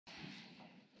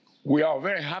We are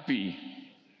very happy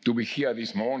to be here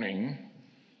this morning,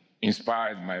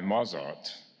 inspired by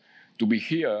Mozart, to be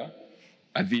here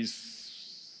at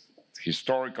this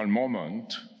historical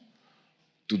moment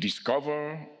to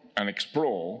discover and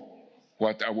explore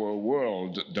what our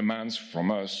world demands from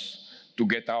us to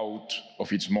get out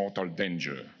of its mortal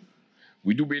danger.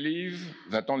 We do believe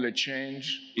that only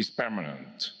change is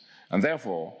permanent, and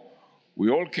therefore,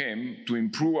 we all came to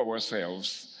improve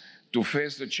ourselves to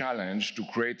face the challenge to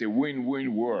create a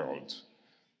win-win world,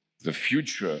 the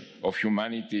future of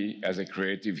humanity as a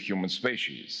creative human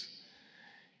species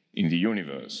in the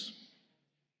universe,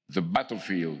 the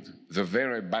battlefield, the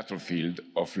very battlefield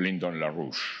of Lyndon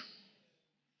LaRouche.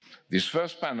 This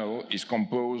first panel is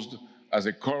composed as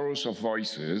a chorus of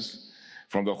voices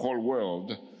from the whole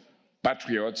world,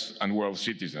 patriots and world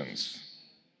citizens.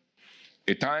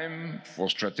 A time for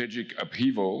strategic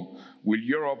upheaval. Will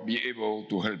Europe be able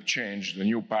to help change the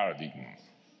new paradigm?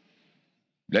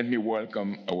 Let me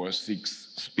welcome our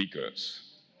 6 speakers.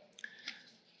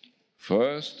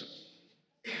 First,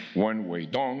 Wen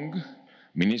Weidong,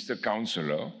 Minister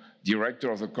Counselor,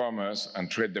 Director of the Commerce and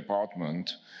Trade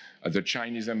Department at the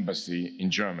Chinese Embassy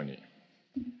in Germany.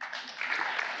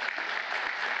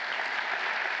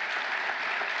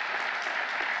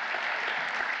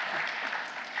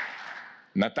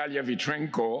 Natalia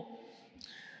Vitrenko,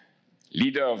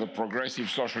 leader of the Progressive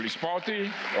Socialist Party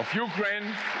of Ukraine,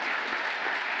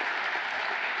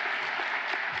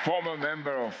 former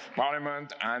member of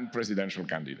parliament and presidential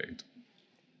candidate.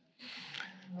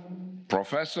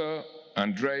 Professor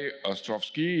Andrei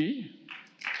Ostrovsky,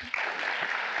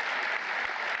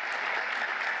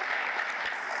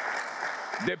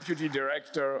 Deputy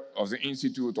Director of the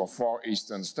Institute of Far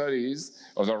Eastern Studies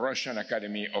of the Russian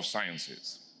Academy of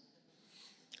Sciences.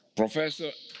 Professor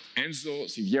Enzo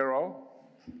Siviero,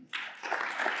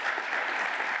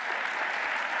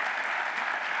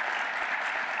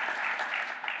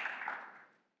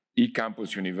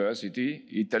 eCampus University,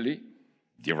 Italy,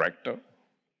 Director.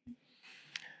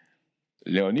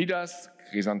 Leonidas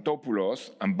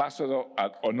Chrysanthopoulos, Ambassador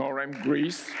at Honorem,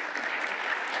 Greece.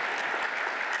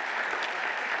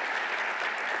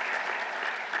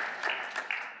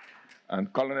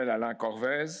 And Colonel Alain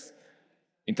Corvez,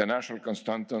 International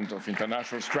Consultant of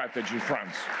International Strategy,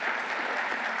 France.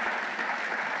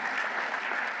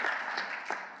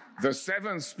 The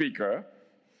 7th speaker,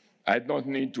 I don't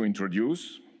need to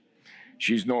introduce.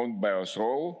 She's known by us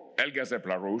all, Helga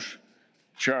Zepp-LaRouche,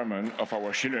 Chairman of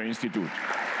our Schiller Institute.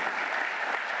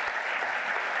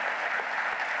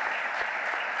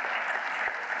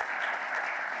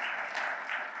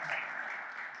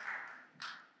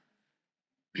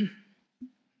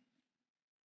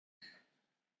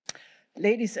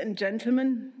 Ladies and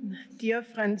gentlemen, dear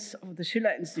friends of the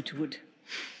Schiller Institute,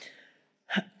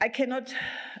 I cannot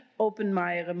open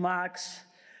my remarks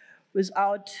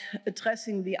without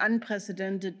addressing the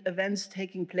unprecedented events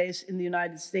taking place in the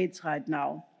United States right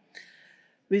now.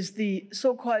 With the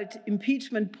so-called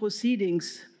impeachment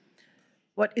proceedings,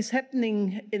 what is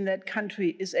happening in that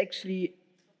country is actually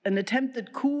an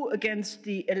attempted coup against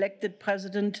the elected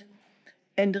president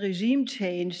and regime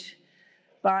change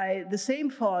by the same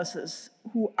forces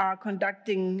who are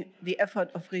conducting the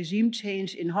effort of regime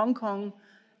change in Hong Kong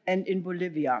and in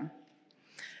Bolivia.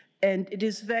 And it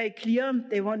is very clear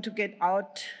they want to get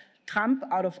Trump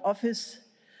out of office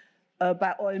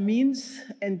by all means,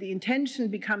 and the intention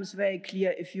becomes very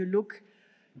clear if you look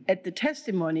at the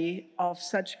testimony of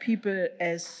such people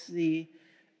as the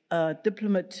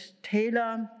diplomat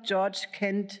Taylor, George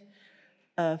Kent,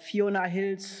 Fiona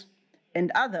Hills,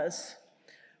 and others,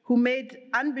 who made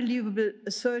unbelievable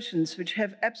assertions which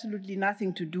have absolutely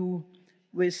nothing to do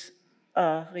with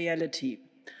reality.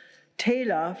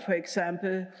 Taylor, for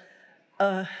example,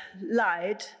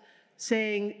 lied,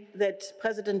 saying that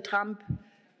President Trump,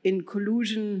 in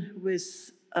collusion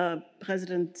with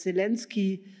President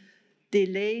Zelensky,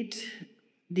 delayed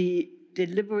the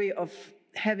delivery of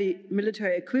heavy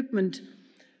military equipment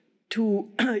to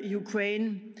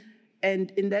Ukraine,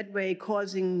 and in that way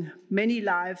causing many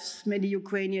lives, many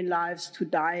Ukrainian lives to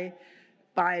die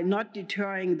by not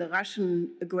deterring the Russian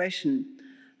aggression.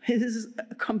 This is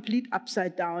a complete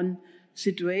upside-down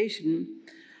situation.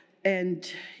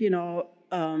 And,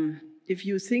 if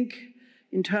you think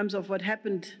in terms of what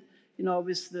happened,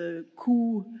 with the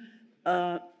coup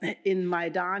in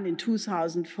Maidan in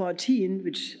 2014,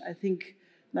 which I think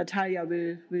Natalia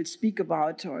will speak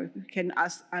about or can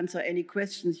answer any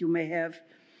questions you may have,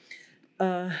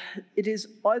 it is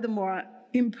all the more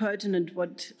impertinent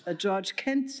what George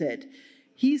Kent said.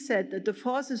 He said that the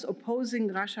forces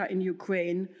opposing Russia in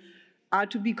Ukraine are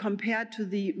to be compared to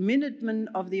the Minutemen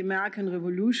of the American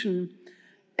Revolution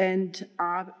and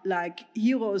are like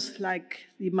heroes like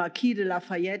the Marquis de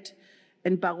Lafayette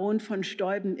and Baron von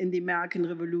Steuben in the American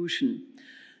Revolution.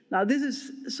 Now, this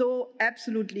is so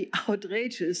absolutely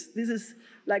outrageous. This is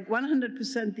like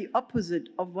 100% the opposite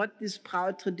of what this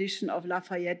proud tradition of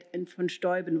Lafayette and von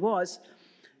Steuben was,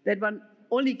 that one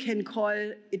only can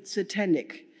call it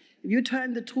satanic. If you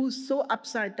turn the truth so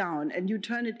upside down and you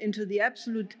turn it into the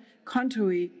absolute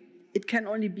contrary, it can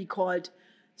only be called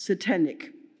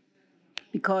satanic.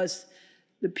 Because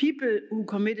the people who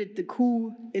committed the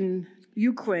coup in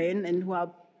Ukraine and who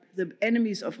are the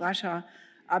enemies of Russia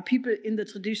are people in the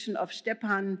tradition of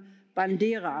Stepan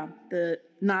Bandera, the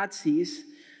Nazis.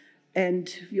 And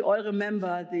we all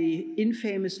remember the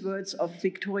infamous words of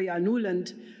Victoria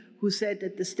Nuland, who said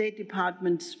that the State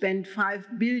Department spent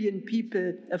 $5 billion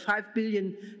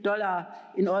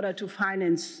in order to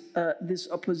finance this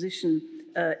opposition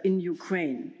in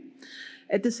Ukraine.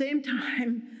 At the same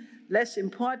time, less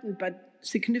important but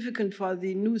significant for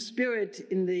the new spirit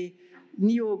in the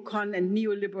neocon and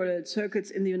neoliberal circuits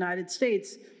in the United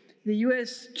States, the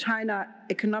US-China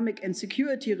Economic and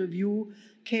Security Review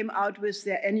came out with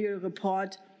their annual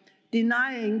report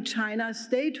denying China's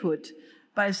statehood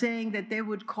by saying that they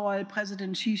would call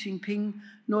President Xi Jinping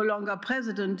no longer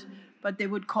president, but they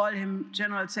would call him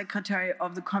General Secretary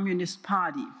of the Communist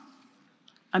Party.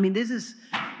 I mean, this is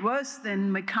worse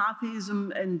than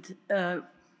McCarthyism, and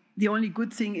the only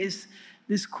good thing is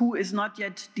this coup is not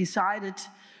yet decided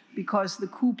because the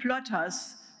coup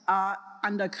plotters are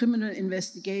under criminal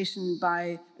investigation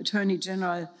by Attorney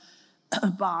General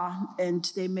Barr, and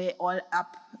they may all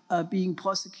up being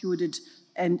prosecuted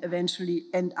and eventually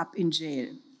end up in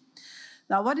jail.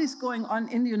 Now, what is going on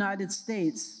in the United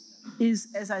States is,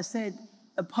 as I said,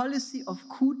 a policy of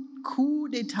coup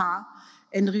d'etat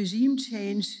and regime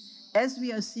change as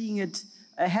we are seeing it,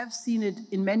 have seen it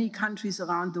in many countries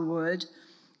around the world,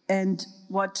 and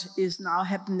what is now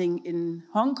happening in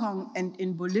Hong Kong and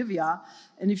in Bolivia.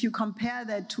 And if you compare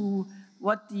that to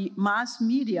what the mass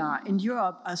media in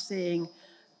Europe are saying,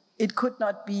 it could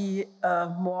not be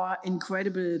more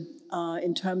incredible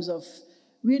in terms of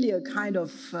really a kind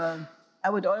of, I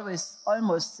would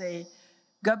almost say,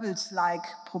 Goebbels-like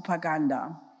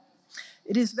propaganda.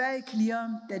 It is very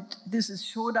clear that this is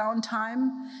showdown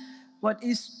time. What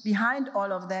is behind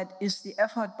all of that is the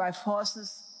effort by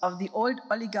forces of the old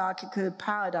oligarchical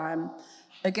paradigm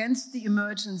against the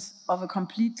emergence of a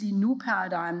completely new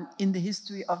paradigm in the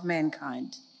history of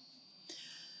mankind.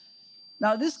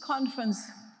 Now, this conference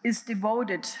is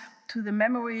devoted to the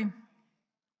memory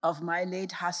of my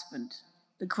late husband,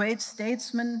 the great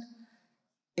statesman,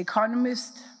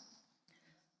 economist,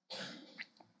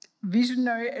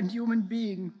 visionary and human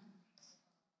being,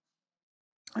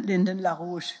 Lyndon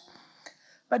LaRouche,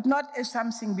 but not as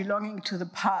something belonging to the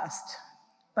past,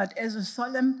 but as a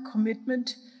solemn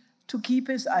commitment to keep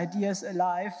his ideas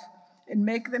alive and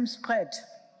make them spread,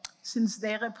 since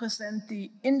they represent the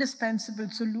indispensable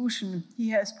solution he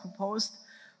has proposed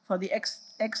for the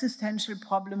existential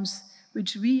problems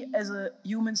which we as a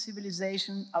human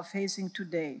civilization are facing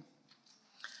today.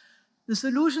 The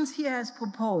solutions he has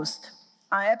proposed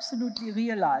are absolutely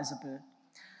realizable,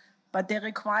 but they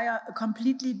require a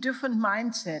completely different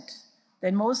mindset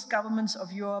than most governments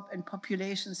of Europe and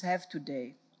populations have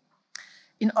today.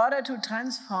 In order to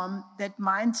transform that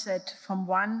mindset from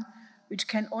one which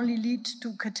can only lead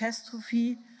to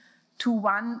catastrophe to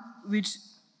one which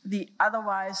is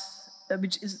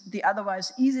the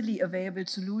otherwise easily available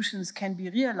solutions can be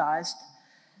realized,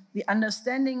 the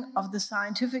understanding of the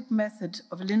scientific method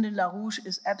of Lyndon LaRouche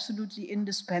is absolutely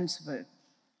indispensable.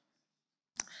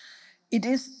 It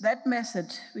is that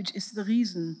method which is the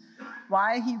reason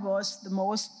why he was the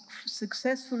most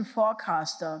successful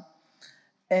forecaster,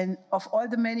 and of all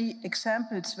the many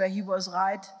examples where he was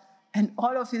right and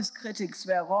all of his critics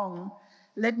were wrong,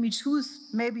 let me choose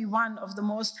maybe one of the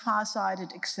most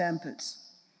far-sighted examples.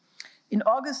 In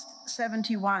August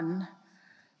 '71,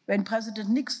 when President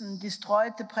Nixon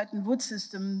destroyed the Bretton Woods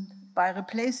system by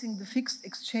replacing the fixed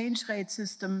exchange rate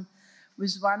system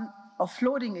with one of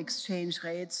floating exchange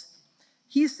rates,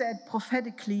 he said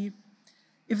prophetically,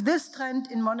 if this trend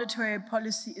in monetary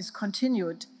policy is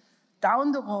continued,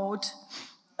 down the road,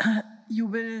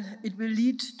 it will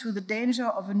lead to the danger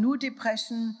of a new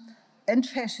depression and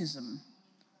fascism,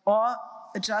 or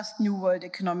a just new world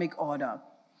economic order.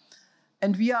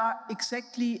 And we are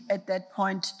exactly at that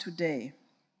point today.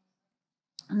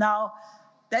 Now,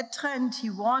 that trend he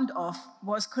warned of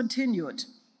was continued.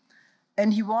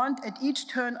 And he warned at each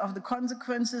turn of the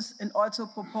consequences and also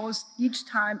proposed each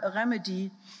time a remedy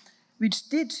which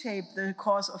did shape the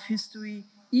course of history,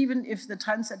 even if the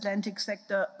transatlantic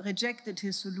sector rejected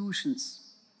his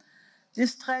solutions.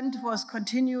 This trend was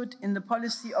continued in the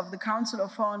policy of the Council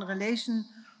of Foreign Relations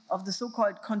of the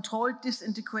so-called controlled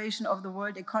disintegration of the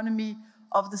world economy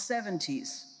of the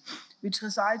 70s, which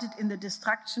resulted in the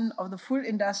destruction of the full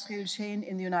industrial chain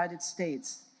in the United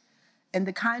States, and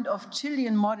the kind of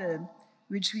Chilean model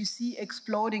which we see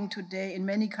exploding today in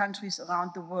many countries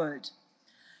around the world.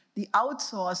 The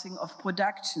outsourcing of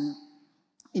production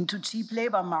into cheap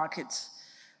labor markets,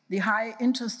 the high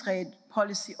interest rate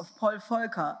policy of Paul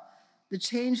Volcker, the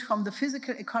change from the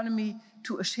physical economy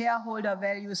to a shareholder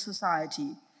value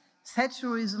society,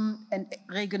 Thatcherism and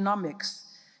Reaganomics,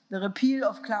 the repeal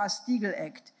of Glass-Steagall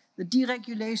Act, the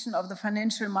deregulation of the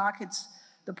financial markets,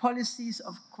 the policies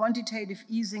of quantitative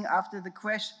easing after the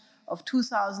crash of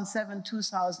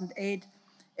 2007-2008,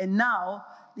 and now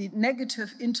the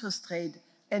negative interest rate,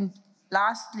 and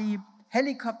lastly,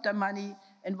 helicopter money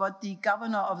and what the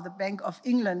governor of the Bank of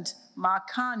England, Mark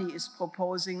Carney, is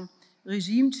proposing,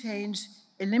 regime change,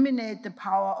 eliminate the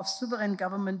power of sovereign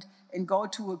government and go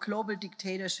to a global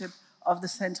dictatorship of the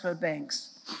central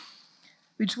banks,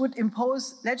 which would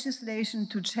impose legislation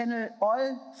to channel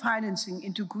all financing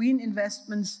into green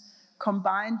investments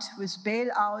combined with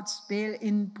bailouts,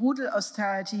 bail-in, brutal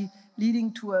austerity,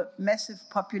 leading to a massive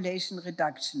population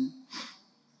reduction.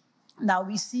 Now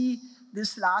we see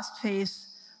this last phase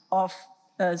of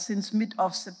since mid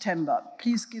of September.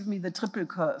 Please give me the triple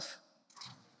curve.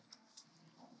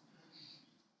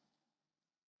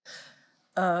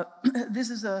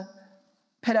 This is a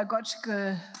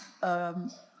pedagogical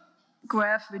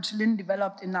graph which Lynn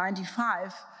developed in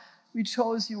 '95, which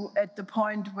shows you at the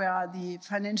point where the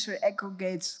financial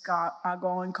aggregates are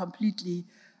going completely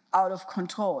out of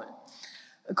control.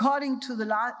 According to the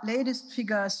latest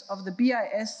figures of the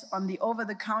BIS on the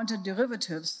over-the-counter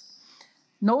derivatives,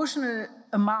 notional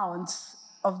amounts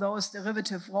of those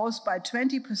derivatives rose by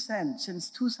 20% since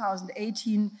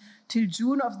 2018 till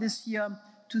June of this year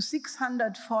to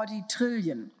 640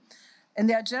 trillion. And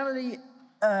they are generally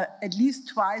at least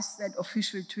twice that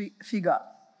official figure,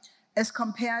 as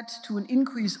compared to an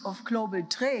increase of global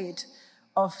trade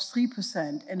of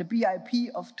 3% and a BIP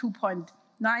of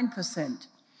 2.9%.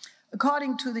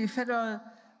 According to the Federal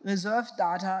Reserve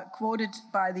data quoted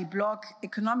by the blog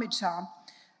Economica,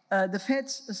 the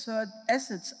Fed's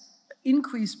assets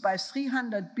increased by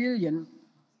 300 billion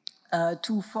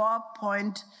to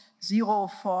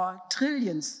 4.04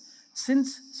 trillion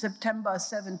since September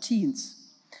 17th.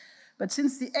 But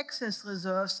since the excess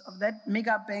reserves of that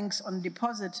mega banks on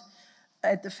deposit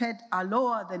at the Fed are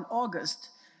lower than August,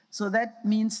 so that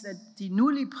means that the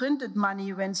newly printed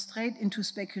money went straight into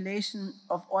speculation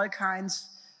of all kinds,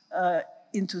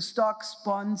 into stocks,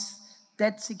 bonds,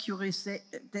 debt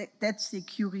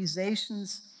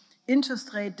securitizations,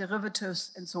 interest rate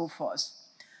derivatives, and so forth.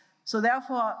 So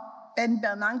therefore, Ben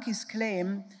Bernanke's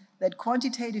claim that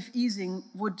quantitative easing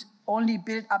would only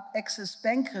build up excess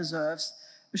bank reserves,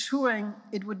 assuring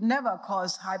it would never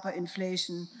cause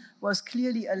hyperinflation, was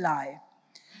clearly a lie.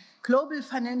 Global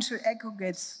financial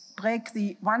aggregates break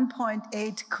the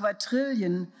 1.8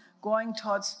 quadrillion, going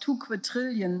towards 2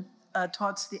 quadrillion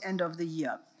towards the end of the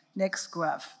year. Next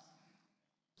graph.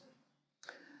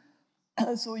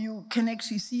 So you can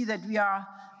actually see that we are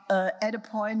at a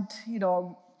point,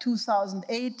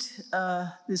 2008,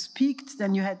 this peaked,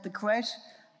 then you had the crash,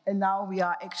 and now we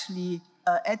are actually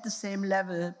at the same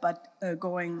level, but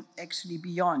going actually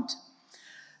beyond.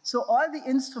 So all the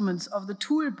instruments of the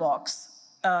toolbox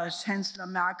Chancellor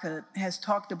Merkel has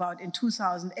talked about in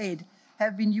 2008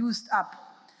 have been used up.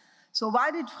 So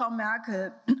why did Frau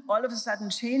Merkel all of a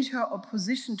sudden change her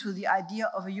opposition to the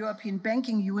idea of a European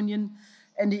banking union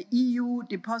and the EU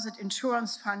deposit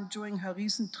insurance fund during her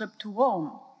recent trip to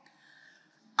Rome?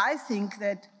 I think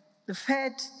that the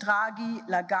Fed, Draghi,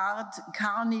 Lagarde,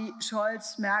 Carney,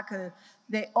 Scholz, Merkel,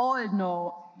 they all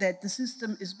know that the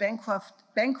system is bankrupt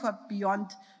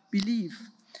beyond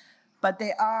belief. But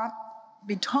they are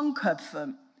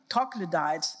Betonköpfe,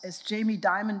 troglodytes, as Jamie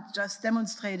Dimon just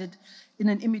demonstrated in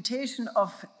an imitation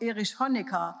of Erich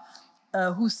Honecker,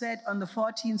 who said on the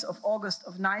 14th of August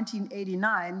of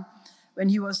 1989, when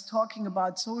he was talking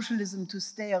about socialism to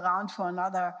stay around for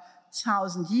another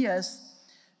 1,000 years,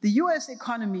 the US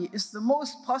economy is the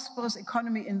most prosperous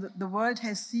economy in the world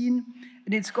has seen,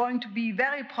 and it's going to be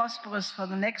very prosperous for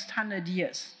the next 100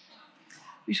 years.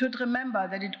 We should remember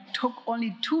that it took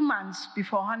only 2 months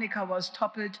before Honecker was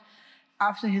toppled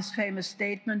after his famous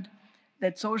statement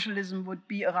that socialism would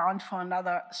be around for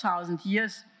another 1,000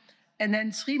 years, and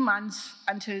then 3 months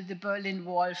until the Berlin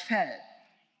Wall fell.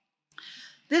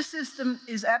 This system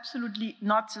is absolutely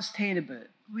not sustainable.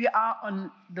 We are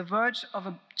on the verge of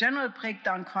a general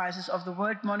breakdown crisis of the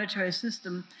world monetary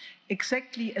system,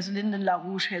 exactly as Lyndon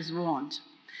LaRouche has warned.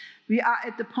 We are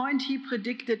at the point he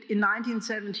predicted in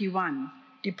 1971,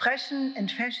 depression and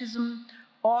fascism,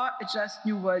 or a just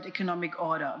new world economic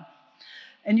order.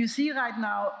 And you see right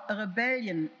now a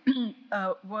rebellion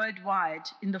worldwide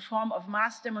in the form of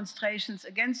mass demonstrations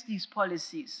against these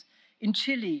policies in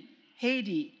Chile,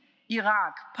 Haiti,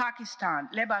 Iraq, Pakistan,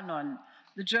 Lebanon,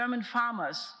 the German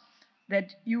farmers,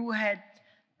 that you had,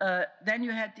 then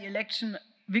you had the election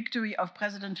victory of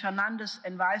President Fernandez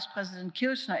and Vice President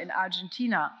Kirchner in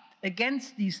Argentina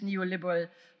against these neoliberal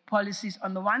policies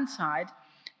on the one side,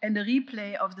 and a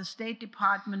replay of the State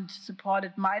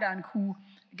Department-supported Maidan coup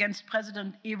against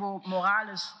President Evo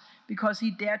Morales because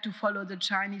he dared to follow the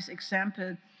Chinese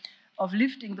example of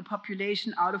lifting the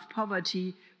population out of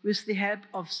poverty with the help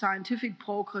of scientific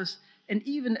progress and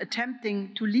even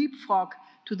attempting to leapfrog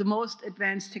to the most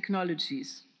advanced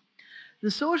technologies. The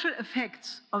social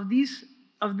effects of this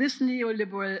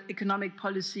neoliberal economic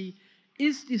policy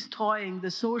is destroying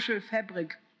the social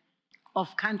fabric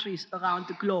of countries around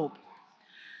the globe.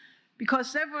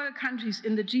 Because several countries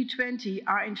in the G20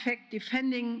 are in fact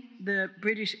defending the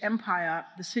British Empire,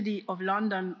 the City of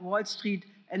London, Wall Street,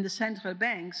 and the central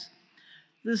banks,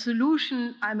 the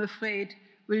solution, I'm afraid,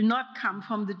 will not come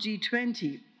from the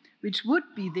G20, which would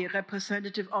be the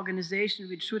representative organization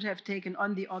which should have taken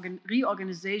on the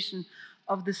reorganization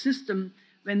of the system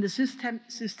when the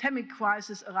systemic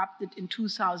crisis erupted in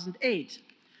 2008.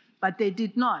 But they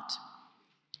did not.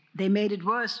 They made it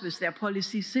worse with their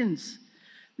policy since.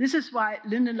 This is why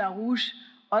Lyndon LaRouche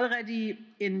already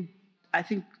in, I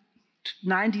think,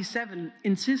 1997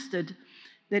 insisted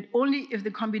that only if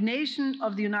the combination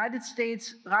of the United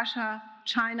States, Russia,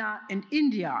 China, and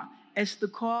India as the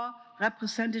core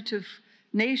representative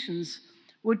nations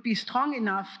would be strong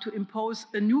enough to impose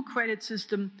a new credit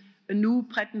system, a new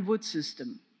Bretton Woods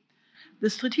system. The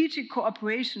strategic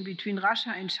cooperation between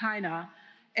Russia and China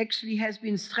actually has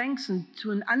been strengthened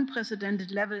to an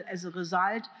unprecedented level as a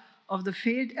result of the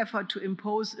failed effort to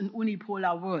impose an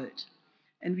unipolar world.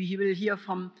 And we will hear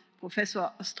from Professor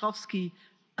Ostrovsky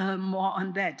more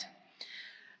on that.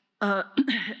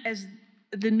 As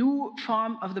the new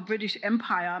form of the British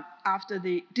Empire after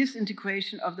the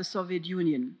disintegration of the Soviet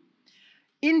Union.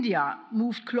 India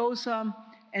moved closer,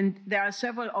 and there are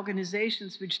several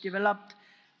organizations which developed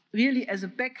really as a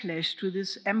backlash to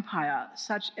this empire,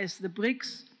 such as the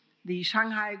BRICS, the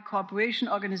Shanghai Cooperation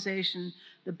Organization,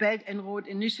 the Belt and Road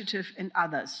Initiative, and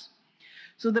others.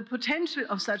 So the potential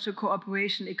of such a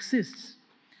cooperation exists.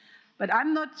 But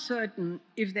I'm not certain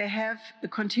if they have a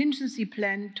contingency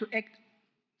plan to act,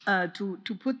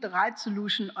 to put the right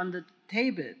solution on the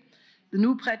table, the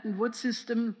new Bretton Woods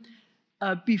system,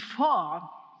 before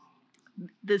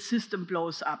the system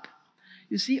blows up.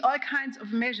 You see all kinds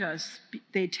of measures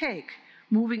they take,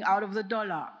 moving out of the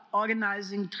dollar,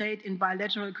 organizing trade in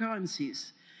bilateral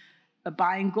currencies,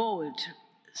 buying gold,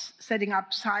 setting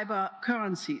up cyber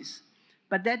currencies.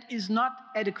 But that is not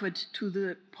adequate to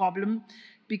the problem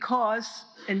because,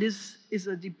 and this is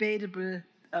a debatable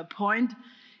point,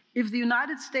 if the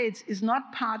United States is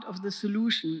not part of the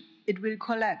solution, it will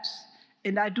collapse.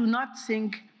 And I do not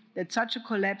think that such a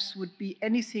collapse would be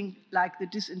anything like the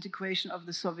disintegration of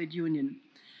the Soviet Union.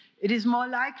 It is more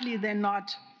likely than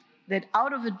not that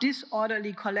out of a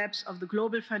disorderly collapse of the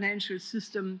global financial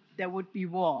system, there would be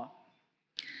war.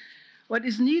 What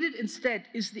is needed instead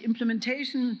is the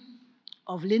implementation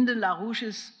of Lyndon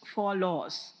LaRouche's 4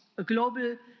 laws, a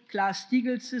global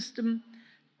Glass-Steagall system,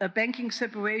 a banking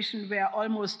separation where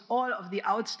almost all of the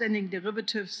outstanding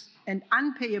derivatives and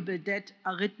unpayable debt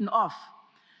are written off.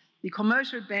 The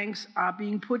commercial banks are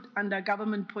being put under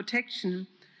government protection,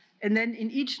 and then in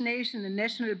each nation, a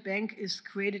national bank is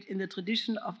created in the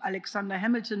tradition of Alexander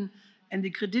Hamilton and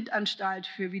the Kreditanstalt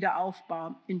für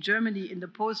Wiederaufbau in Germany in the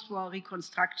post-war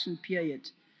reconstruction period.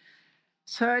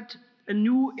 Third, a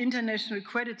new international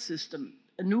credit system,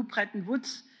 a new Bretton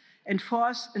Woods, and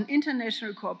fourth, an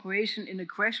international cooperation in a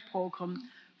crash program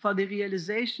for the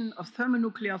realization of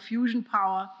thermonuclear fusion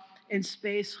power and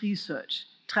space research,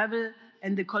 travel,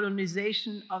 and the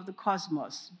colonization of the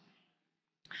cosmos.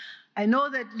 I know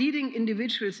that leading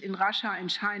individuals in Russia and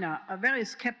China are very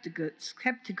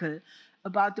skeptical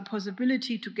about the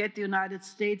possibility to get the United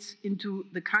States into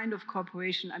the kind of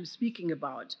cooperation I'm speaking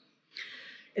about.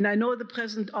 And I know the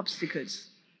present obstacles,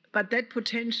 but that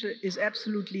potential is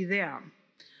absolutely there.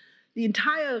 The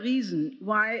entire reason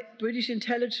why British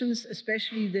intelligence,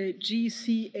 especially the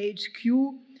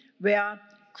GCHQ, were,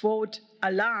 quote,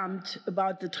 alarmed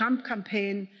about the Trump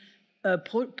campaign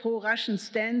pro-Russian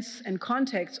stance and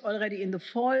contacts already in the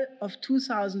fall of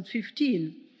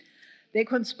 2015, they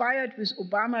conspired with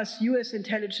Obama's US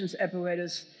intelligence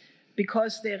apparatus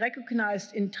because they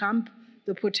recognized in Trump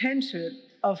the potential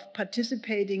of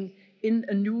participating in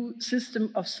a new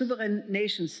system of sovereign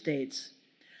nation states.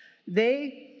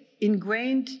 They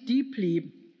ingrained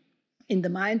deeply in the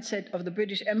mindset of the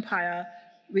British Empire,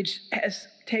 which has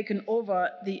taken over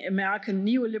the American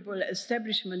neoliberal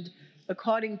establishment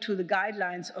according to the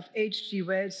guidelines of H.G.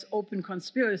 Wells' Open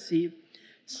Conspiracy,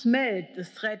 smelled the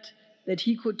threat that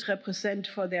he could represent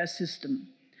for their system.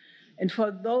 And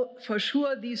for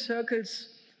sure, these circles,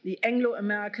 the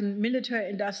Anglo-American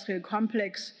military-industrial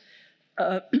complex,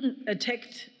 who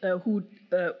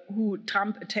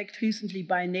Trump attacked recently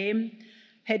by name,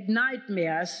 had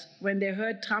nightmares when they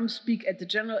heard Trump speak at the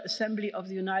General Assembly of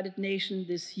the United Nations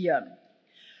this year.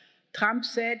 Trump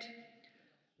said,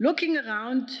 "Looking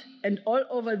around and all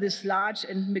over this large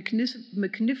and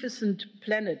magnificent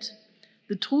planet,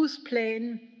 the truth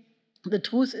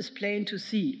is plain to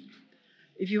see.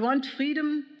 If you want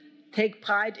freedom, take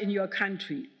pride in your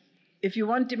country. If you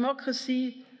want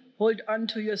democracy, hold on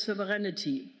to your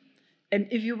sovereignty. And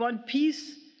if you want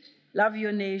peace, love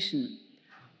your nation.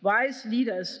 Wise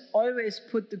leaders always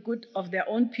put the good of their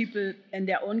own people and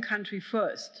their own country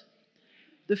first.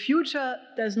 The future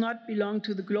does not belong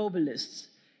to the globalists.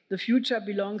 The future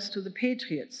belongs to the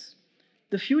patriots.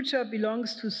 The future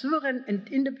belongs to sovereign and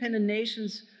independent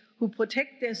nations who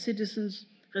protect their citizens,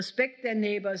 respect their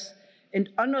neighbors, and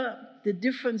honor the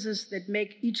differences that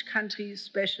make each country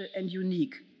special and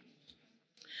unique."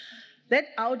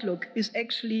 That outlook is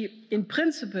actually, in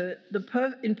principle,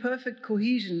 in perfect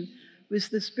cohesion with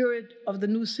the spirit of the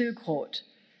New Silk Road,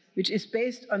 which is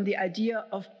based on the idea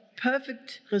of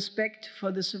perfect respect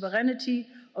for the sovereignty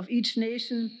of each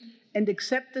nation and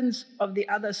acceptance of the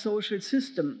other social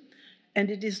system. And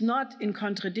it is not in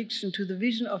contradiction to the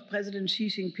vision of President Xi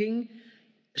Jinping,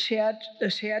 a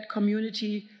shared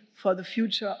community for the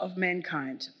future of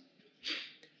mankind.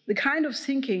 That kind of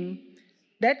thinking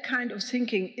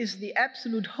is the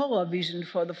absolute horror vision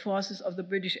for the forces of the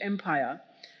British Empire,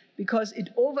 because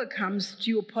it overcomes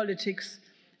geopolitics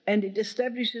and it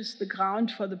establishes the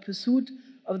ground for the pursuit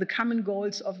of the common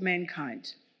goals of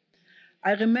mankind.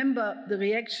 I remember the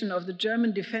reaction of the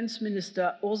German Defense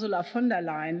Minister Ursula von der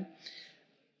Leyen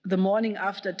the morning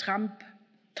after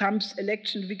Trump's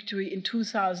election victory in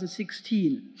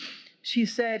 2016. She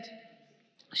said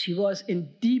she was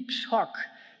in deep shock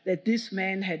that this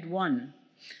man had won.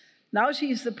 Now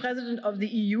she is the president of the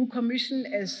EU Commission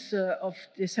as of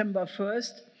December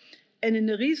 1st, and in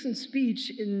a recent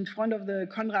speech in front of the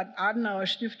Konrad Adenauer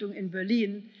Stiftung in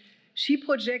Berlin, she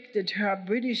projected her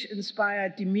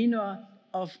British-inspired demeanor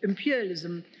of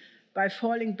imperialism by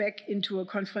falling back into a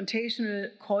confrontational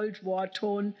Cold War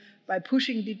tone by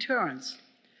pushing deterrence.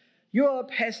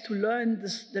 Europe has to learn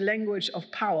the language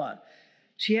of power.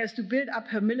 She has to build up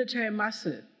her military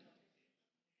muscle.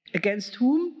 Against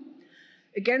whom?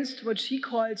 Against what she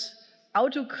calls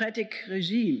autocratic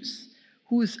regimes,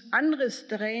 whose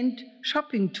unrestrained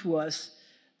shopping tours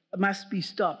must be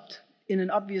stopped, in an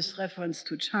obvious reference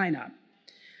to China.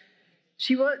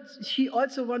 She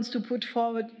also wants to put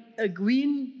forward a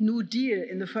Green New Deal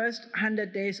in the first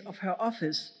 100 days of her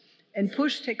office and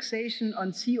push taxation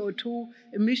on CO2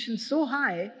 emissions so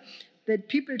high that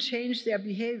people change their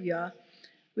behavior.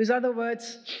 With other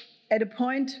words, at a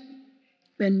point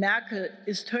when Merkel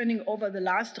is turning over the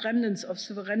last remnants of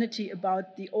sovereignty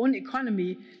about the own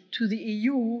economy to the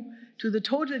EU, to the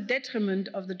total detriment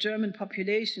of the German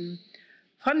population,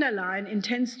 von der Leyen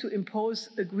intends to impose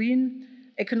a green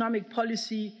economic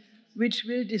policy which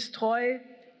will destroy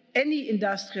any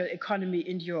industrial economy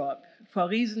in Europe for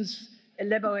reasons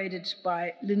elaborated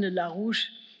by Lyndon LaRouche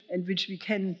and which we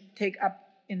can take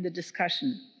up in the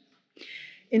discussion.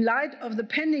 In light of the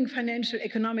pending financial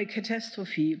economic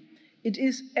catastrophe, it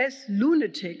is as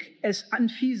lunatic as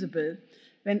unfeasible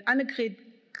when Annegret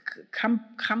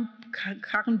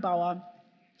Kramp-Karrenbauer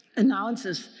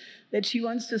announces that she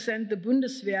wants to send the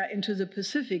Bundeswehr into the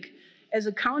Pacific as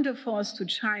a counterforce to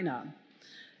China,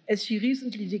 as she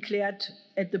recently declared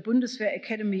at the Bundeswehr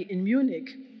Academy in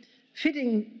Munich,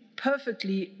 fitting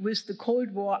perfectly with the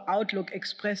Cold War outlook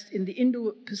expressed in the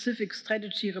Indo-Pacific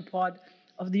Strategy Report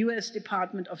of the US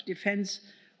Department of Defense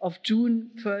of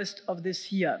June 1st of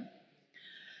this year.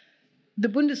 The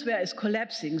Bundeswehr is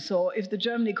collapsing, so if the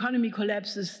German economy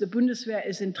collapses, the Bundeswehr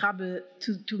is in trouble.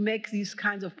 To make these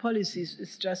kinds of policies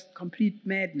is just complete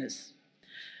madness.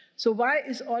 So why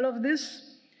is all of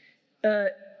this?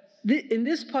 In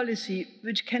this policy,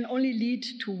 which can only lead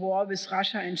to war with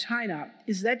Russia and China,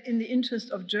 is that in the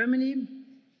interest of Germany?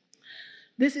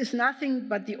 This is nothing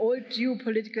but the old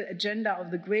geopolitical agenda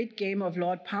of the great game of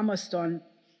Lord Palmerston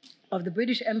of the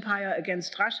British Empire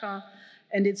against Russia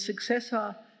and its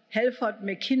successor, Halford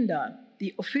Mackinder,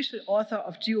 the official author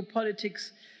of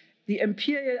Geopolitics, the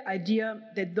imperial idea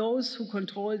that those who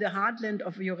control the heartland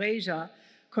of Eurasia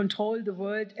control the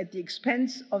world at the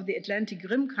expense of the Atlantic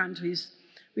Rim countries,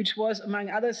 which was, among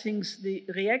other things, the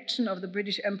reaction of the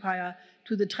British Empire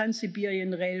to the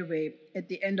Trans-Siberian Railway at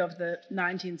the end of the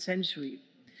 19th century.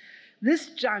 This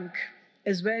junk,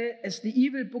 as well as the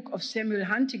evil book of Samuel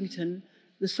Huntington,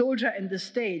 The Soldier and the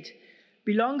State,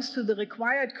 belongs to the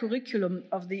required curriculum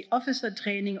of the officer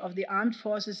training of the armed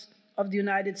forces of the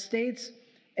United States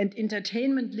and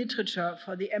entertainment literature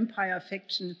for the empire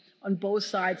faction on both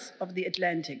sides of the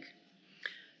Atlantic.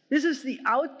 This is the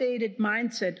outdated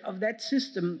mindset of that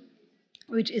system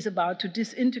which is about to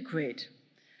disintegrate.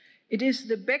 It is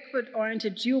the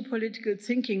backward-oriented geopolitical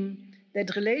thinking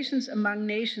that relations among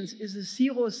nations is a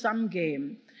zero-sum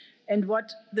game, and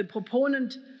what the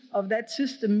proponent of that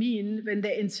system mean when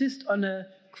they insist on a,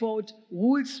 quote,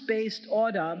 rules-based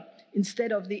order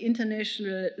instead of the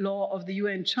international law of the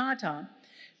UN Charter,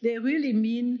 they really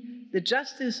mean the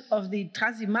justice of the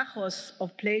Trasimachos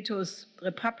of Plato's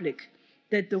Republic,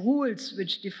 that the rules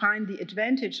which define the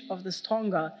advantage of the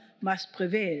stronger must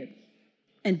prevail,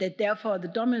 and that therefore the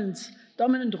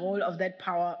dominant role of that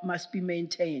power must be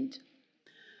maintained.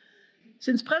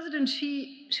 Since President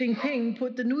Xi Jinping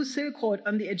put the new Silk Road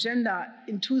on the agenda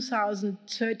in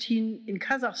 2013 in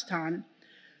Kazakhstan,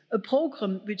 a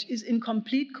program which is in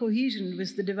complete cohesion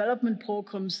with the development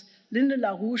programs Lyndon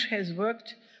LaRouche has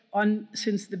worked on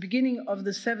since the beginning of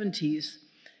the 70s,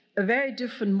 a very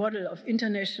different model of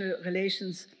international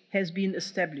relations has been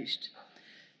established.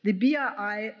 The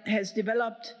BRI has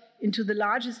developed into the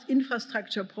largest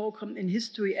infrastructure program in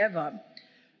history ever.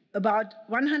 About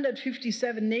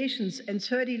 157 nations and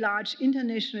 30 large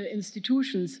international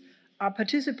institutions are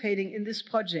participating in this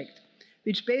project,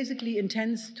 which basically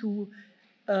intends to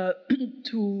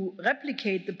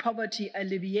replicate the poverty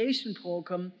alleviation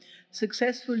program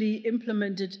successfully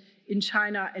implemented in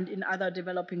China and in other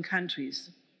developing countries.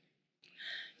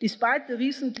 Despite the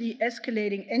recently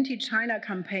escalating anti-China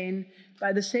campaign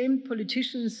by the same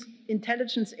politicians,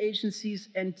 intelligence agencies,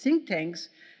 and think tanks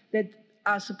that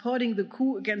are supporting the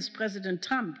coup against President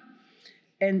Trump,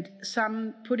 and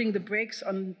some putting the brakes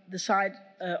on the side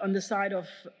of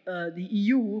the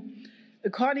EU,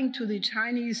 according to the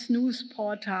Chinese news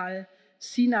portal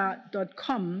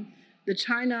Sina.com, the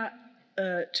China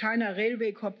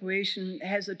Railway Corporation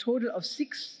has a total of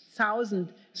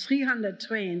 6,300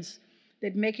 trains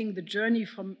that making the journey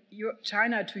from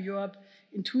China to Europe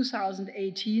in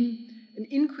 2018, an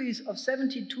increase of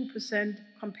 72%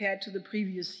 compared to the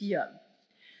previous year.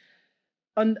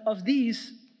 Of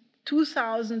these,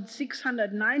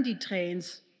 2,690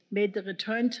 trains made the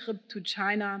return trip to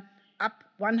China, up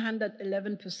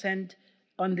 111%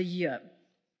 on the year.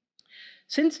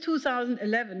 Since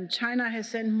 2011, China has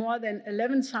sent more than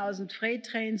 11,000 freight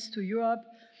trains to Europe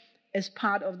as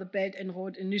part of the Belt and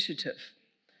Road Initiative.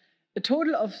 A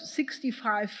total of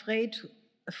 65 freight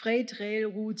rail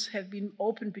routes have been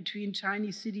opened between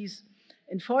Chinese cities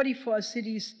and 44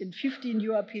 cities in 15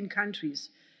 European countries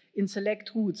in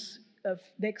select routes.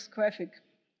 Next graphic.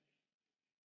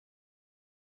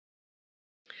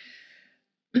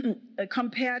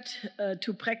 Compared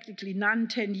to practically none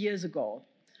 10 years ago.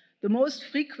 The most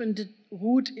frequented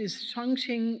route is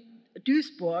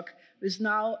Chongqing-Duisburg, with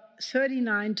now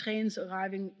 39 trains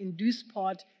arriving in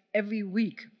Duisport every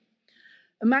week.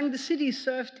 Among the cities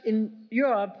served in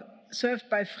Europe, served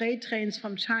by freight trains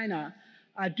from China,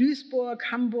 are Duisburg,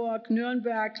 Hamburg,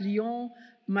 Nuremberg, Lyon,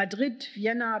 Madrid,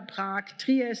 Vienna, Prague,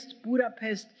 Trieste,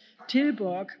 Budapest,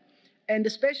 Tilburg, and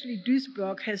especially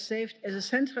Duisburg has served as a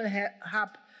central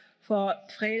hub for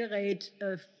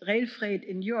rail freight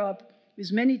in Europe,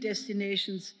 with many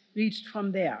destinations reached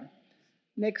from there.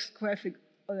 Next graphic,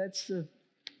 that's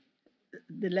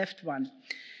the left one.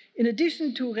 In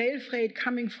addition to rail freight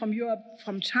coming from Europe,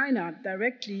 from China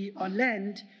directly on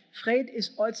land, freight is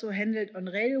also handled on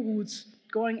rail routes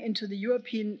going into the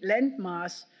European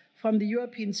landmass from the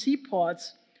European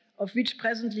seaports, of which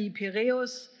presently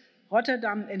Piraeus,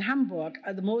 Rotterdam, and Hamburg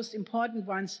are the most important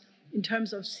ones in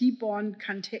terms of seaborne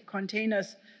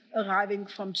containers arriving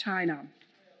from China.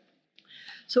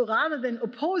 So rather than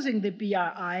opposing the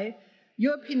BRI,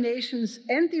 European nations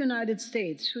and the United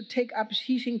States should take up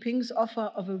Xi Jinping's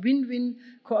offer of a win-win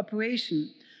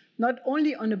cooperation, not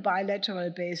only on a bilateral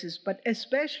basis, but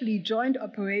especially joint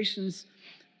operations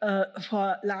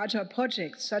for larger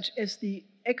projects, such as the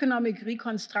economic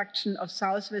reconstruction of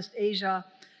Southwest Asia,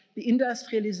 the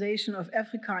industrialization of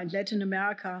Africa and Latin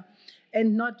America,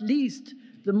 and not least,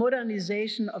 the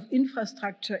modernization of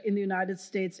infrastructure in the United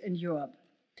States and Europe.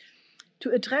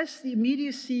 To address the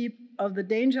immediacy of the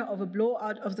danger of a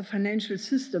blowout of the financial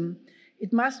system,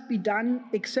 it must be done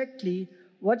exactly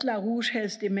what LaRouche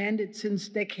has demanded since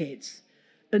decades.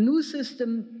 A new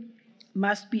system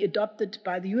must be adopted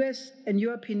by the US and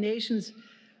European nations,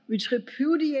 which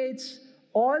repudiates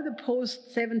all the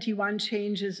post-71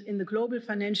 changes in the global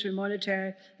financial,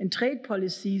 monetary, and trade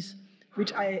policies,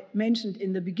 which I mentioned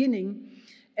in the beginning,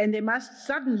 and they must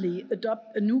suddenly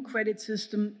adopt a new credit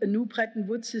system, a new Bretton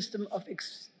Woods system of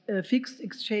fixed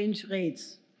exchange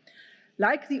rates.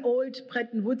 Like the old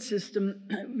Bretton Woods system,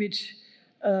 which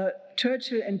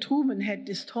Churchill and Truman had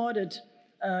distorted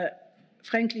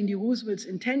Franklin D. Roosevelt's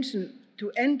intention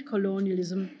to end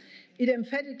colonialism, it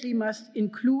emphatically must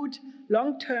include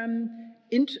long-term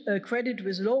credit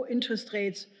with low interest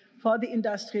rates for the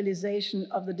industrialization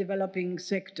of the developing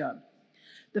sector.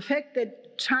 The fact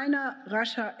that China,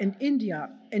 Russia, and India,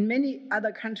 and many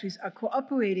other countries are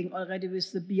cooperating already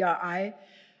with the BRI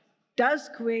does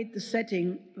create the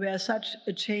setting where such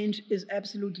a change is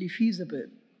absolutely feasible.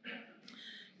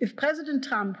 If President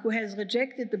Trump, who has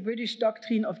rejected the British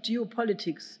doctrine of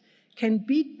geopolitics, can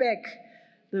beat back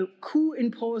the coup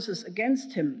in process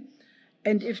against him,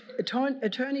 and if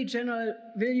Attorney General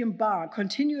William Barr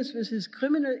continues with his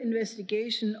criminal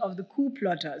investigation of the coup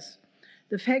plotters,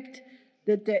 the fact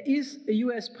that there is a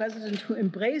US president who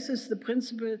embraces the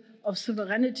principle of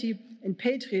sovereignty and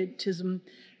patriotism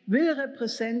will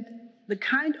represent the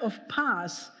kind of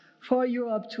path for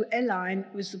Europe to align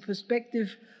with the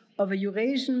perspective of a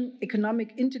Eurasian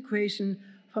economic integration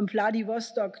from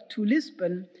Vladivostok to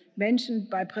Lisbon, mentioned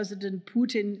by President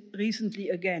Putin recently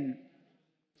again.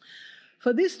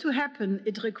 For this to happen,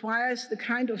 it requires the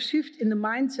kind of shift in the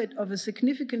mindset of a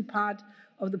significant part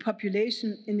of the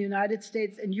population in the United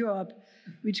States and Europe,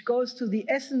 which goes to the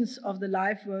essence of the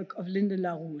life work of Lyndon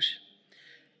LaRouche.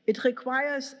 It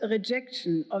requires a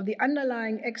rejection of the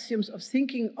underlying axioms of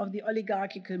thinking of the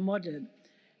oligarchical model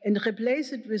and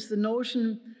replace it with the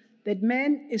notion that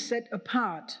man is set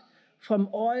apart from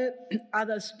all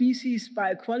other species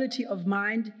by a quality of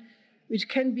mind which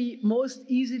can be most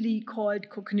easily called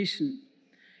cognition.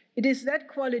 It is that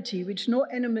quality which no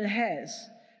animal has,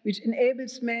 which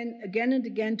enables man again and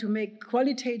again to make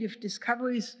qualitative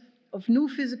discoveries of new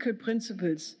physical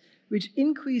principles, which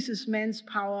increases man's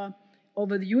power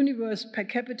over the universe per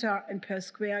capita and per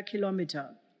square kilometer.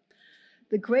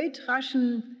 The great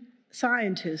Russian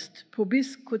scientist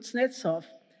Boris Kuznetsov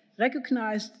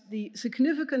recognized the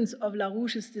significance of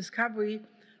LaRouche's discovery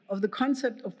of the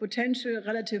concept of potential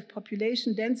relative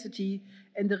population density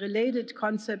and the related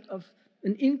concept of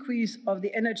an increase of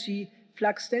the energy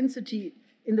flux density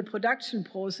in the production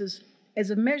process as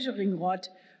a measuring rod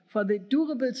for the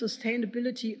durable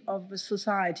sustainability of the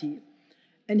society.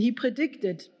 And he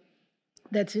predicted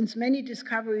that since many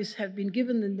discoveries have been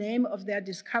given the name of their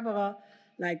discoverer,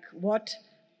 like Watt,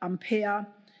 Ampere,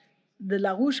 the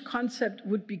LaRouche concept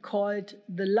would be called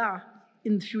the La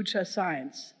in future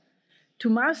science. To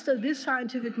master this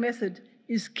scientific method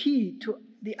is key to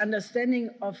the understanding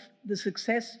of the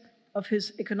success of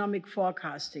his economic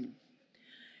forecasting.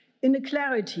 In a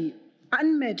clarity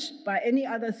unmatched by any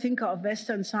other thinker of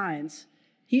Western science,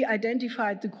 he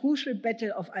identified the crucial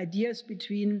battle of ideas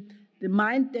between the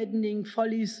mind-deadening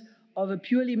follies of a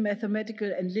purely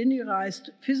mathematical and linearized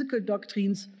physical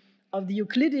doctrines of the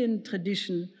Euclidean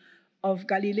tradition of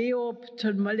Galileo,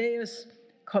 Ptolemaios,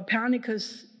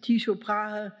 Copernicus, Tycho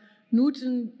Brahe,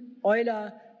 Newton,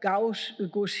 Euler, Gauss,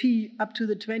 up to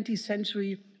the 20th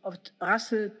century of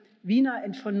Russell, Wiener,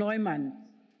 and von Neumann,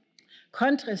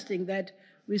 contrasting that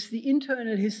with the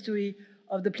internal history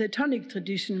of the Platonic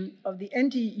tradition of the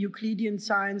anti-Euclidean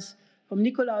science from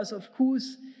Nicolaus of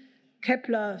Cues,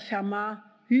 Kepler, Fermat,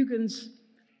 Huygens,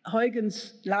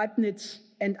 Leibniz,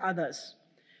 and others.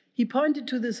 He pointed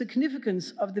to the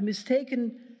significance of the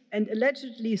mistaken and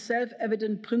allegedly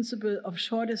self-evident principle of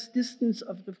shortest distance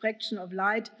of refraction of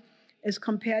light as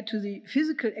compared to the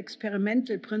physical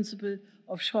experimental principle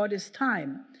of shortest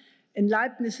time, and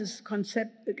Leibniz's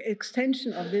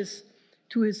extension of this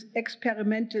to his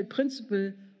experimental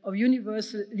principle of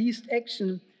universal least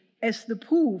action as the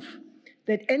proof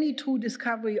that any true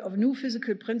discovery of new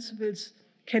physical principles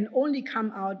can only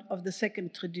come out of the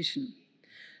second tradition.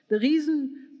 The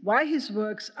reason why his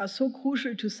works are so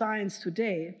crucial to science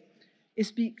today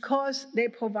is because they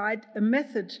provide a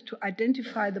method to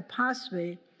identify the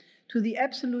pathway to the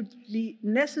absolutely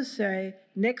necessary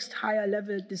next higher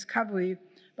level discovery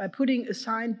by putting a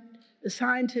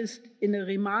scientist in a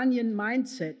Riemannian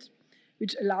mindset,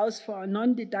 which allows for a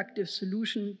non-deductive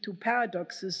solution to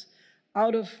paradoxes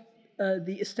out of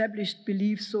the established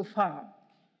beliefs so far.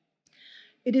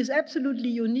 It is absolutely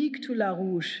unique to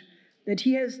LaRouche that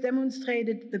he has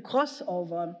demonstrated the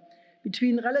crossover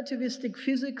between relativistic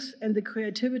physics and the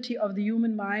creativity of the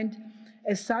human mind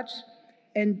as such,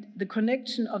 and the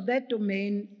connection of that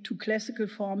domain to classical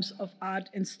forms of art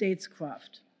and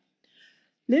statecraft.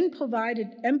 Lynn provided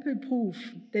ample proof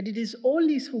that it is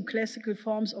only through classical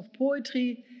forms of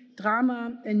poetry,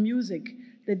 drama, and music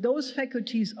that those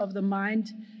faculties of the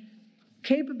mind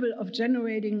capable of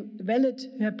generating valid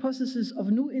hypotheses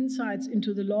of new insights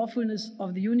into the lawfulness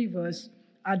of the universe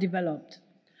are developed.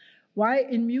 Why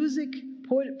in music,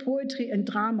 poetry, and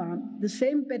drama, the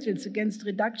same battles against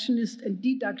reductionist and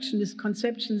deductionist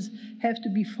conceptions have to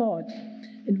be fought,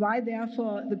 and why,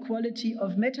 therefore, the quality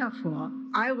of metaphor,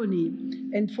 irony,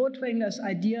 and Furtwängler's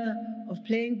idea of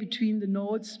playing between the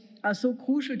notes are so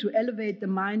crucial to elevate the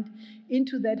mind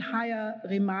into that higher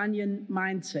Riemannian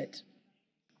mindset.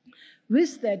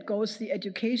 With that goes the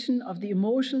education of the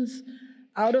emotions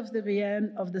out of the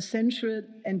realm of the sensual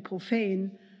and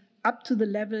profane up to the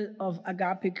level of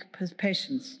agapic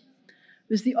passions.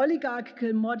 With the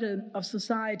oligarchical model of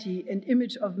society and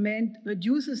image of man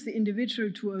reduces the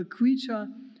individual to a creature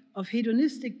of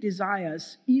hedonistic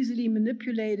desires, easily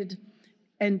manipulated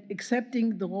and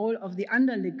accepting the role of the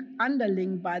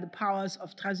underling by the powers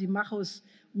of Thrasymachos'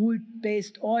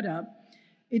 rule-based order,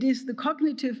 it is the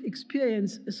cognitive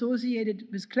experience associated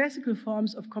with classical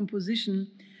forms of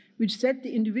composition which set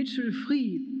the individual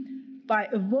free by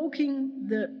evoking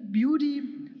the beauty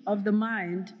of the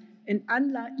mind and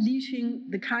unleashing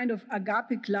the kind of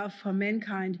agapic love for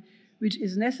mankind which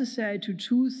is necessary to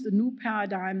choose the new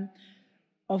paradigm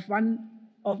of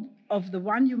the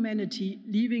one humanity,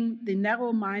 leaving the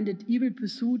narrow-minded evil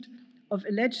pursuit of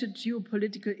alleged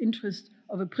geopolitical interest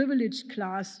of a privileged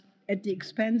class at the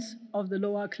expense of the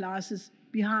lower classes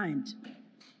behind.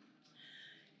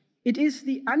 It is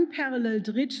the unparalleled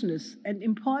richness and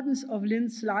importance of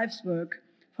Lynn's life's work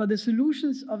for the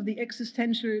solutions of the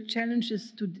existential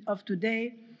challenges of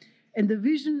today and the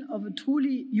vision of a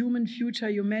truly human future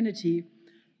humanity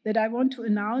that I want to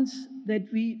announce that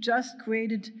we just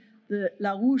created the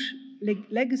LaRouche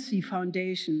Legacy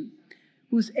Foundation,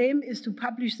 whose aim is to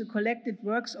publish the collected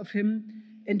works of him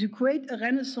and to create a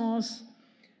renaissance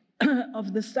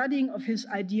of the studying of his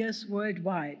ideas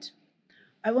worldwide.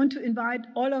 I want to invite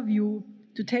all of you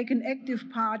to take an active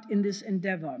part in this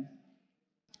endeavor.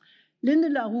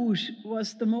 Lyndon LaRouche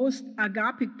was the most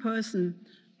agapic person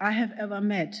I have ever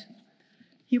met.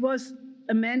 He was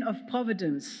a man of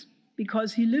providence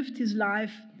because he lived his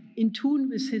life in tune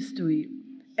with history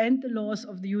and the laws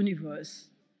of the universe.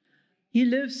 He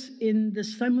lives in the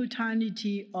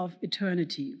simultaneity of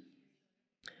eternity.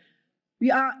 We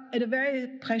are at a very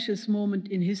precious moment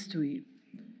in history,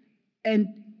 and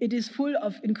it is full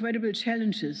of incredible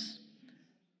challenges.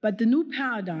 But the new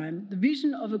paradigm, the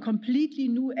vision of a completely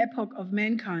new epoch of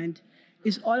mankind,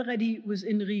 is already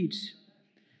within reach.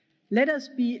 Let us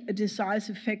be a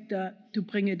decisive factor to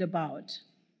bring it about.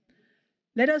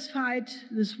 Let us fight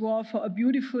this war for a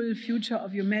beautiful future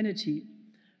of humanity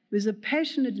with a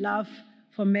passionate love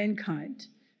for mankind,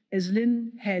 as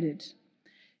Lynn had it.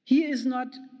 He is not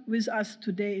with us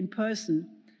today in person,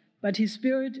 but his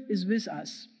spirit is with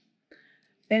us.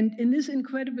 And in this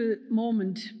incredible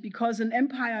moment, because an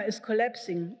empire is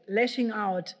collapsing, lashing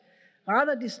out,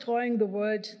 rather destroying the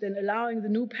world than allowing the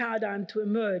new paradigm to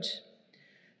emerge,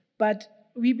 but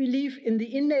we believe in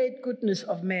the innate goodness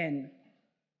of man,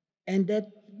 and that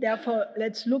therefore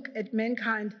let's look at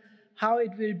mankind, how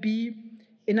it will be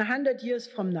in 100 years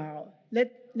from now.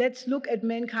 Let's look at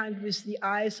mankind with the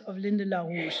eyes of Lyndon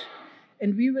LaRouche,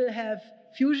 and we will have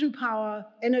fusion power,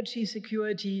 energy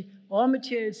security, raw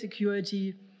material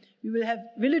security. We will have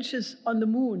villages on the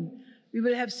moon. We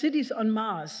will have cities on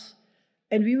Mars.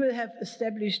 And we will have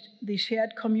established the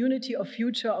shared community of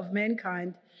future of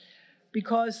mankind,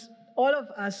 because all of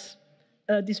us,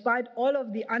 despite all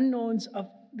of the unknowns of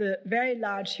the very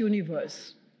large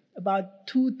universe, about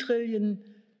 2 trillion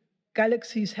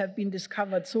galaxies have been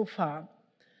discovered so far,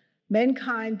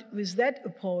 mankind with that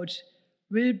approach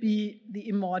will be the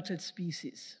immortal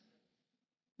species.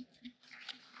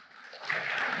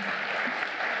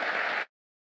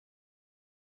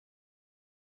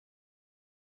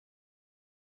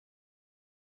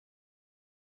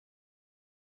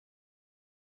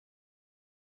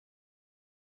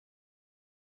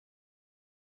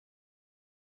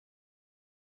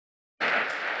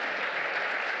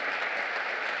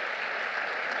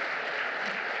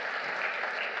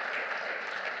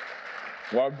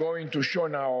 We are going to show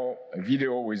now a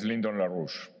video with Lyndon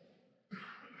LaRouche.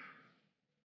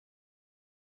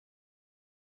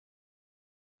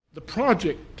 The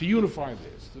project to unify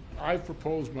this that I've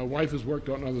proposed, my wife has worked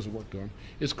on, others have worked on,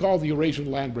 is called the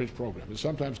Eurasian Land Bridge Program. It's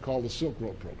sometimes called the Silk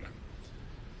Road Program.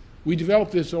 We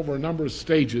developed this over a number of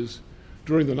stages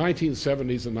during the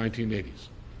 1970s and 1980s.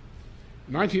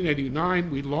 In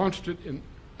 1989, we launched it in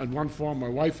one form. My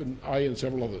wife and I and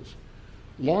several others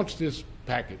launched this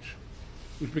package,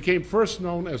 which became first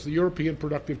known as the European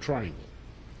Productive Triangle.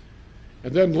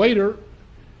 And then later,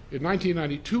 in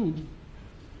 1992,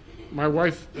 my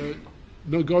wife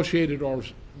negotiated or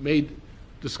made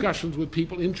discussions with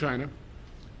people in China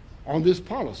on this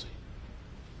policy.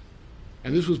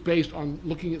 And this was based on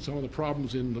looking at some of the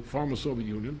problems in the former Soviet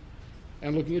Union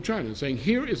and looking at China and saying,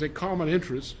 here is a common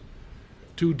interest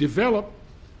to develop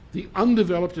the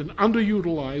undeveloped and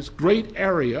underutilized great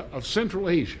area of Central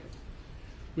Asia,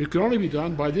 which can only be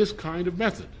done by this kind of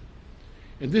method.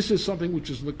 And this is something which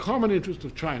is in the common interest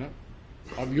of China,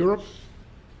 of Europe,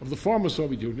 of the former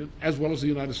Soviet Union, as well as the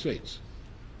United States.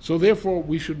 So therefore,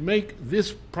 we should make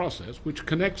this process, which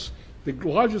connects the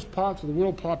largest parts of the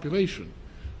world population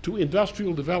to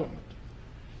industrial development,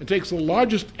 and takes the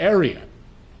largest area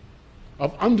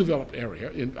of undeveloped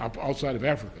area outside of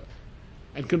Africa,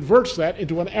 and converts that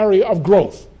into an area of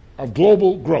growth, of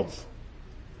global growth.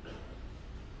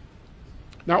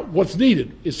 Now, what's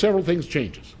needed is several things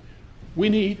changes. We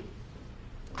need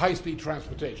high-speed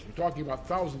transportation. We're talking about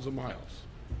thousands of miles.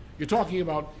 You're talking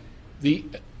about the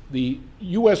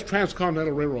U.S.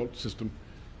 transcontinental railroad system,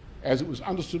 as it was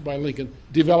understood by Lincoln,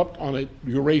 developed on a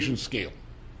Eurasian scale,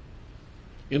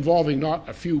 involving not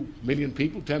a few million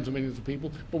people, tens of millions of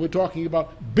people, but we're talking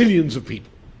about billions of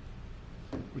people.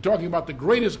 We're talking about the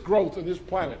greatest growth on this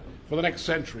planet for the next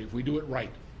century if we do it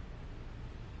right.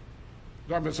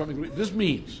 We're talking about something. This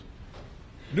means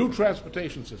new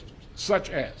transportation systems,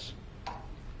 such as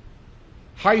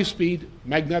high-speed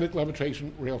magnetic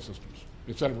levitation rail systems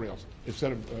instead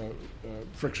of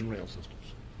friction rail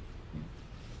systems.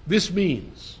 This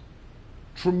means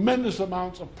tremendous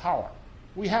amounts of power.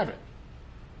 We have it.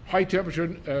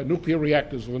 High-temperature nuclear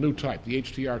reactors of a new type, the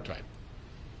HTR type,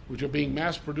 which are being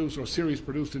mass-produced or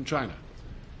series-produced in China,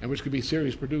 and which can be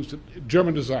series-produced,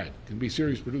 German design, can be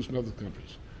series-produced in other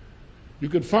countries. You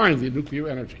can find the nuclear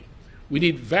energy. We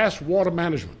need vast water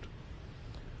management.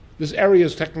 This area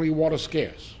is technically water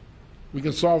scarce. We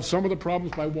can solve some of the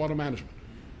problems by water management.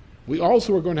 We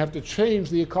also are going to have to change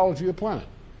the ecology of the planet.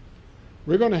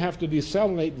 We're going to have to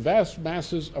desalinate vast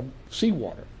masses of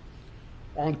seawater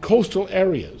on coastal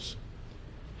areas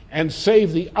and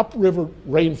save the upriver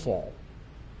rainfall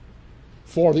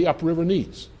for the upriver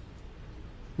needs.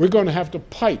 We're going to have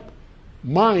to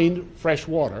mine fresh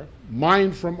water,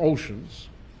 mined from oceans,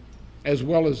 as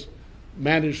well as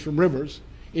managed from rivers,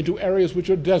 into areas which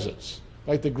are deserts,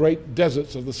 like the great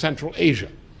deserts of the Central Asia.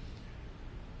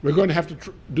 We're going to have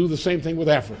to do the same thing with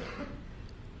Africa.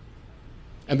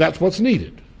 And that's what's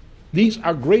needed. These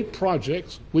are great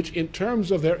projects which, in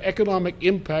terms of their economic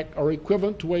impact, are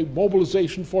equivalent to a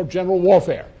mobilization for general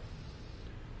warfare,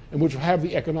 and which have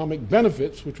the economic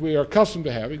benefits which we are accustomed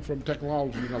to having from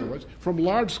technology, in other words, from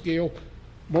large-scale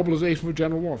mobilization for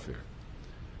general warfare.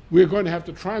 We're going to have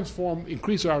to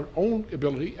increase our own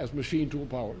ability as machine tool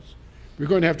powers. We're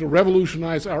going to have to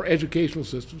revolutionize our educational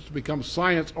systems to become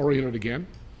science-oriented again.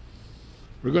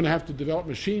 We're going to have to develop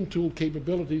machine tool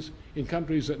capabilities in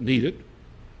countries that need it,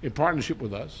 in partnership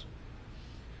with us.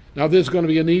 Now, there's going to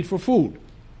be a need for food.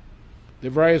 There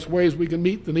are various ways we can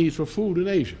meet the needs for food in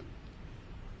Asia.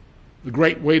 The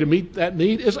great way to meet that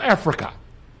need is Africa.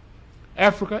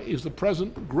 Africa is the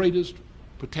present greatest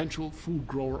potential food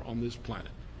grower on this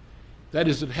planet. That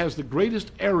is, it has the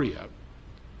greatest area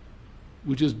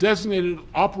which is designated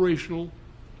operational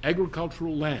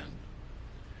agricultural land,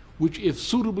 which, if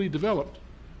suitably developed,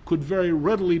 could very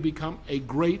readily become a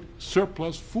great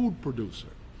surplus food producer.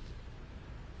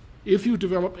 If you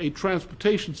develop a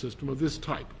transportation system of this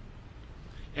type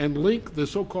and link the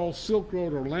so-called Silk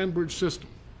Road or land bridge system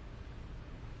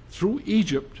through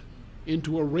Egypt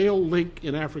into a rail link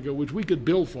in Africa, which we could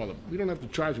build for them. We don't have to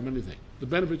charge them anything. The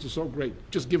benefits are so great,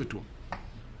 just give it to them.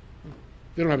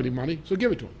 They don't have any money, so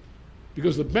give it to them.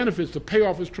 Because the benefits, the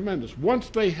payoff is tremendous. Once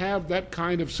they have that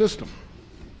kind of system,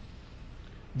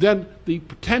 then the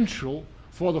potential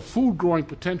for the food growing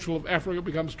potential of Africa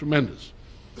becomes tremendous.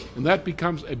 And that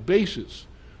becomes a basis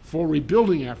for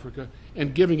rebuilding Africa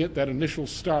and giving it that initial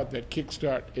start, that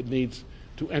kickstart it needs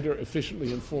to enter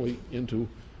efficiently and fully into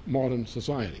modern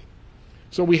society.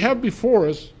 So we have before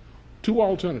us two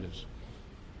alternatives.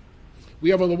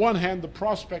 We have on the one hand the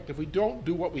prospect, if we don't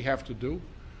do what we have to do,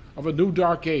 of a new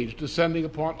dark age descending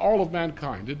upon all of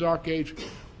mankind, a dark age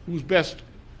whose best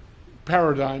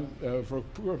paradigm, for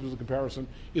purposes of comparison,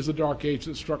 is the Dark Age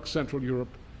that struck Central Europe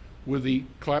with the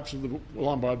collapse of the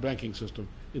Lombard banking system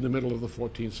in the middle of the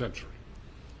 14th century.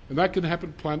 And that can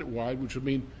happen planet-wide, which would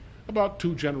mean about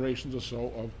 2 generations or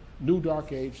so of new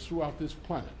Dark Age throughout this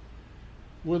planet,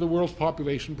 where the world's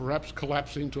population perhaps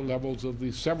collapsing to levels of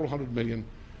the several hundred million,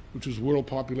 which was world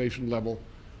population level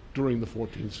during the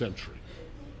 14th century.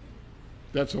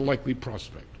 That's a likely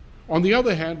prospect. On the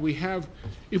other hand, we have,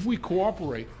 if we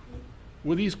cooperate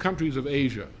with these countries of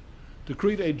Asia to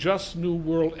create a just new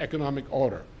world economic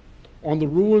order on the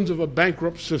ruins of a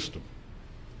bankrupt system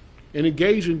and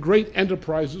engage in great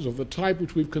enterprises of the type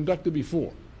which we've conducted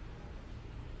before,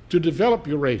 to develop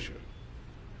Eurasia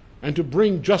and to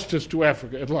bring justice to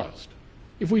Africa at last.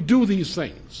 If we do these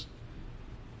things,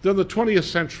 then the 20th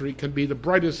century can be the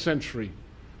brightest century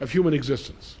of human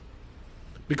existence.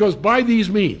 Because by these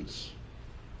means,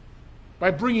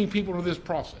 by bringing people to this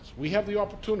process, we have the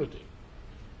opportunity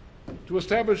to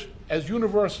establish as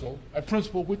universal a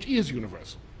principle which is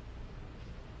universal.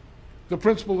 The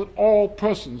principle that all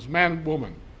persons, man and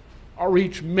woman, are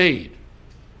each made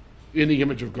in the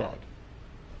image of God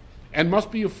and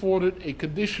must be afforded a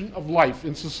condition of life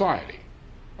in society,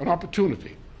 an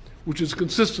opportunity, which is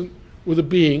consistent with a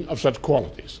being of such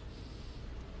qualities,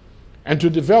 and to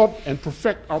develop and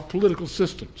perfect our political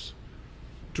systems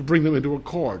to bring them into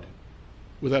accord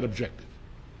with that objective.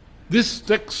 This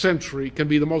next century can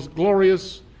be the most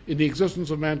glorious in the existence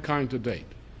of mankind to date,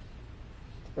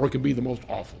 or it can be the most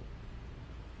awful.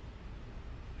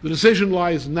 The decision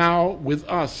lies now with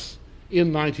us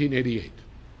in 1988.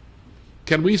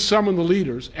 Can we summon the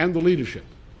leaders and the leadership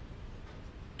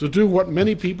to do what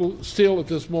many people still at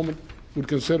this moment would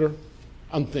consider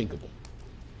unthinkable?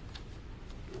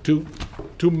 To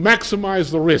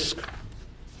maximize the risk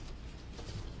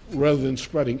rather than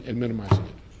spreading and minimizing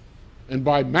it. And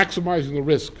by maximizing the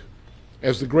risk,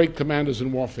 as the great commanders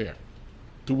in warfare,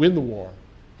 to win the war,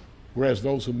 whereas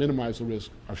those who minimize the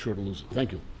risk are sure to lose it.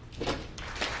 Thank you.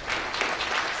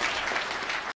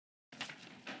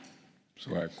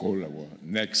 So I call our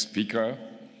next speaker,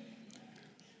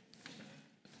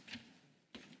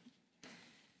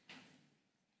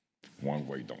 Juan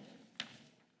Guaidó.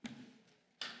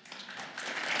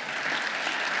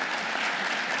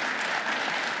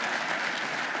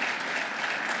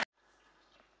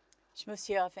 Ich muss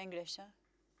hier auf Englisch, ja?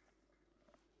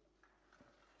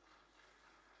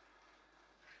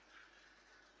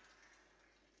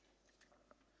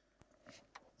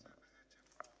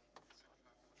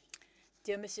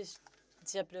 Dear Mrs.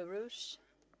 LaRouche,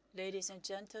 ladies and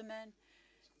gentlemen,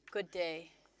 good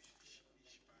day.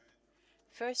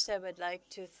 First, I would like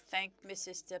to thank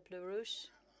Mrs. LaRouche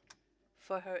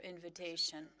for her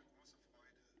invitation.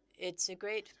 It's a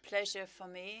great pleasure for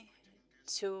me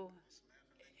to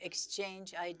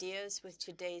exchange ideas with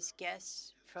today's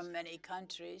guests from many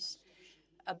countries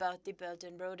about the Belt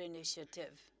and Road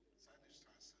Initiative.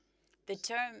 The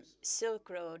term Silk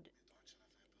Road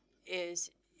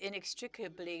is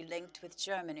inextricably linked with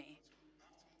Germany.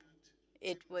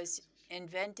 It was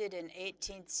invented in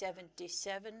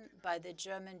 1877 by the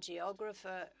German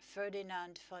geographer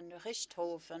Ferdinand von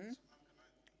Richthofen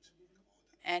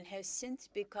and has since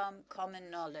become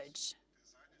common knowledge.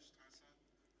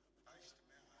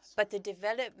 But the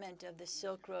development of the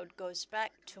Silk Road goes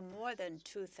back to more than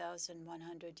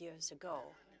 2,100 years ago.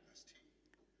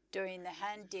 During the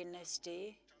Han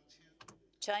Dynasty,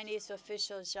 Chinese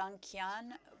official Zhang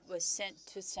Qian was sent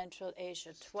to Central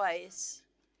Asia twice,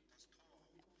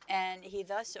 and he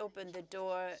thus opened the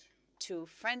door to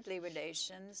friendly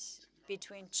relations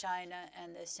between China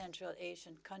and the Central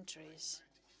Asian countries.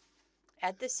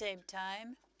 At the same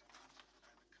time,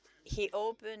 he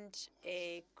opened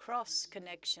a cross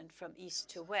connection from east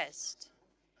to west,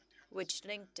 which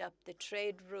linked up the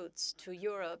trade routes to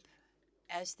Europe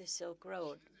as the Silk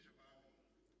Road.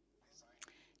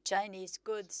 Chinese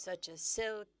goods such as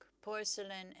silk,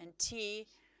 porcelain, and tea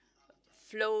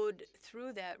flowed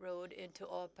through that road into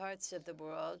all parts of the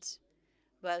world,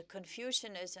 while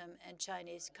Confucianism and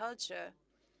Chinese culture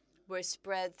were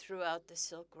spread throughout the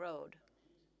Silk Road.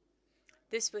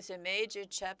 This was a major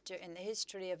chapter in the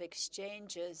history of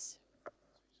exchanges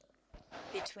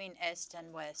between East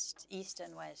and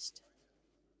West.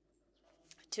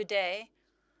 Today,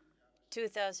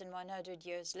 2,100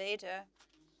 years later,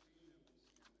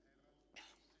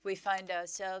 we find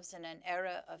ourselves in an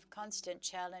era of constant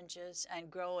challenges and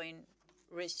growing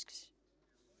risks.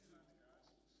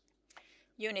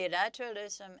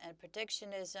 Unilateralism and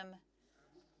protectionism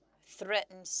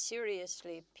threaten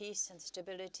seriously peace and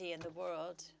stability in the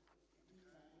world,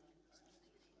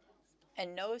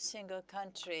 and no single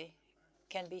country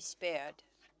can be spared.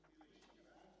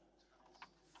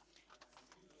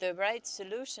 The right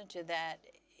solution to that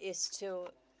is to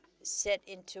set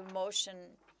into motion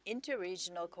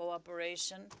interregional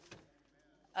cooperation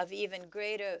of even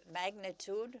greater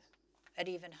magnitude, at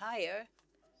even higher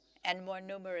and more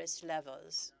numerous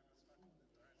levels.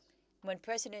 When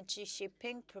President Xi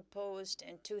Jinping proposed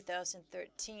in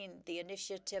 2013 the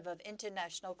initiative of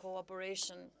international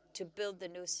cooperation to build the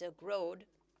new Silk Road,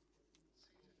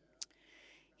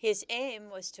 his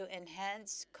aim was to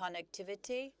enhance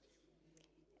connectivity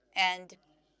and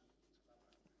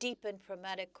deepen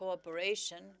pragmatic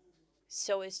cooperation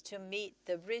so as to meet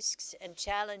the risks and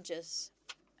challenges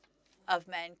of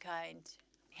mankind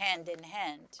hand in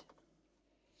hand,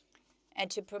 and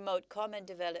to promote common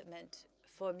development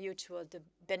for mutual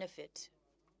benefit.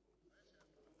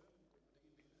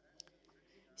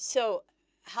 So,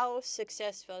 how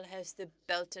successful has the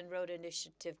Belt and Road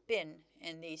Initiative been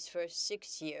in these first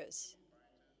 6 years?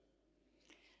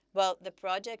 Well, the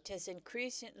project has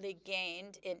increasingly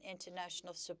gained in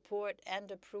international support and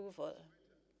approval.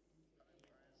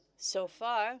 So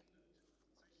far,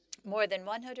 more than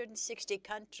 160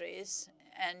 countries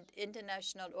and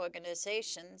international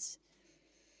organizations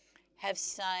have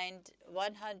signed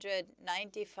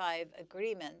 195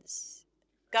 agreements,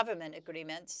 government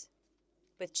agreements,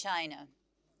 with China.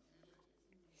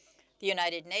 The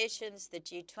United Nations, the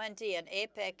G20, and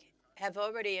APEC have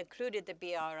already included the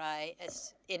BRI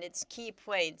as in its key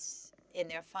points in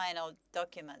their final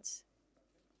documents.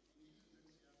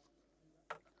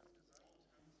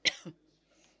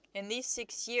 In these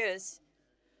 6 years,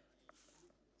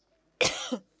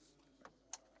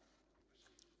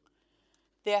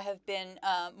 there have been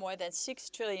more than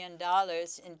 $6 trillion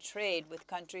in trade with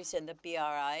countries in the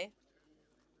BRI,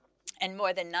 and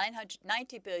more than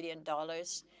 $990 billion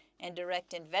in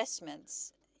direct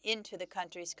investments into the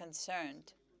countries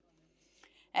concerned.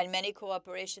 And many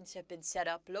cooperations have been set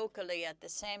up locally at the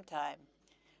same time.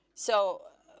 So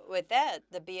with that,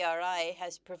 the BRI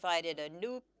has provided a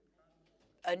new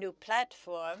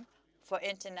platform for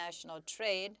international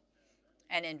trade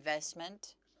and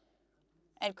investment,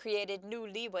 and created new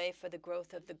leeway for the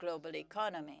growth of the global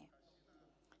economy.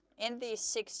 In these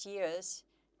 6 years,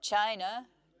 China,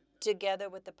 together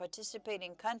with the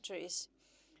participating countries,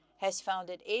 has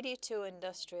founded 82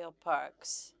 industrial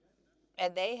parks,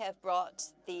 and they have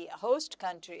brought the host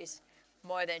countries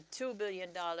more than $2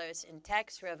 billion in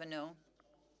tax revenue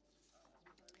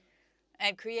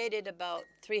and created about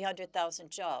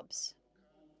 300,000 jobs.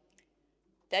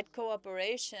 That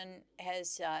cooperation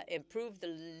has improved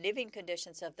the living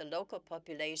conditions of the local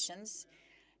populations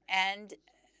and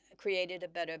created a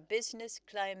better business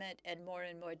climate and more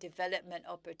development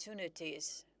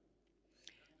opportunities.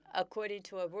 According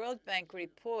to a World Bank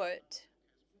report,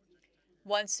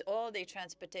 once all the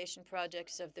transportation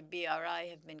projects of the BRI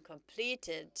have been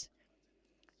completed,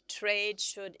 trade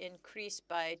should increase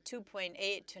by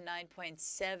 2.8 to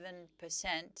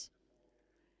 9.7%,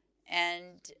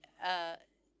 and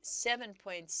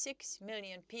 7.6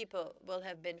 million people will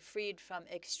have been freed from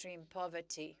extreme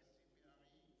poverty.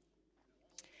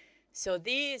 So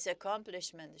these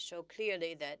accomplishments show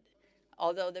clearly that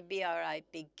although the BRI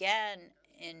began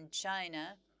in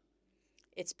China,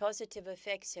 its positive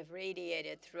effects have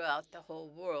radiated throughout the whole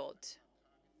world.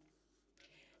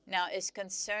 Now, as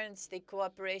concerns the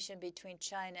cooperation between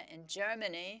China and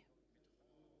Germany,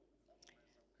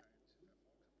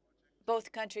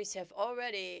 both countries have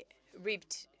already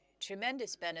reaped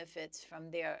tremendous benefits from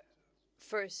their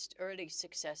first early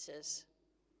successes.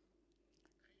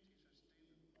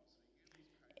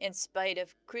 In spite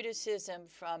of criticism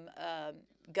from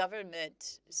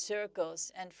government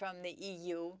circles and from the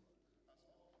EU,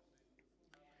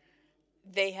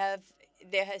 they have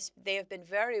been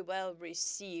very well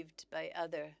received by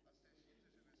other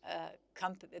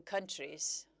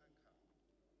countries.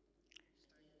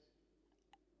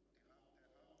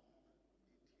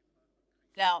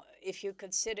 Now, if you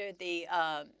consider the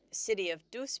city of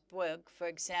Duisburg, for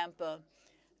example,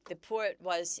 the port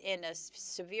was in a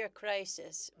severe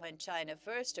crisis when China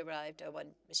first arrived, or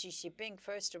when Xi Jinping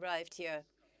first arrived here.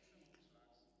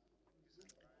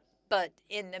 But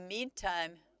in the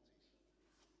meantime,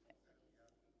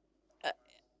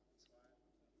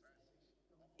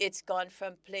 it's gone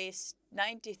from place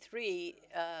 93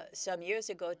 some years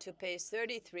ago to place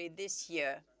 33 this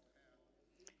year.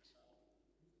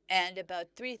 And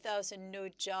about 3,000 new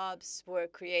jobs were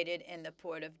created in the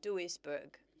port of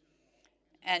Duisburg.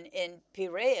 And in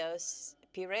Piraeus,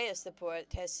 the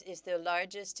port, is the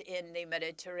largest in the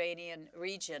Mediterranean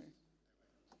region.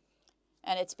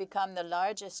 And it's become the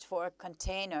largest for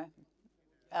container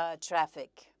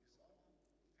traffic.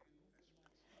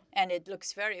 And it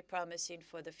looks very promising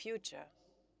for the future.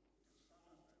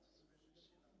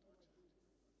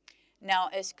 Now,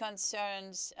 as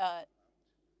concerns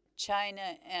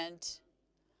China and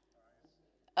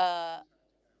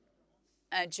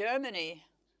Germany,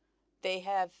 they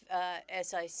have,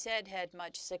 as I said, had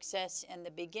much success in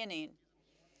the beginning.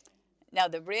 Now,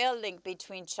 the rail link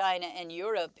between China and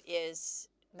Europe is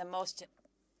the most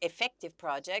effective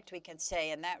project, we can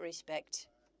say, in that respect.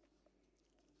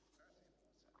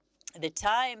 The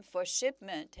time for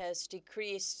shipment has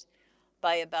decreased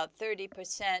by about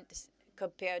 30%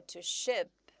 compared to ship,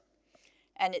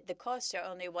 and the costs are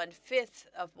only 1/5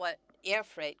 of what air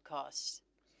freight costs.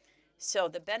 So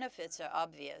the benefits are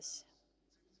obvious.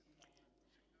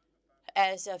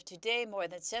 As of today, more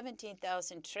than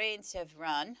 17,000 trains have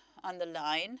run on the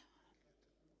line,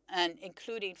 and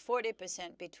including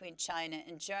 40% between China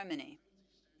and Germany.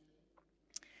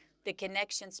 The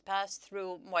connections pass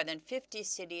through more than 50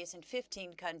 cities in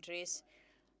 15 countries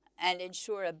and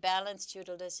ensure a balanced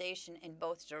utilization in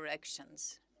both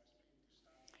directions.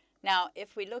 Now,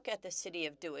 if we look at the city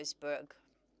of Duisburg,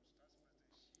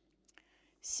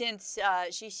 since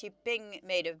Xi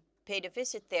Jinping paid a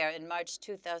visit there in March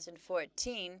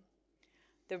 2014,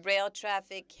 the rail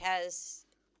traffic has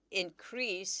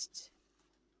increased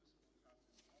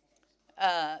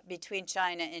between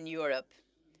China and Europe.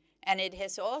 And it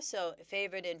has also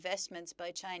favored investments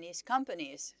by Chinese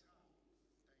companies.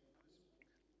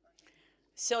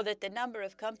 So that the number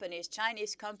of companies,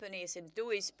 Chinese companies in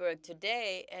Duisburg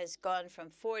today has gone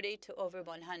from 40 to over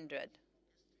 100.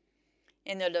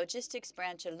 In the logistics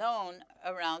branch alone,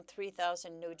 around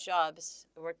 3,000 new jobs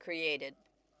were created.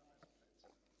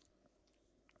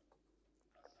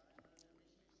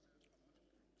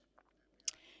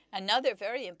 Another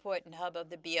very important hub of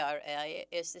the BRI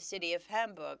is the city of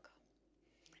Hamburg.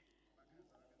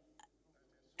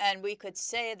 And we could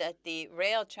say that the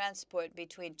rail transport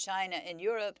between China and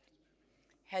Europe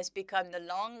has become the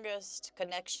longest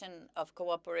connection of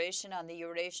cooperation on the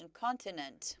Eurasian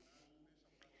continent.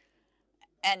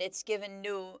 And it's given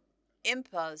new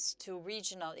impulse to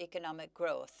regional economic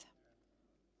growth.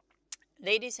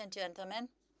 Ladies and gentlemen,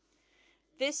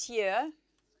 this year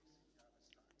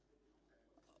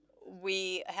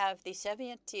we have the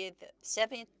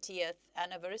 70th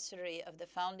anniversary of the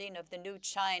founding of the new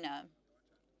China,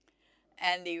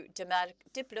 and the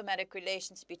diplomatic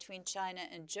relations between China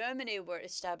and Germany were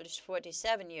established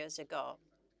 47 years ago.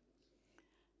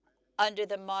 Under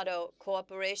the motto,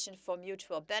 cooperation for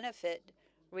mutual benefit,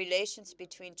 relations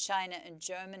between China and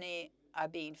Germany are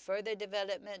being further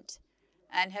developed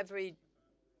and have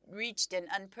reached an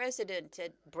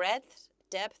unprecedented breadth,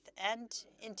 depth, and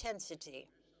intensity.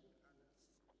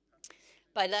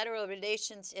 Bilateral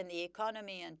relations in the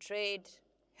economy and trade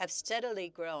have steadily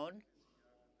grown.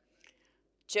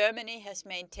 Germany has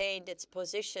maintained its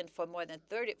position for more than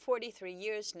 43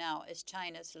 years now as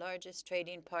China's largest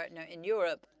trading partner in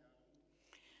Europe,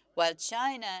 while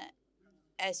China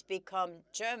has become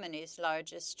Germany's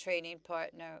largest trading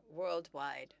partner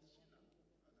worldwide.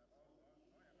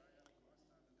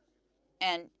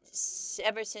 And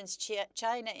ever since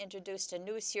China introduced a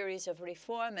new series of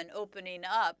reform and opening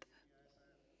up,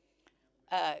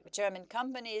 German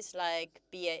companies like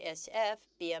BASF,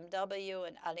 BMW,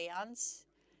 and Allianz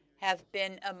have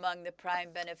been among the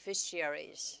prime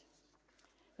beneficiaries.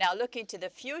 Now, looking to the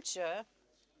future,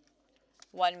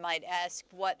 one might ask,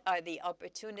 what are the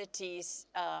opportunities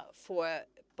for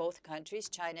both countries,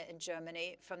 China and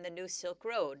Germany, from the new Silk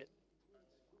Road?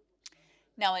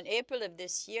 Now, in April of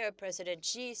this year, President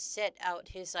Xi set out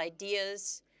his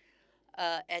ideas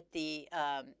at the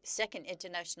Second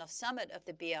International Summit of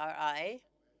the BRI.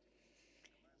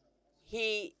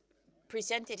 He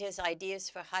presented his ideas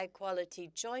for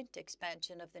high-quality joint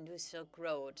expansion of the new Silk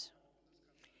Road.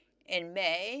 In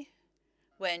May,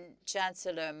 when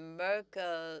Chancellor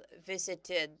Merkel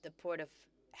visited the port of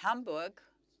Hamburg,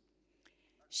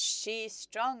 she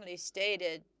strongly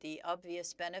stated the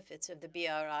obvious benefits of the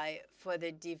BRI for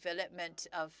the development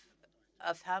of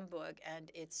Hamburg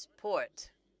and its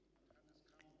port.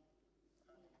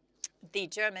 The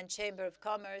German Chamber of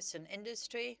Commerce and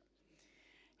Industry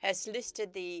has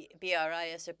listed the BRI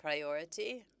as a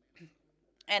priority,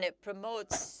 and it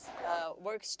promotes,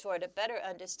 works toward a better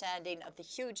understanding of the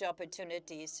huge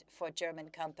opportunities for German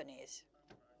companies.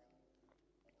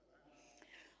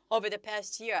 Over the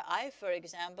past year, I, for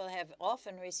example, have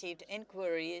often received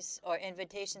inquiries or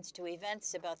invitations to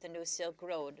events about the new Silk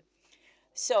Road.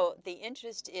 So the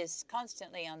interest is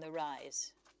constantly on the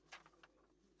rise.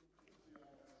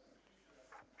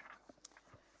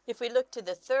 If we look to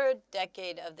the third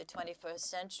decade of the 21st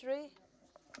century,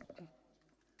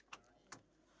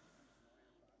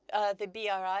 the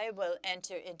BRI will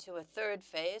enter into a third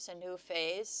phase, a new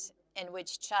phase, in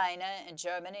which China and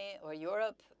Germany or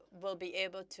Europe will be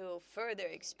able to further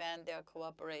expand their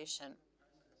cooperation.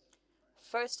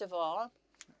 First of all,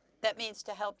 that means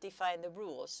to help define the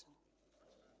rules.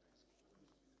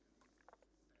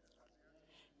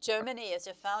 Germany is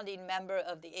a founding member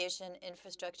of the Asian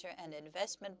Infrastructure and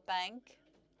Investment Bank,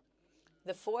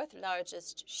 the fourth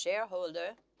largest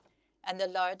shareholder, and the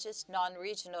largest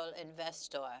non-regional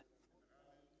investor.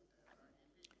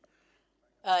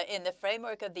 In the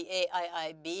framework of the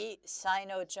AIIB,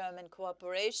 Sino-German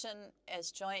cooperation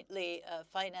as jointly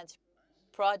financed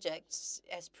projects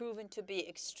has proven to be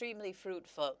extremely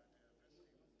fruitful.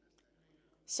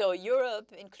 So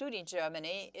Europe, including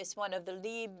Germany, is one of the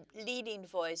leading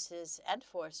voices and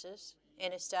forces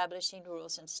in establishing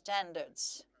rules and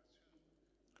standards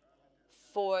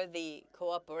for the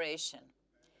cooperation.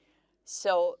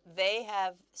 So they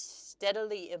have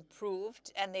steadily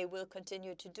improved, and they will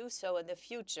continue to do so in the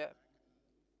future.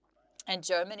 And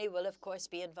Germany will, of course,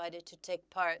 be invited to take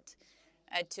part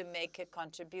and to make a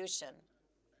contribution.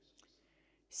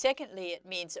 Secondly, it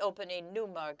means opening new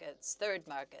markets, third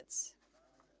markets.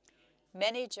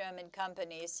 Many German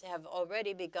companies have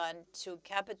already begun to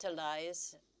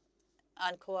capitalize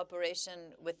on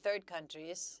cooperation with third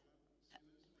countries.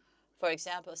 For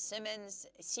example, Siemens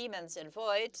and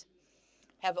Voith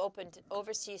have opened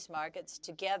overseas markets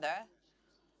together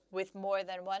with more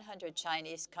than 100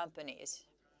 Chinese companies.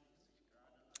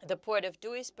 The port of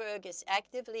Duisburg is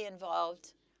actively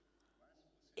involved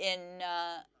in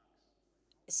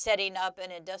setting up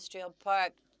an industrial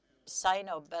park,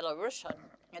 Sino-Belarusian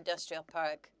industrial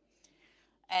park,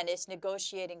 and is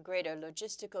negotiating greater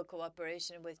logistical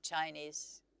cooperation with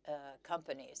Chinese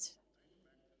companies.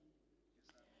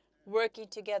 Working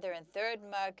together in third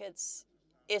markets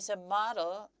is a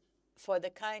model for the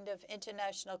kind of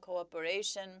international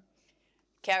cooperation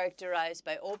characterized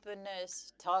by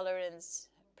openness, tolerance,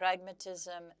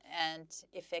 pragmatism, and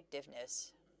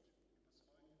effectiveness.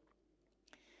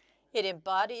 It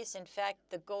embodies, in fact,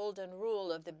 the golden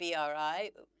rule of the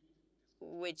BRI,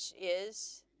 which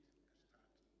is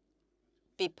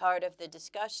be part of the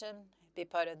discussion, be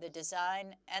part of the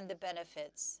design, and the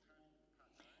benefits.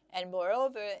 And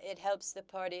moreover, it helps the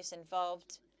parties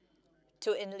involved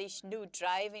to unleash new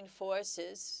driving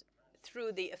forces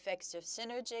through the effects of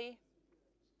synergy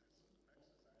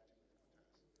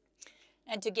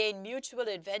and to gain mutual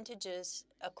advantages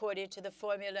according to the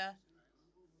formula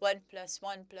 1 +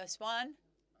 1 + 1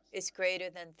 is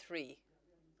greater than 3.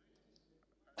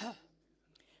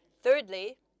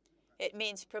 Thirdly, it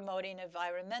means promoting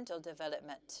environmental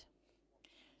development.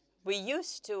 We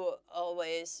used to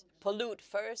always pollute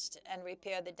first and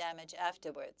repair the damage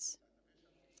afterwards.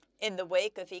 In the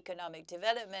wake of economic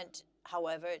development,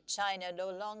 however, China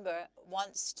no longer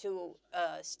wants to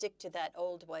stick to that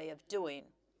old way of doing.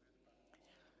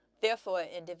 Therefore,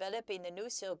 in developing the new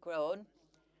Silk Road,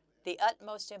 the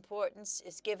utmost importance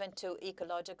is given to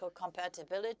ecological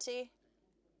compatibility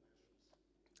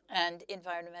and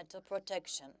environmental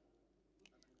protection.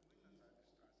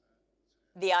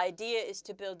 The idea is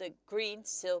to build a green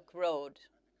Silk Road.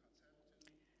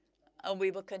 And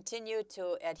we will continue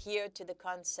to adhere to the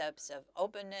concepts of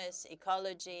openness,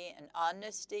 ecology, and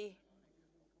honesty.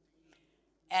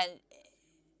 And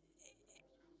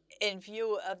in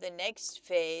view of the next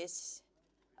phase,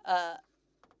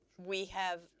 we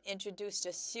have introduced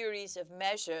a series of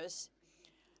measures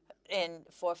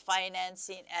for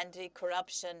financing,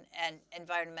 anti-corruption, and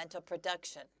environmental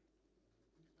protection.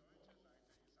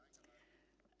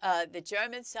 The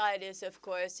German side is, of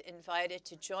course, invited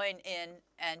to join in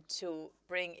and to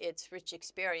bring its rich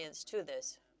experience to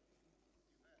this.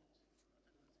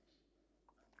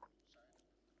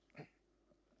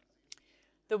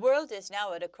 The world is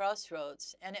now at a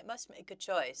crossroads, and it must make a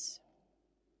choice.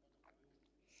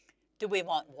 Do we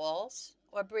want walls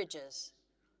or bridges?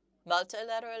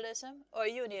 Multilateralism or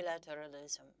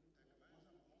unilateralism?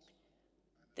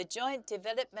 The joint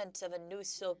development of a new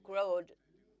Silk Road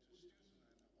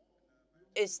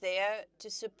is there to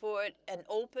support an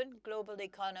open global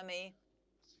economy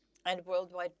and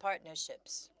worldwide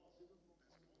partnerships.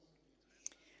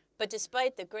 But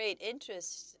despite the great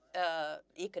interest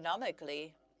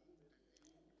economically,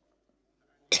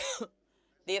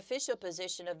 the official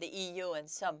position of the EU and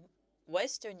some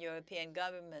Western European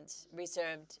governments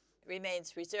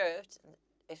remains reserved,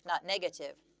 if not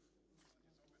negative.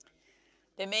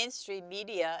 The mainstream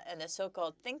media and the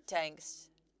so-called think tanks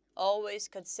always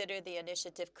consider the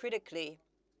initiative critically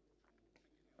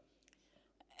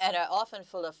and are often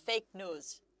full of fake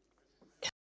news.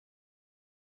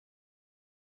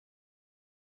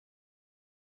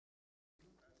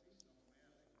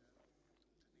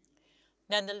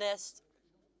 Nonetheless,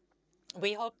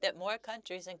 we hope that more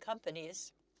countries and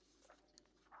companies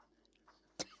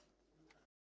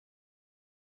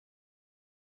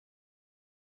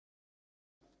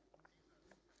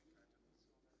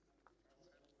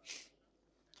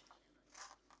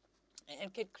in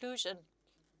conclusion,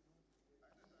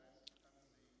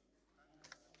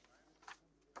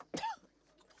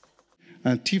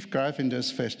 ein tiefgreifendes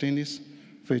Verständnis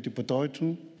für die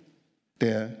Bedeutung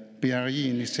der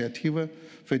BRI-Initiative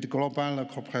für die globale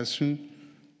Kooperation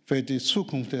für die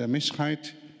Zukunft der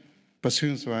Menschheit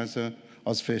bzw.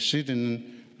 aus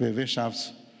verschiedenen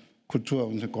Wirtschafts-, Kultur-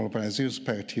 und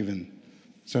Globalisierungsperspektiven,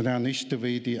 sondern nicht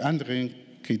wie die anderen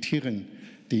Kriterien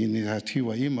die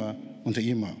Initiative immer und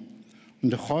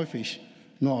häufig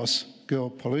nur aus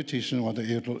geopolitischen oder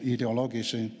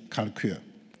ideologischen Kalkül.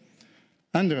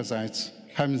 Andererseits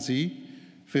haben Sie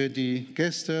für die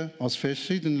Gäste aus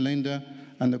verschiedenen Ländern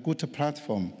eine gute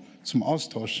Plattform zum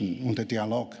Austauschen und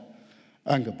Dialog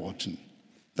angeboten.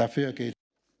 Dafür geht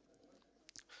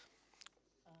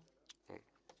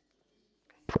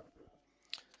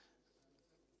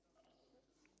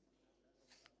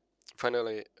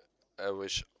Finally, I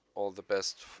wish all the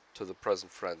best to the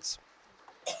present friends.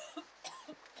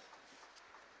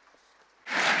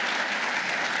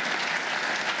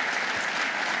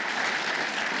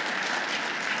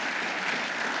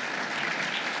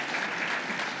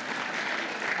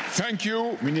 Thank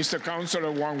you, Minister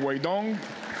Councillor Wang Weidong.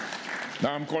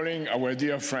 Now I'm calling our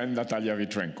dear friend Natalia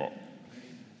Vitrenko.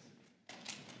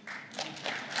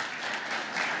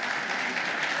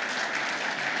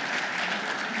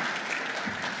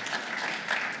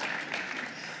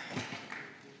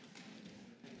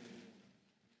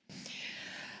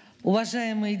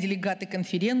 Уважаемые делегаты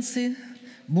конференции,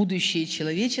 будущее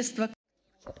человечества.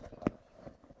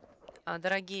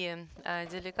 Дорогие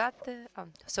делегаты,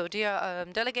 so dear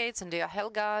delegates and dear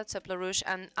Helga LaRouche,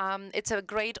 and it's a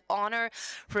great honor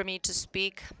for me to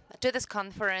speak to this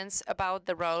conference about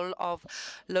the role of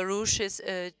LaRouche's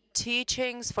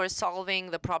teachings for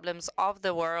solving the problems of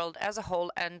the world as a whole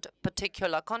and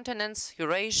particular continents,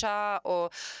 Eurasia, or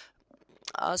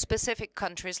specific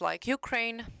countries like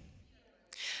Ukraine.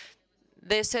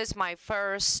 This is my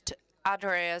first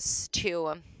address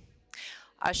to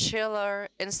a Schiller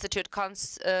Institute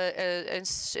conference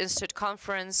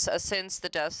since the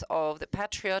death of the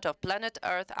patriot of planet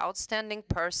Earth, outstanding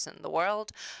person, the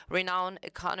world-renowned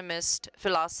economist,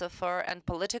 philosopher, and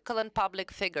political and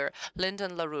public figure,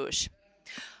 Lyndon LaRouche.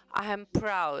 I am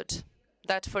proud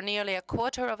that for nearly a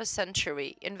quarter of a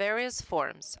century, in various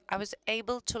forms, I was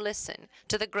able to listen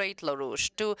to the great LaRouche,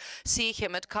 to see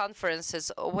him at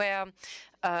conferences where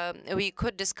we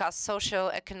could discuss social,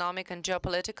 economic, and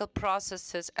geopolitical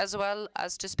processes, as well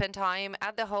as to spend time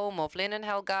at the home of Lynn and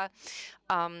Helga,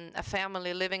 a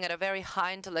family living at a very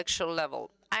high intellectual level.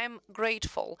 I am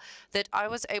grateful that I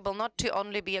was able not to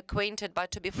only be acquainted, but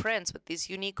to be friends with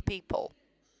these unique people.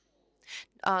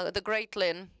 The great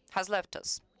Lynn has left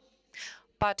us,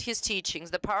 but his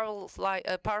teachings, the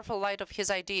powerful light of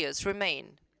his ideas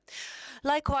remain.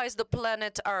 Likewise, the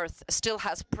planet Earth still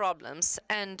has problems,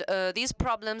 and these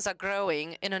problems are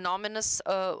growing in an ominous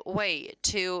way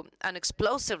to an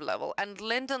explosive level, and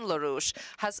Lyndon LaRouche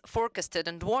has forecasted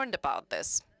and warned about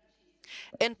this.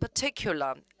 In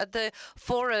particular, at the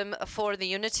Forum for the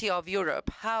Unity of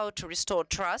Europe, How to Restore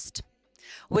Trust,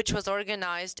 which was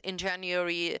organized in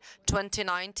January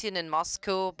 2019 in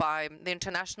Moscow by the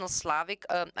International Slavic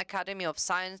Academy of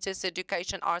Sciences,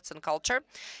 Education, Arts and Culture,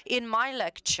 in my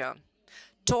lecture,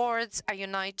 Towards a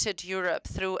United Europe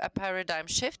Through a Paradigm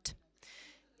Shift,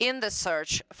 in the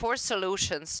search for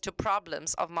solutions to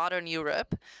problems of modern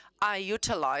Europe, I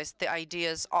utilized the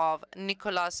ideas of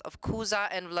Nicolas of Cusa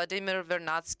and Vladimir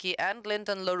Vernadsky and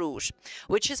Lyndon LaRouche,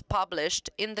 which is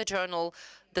published in the journal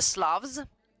The Slavs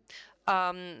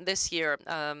this year.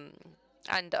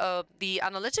 And the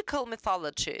analytical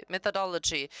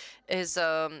methodology is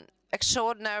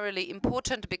extraordinarily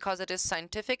important because it is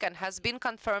scientific and has been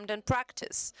confirmed in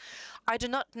practice. I do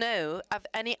not know of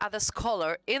any other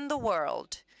scholar in the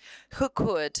world who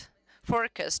could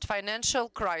forecast financial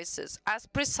crisis as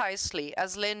precisely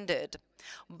as Lynn did,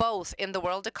 both in the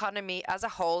world economy as a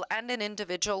whole and in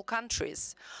individual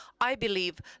countries. I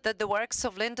believe that the works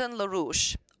of Lyndon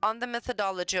LaRouche on the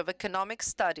methodology of economic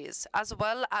studies, as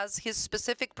well as his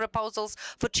specific proposals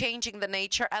for changing the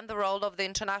nature and the role of the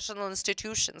international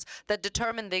institutions that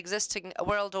determine the existing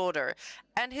world order,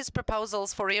 and his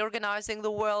proposals for reorganizing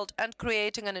the world and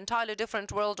creating an entirely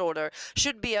different world order,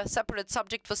 should be a separate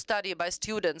subject for study by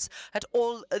students at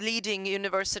all leading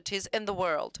universities in the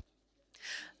world.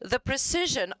 The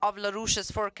precision of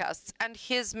LaRouche's forecasts and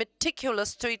his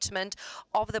meticulous treatment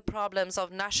of the problems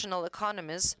of national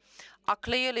economies are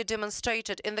clearly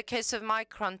demonstrated in the case of my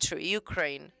country,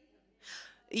 Ukraine.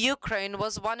 Ukraine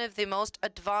was one of the most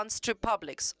advanced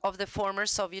republics of the former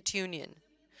Soviet Union.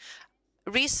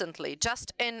 Recently,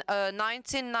 just in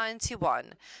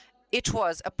 1991, it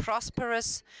was a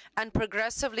prosperous and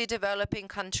progressively developing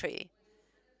country.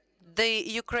 The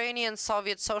Ukrainian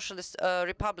Soviet Socialist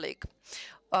Republic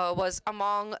was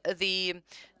among the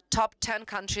top 10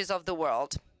 countries of the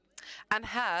world and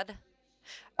had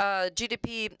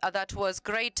GDP that was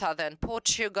greater than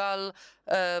Portugal,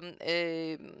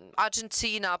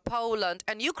 Argentina, Poland,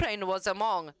 and Ukraine was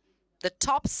among the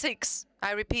top 6,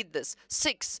 I repeat this,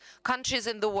 6 countries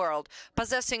in the world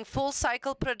possessing full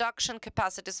cycle production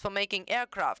capacities for making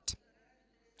aircraft,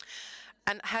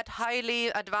 and had highly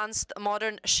advanced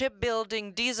modern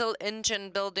shipbuilding, diesel engine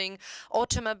building,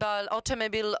 automobile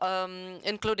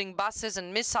including buses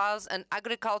and missiles, and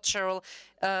agricultural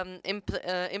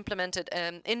implemented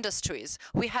industries.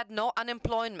 We had no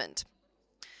unemployment.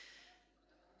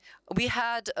 We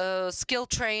had skill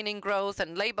training growth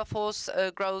and labor force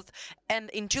growth, and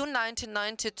in June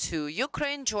 1992,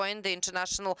 Ukraine joined the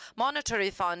International Monetary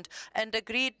Fund and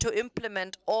agreed to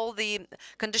implement all the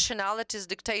conditionalities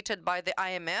dictated by the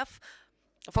IMF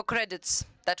for credits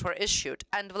that were issued.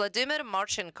 And Vladimir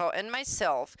Marchenko and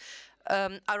myself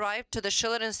arrived to the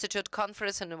Schiller Institute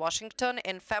conference in Washington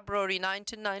in February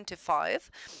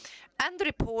 1995, and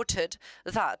reported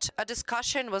that a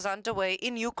discussion was underway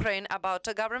in Ukraine about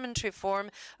a government reform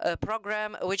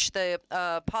program which the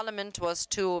parliament was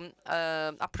to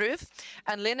approve.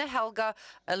 And Lynn and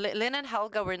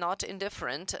Helga were not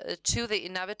indifferent to the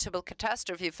inevitable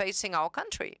catastrophe facing our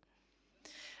country.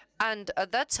 And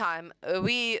at that time,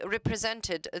 we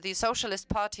represented the Socialist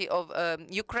Party of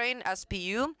Ukraine,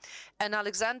 SPU, and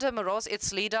Alexander Moroz,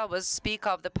 its leader, was Speaker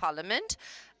of the Parliament.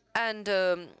 And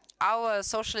our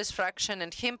socialist fraction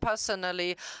and him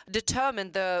personally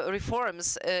determined the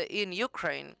reforms in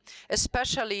Ukraine,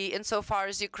 especially insofar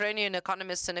as Ukrainian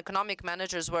economists and economic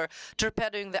managers were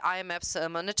torpedoing the IMF's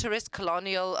monetarist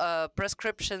colonial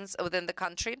prescriptions within the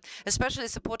country, especially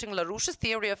supporting LaRouche's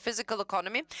theory of physical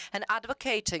economy and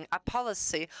advocating a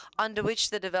policy under which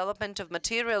the development of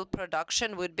material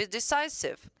production would be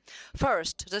decisive.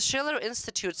 First, the Schiller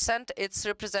Institute sent its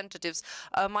representatives,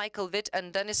 Michael Witt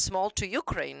and Dennis Small, to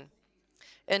Ukraine.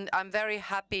 And I'm very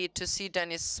happy to see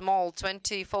Dennis Small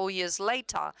 24 years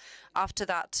later after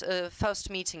that first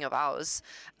meeting of ours.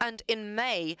 And in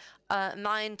May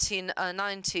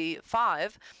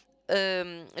 1995,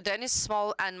 Dennis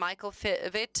Small and Michael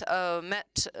Witt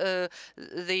met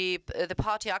the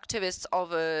party activists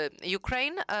of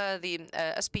Ukraine, the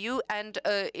SPU, and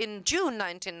in June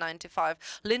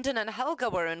 1995, Lyndon and Helga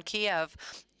were in Kiev,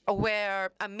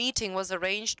 where a meeting was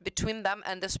arranged between them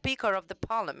and the Speaker of the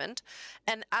Parliament.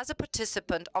 And as a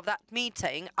participant of that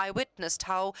meeting, I witnessed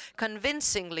how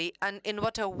convincingly and in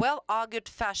what a well-argued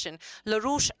fashion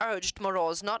LaRouche urged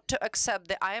Moroz not to accept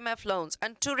the IMF loans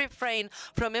and to refrain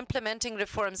from implementing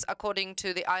reforms according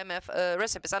to the IMF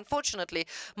recipes. Unfortunately,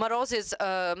 Moroz's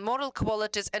moral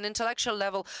qualities and intellectual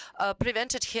level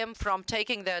prevented him from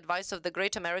taking the advice of the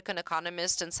great American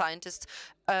economists and scientists,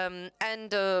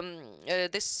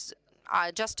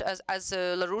 just as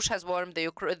LaRouche has warned, the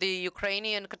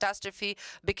Ukrainian catastrophe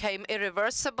became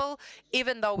irreversible,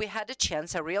 even though we had a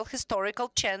chance, a real historical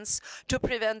chance, to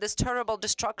prevent this terrible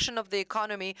destruction of the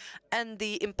economy and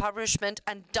the impoverishment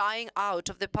and dying out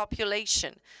of the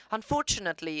population.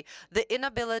 Unfortunately, the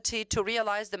inability to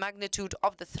realize the magnitude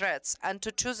of the threats and to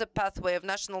choose a pathway of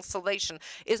national salvation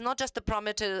is not just a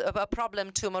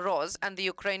problem to Moroz and the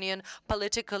Ukrainian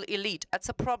political elite. It's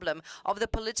a problem of the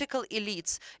political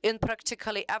elites in practically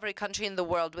every country in the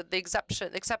world, with the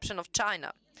exception of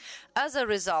China. As a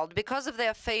result, because of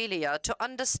their failure to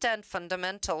understand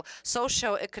fundamental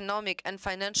socio-economic and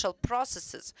financial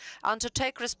processes and to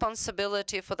take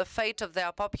responsibility for the fate of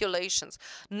their populations,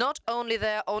 not only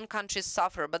their own countries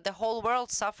suffer, but the whole world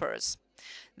suffers.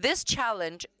 This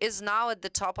challenge is now at the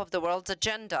top of the world's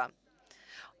agenda.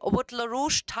 What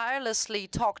LaRouche tirelessly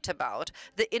talked about,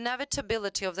 the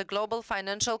inevitability of the global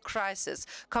financial crisis,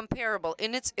 comparable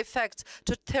in its effects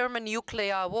to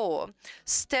thermonuclear war,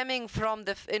 stemming from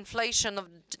the inflation of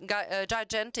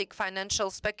gigantic financial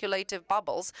speculative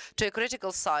bubbles to a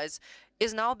critical size,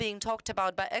 is now being talked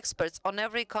about by experts on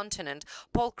every continent.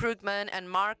 Paul Krugman and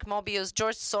Mark Mobius,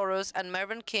 George Soros and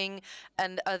Mervyn King,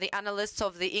 and the analysts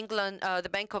of the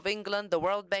Bank of England, the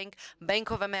World Bank,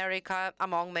 Bank of America,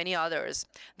 among many others.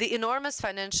 The enormous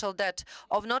financial debt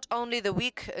of not only the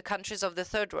weak countries of the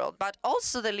third world, but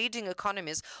also the leading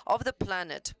economies of the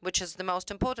planet, which is the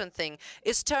most important thing,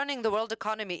 is turning the world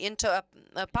economy into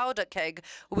a powder keg,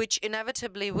 which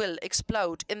inevitably will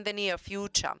explode in the near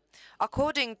future.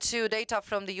 According to data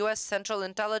from the US Central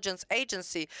Intelligence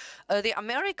Agency, the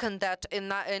American debt in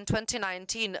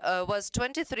 2019 was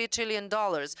 $23 trillion,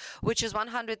 which is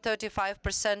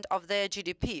 135% of their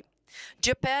GDP.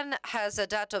 Japan has a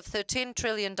debt of $13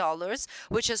 trillion,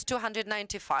 which is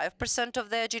 295% of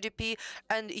their GDP,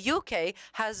 and UK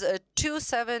has a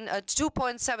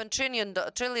 $2.7 trillion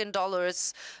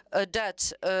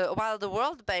debt, while the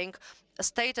World Bank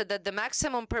stated that the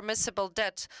maximum permissible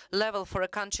debt level for a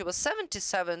country was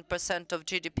 77% of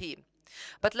GDP.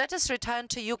 But let us return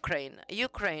to Ukraine.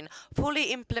 Ukraine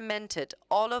fully implemented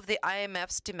all of the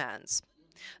IMF's demands.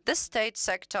 The state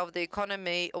sector of the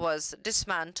economy was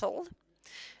dismantled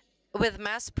with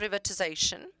mass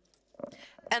privatization,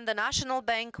 and the National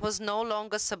Bank was no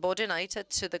longer subordinated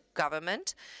to the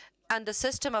government, and a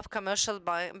system of commercial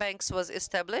banks was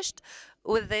established,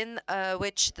 within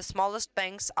which the smallest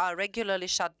banks are regularly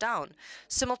shut down.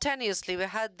 Simultaneously, we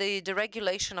had the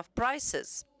deregulation of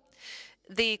prices,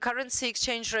 the currency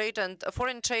exchange rate and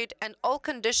foreign trade, and all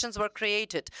conditions were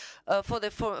created for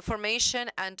the formation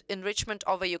and enrichment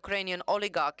of a Ukrainian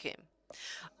oligarchy.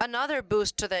 Another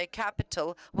boost to their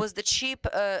capital was the cheap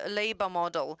labor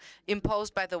model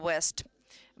imposed by the West,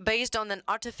 based on an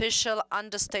artificial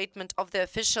understatement of the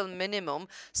official minimum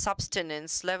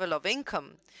subsistence level of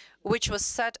income, which was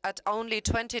set at only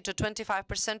 20 to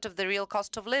 25% of the real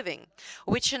cost of living,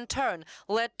 which in turn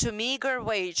led to meager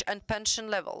wage and pension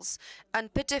levels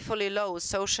and pitifully low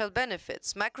social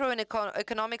benefits.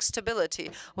 Macroeconomic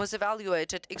stability was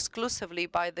evaluated exclusively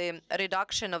by the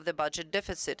reduction of the budget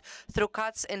deficit through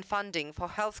cuts in funding for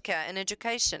healthcare and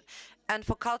education, and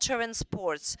for culture and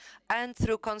sports, and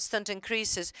through constant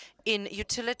increases in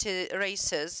utility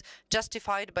rates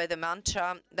justified by the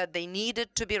mantra that they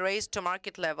needed to be raised to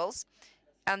market levels,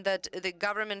 and that the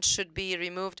government should be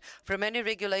removed from any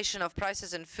regulation of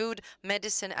prices in food,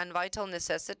 medicine, and vital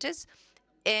necessities.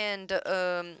 And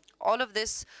all of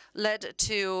this led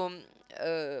to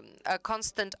a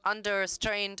constant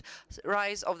understrained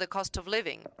rise of the cost of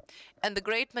living. And the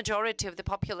great majority of the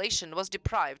population was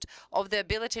deprived of the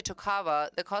ability to cover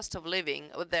the cost of living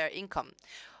with their income.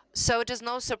 So it is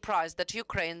no surprise that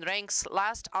Ukraine ranks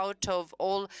last out of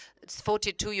all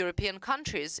 42 European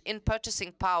countries in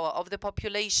purchasing power of the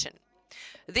population.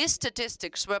 These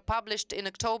statistics were published in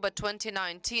October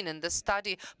 2019 in the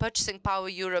study Purchasing Power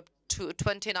Europe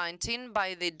 2019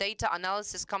 by the data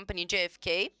analysis company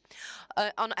GfK.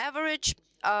 On average,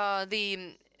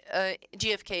 the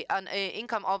GfK, an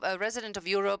income of a resident of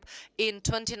Europe in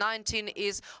 2019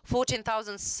 is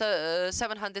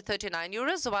 14,739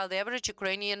 euros, while the average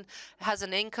Ukrainian has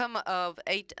an income of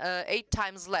eight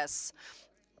times less.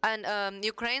 And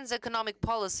Ukraine's economic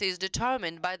policy is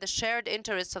determined by the shared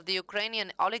interests of the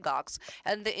Ukrainian oligarchs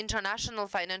and the international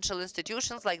financial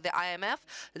institutions like the IMF,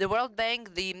 the World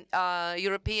Bank, the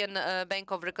European Bank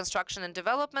of Reconstruction and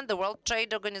Development, the World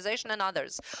Trade Organization, and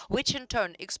others, which in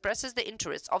turn expresses the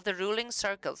interests of the ruling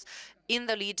circles in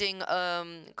the leading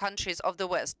countries of the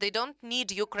West. They don't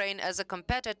need Ukraine as a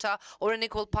competitor or an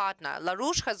equal partner.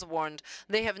 LaRouche has warned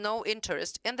they have no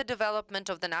interest in the development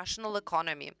of the national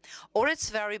economy or its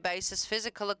very basis,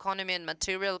 physical economy and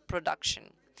material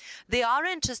production. They are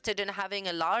interested in having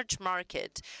a large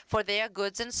market for their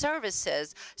goods and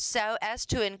services so as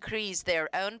to increase their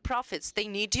own profits. They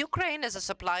need Ukraine as a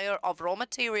supplier of raw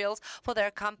materials for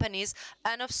their companies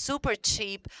and of super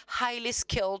cheap, highly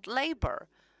skilled labor.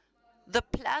 The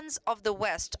plans of the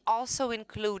West also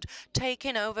include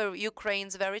taking over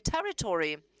Ukraine's very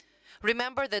territory.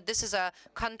 Remember that this is a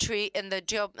country in the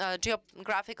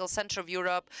geographical center of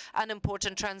Europe, an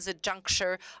important transit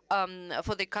juncture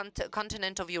for the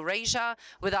continent of Eurasia,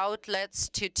 with outlets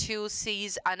to 2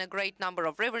 seas and a great number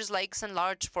of rivers, lakes, and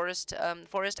large forest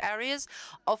areas.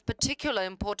 Of particular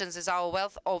importance is our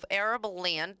wealth of arable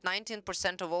land,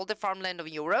 19% of all the farmland of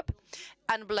Europe,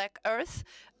 and black earth,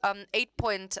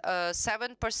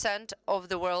 8.7% of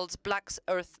the world's black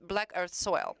earth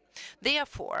soil.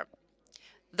 Therefore,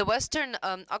 The Western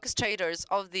orchestrators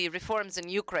of the reforms in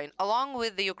Ukraine, along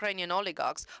with the Ukrainian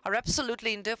oligarchs, are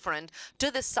absolutely indifferent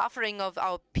to the suffering of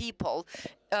our people,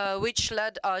 which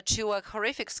led to a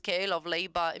horrific scale of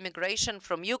labor immigration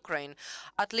from Ukraine.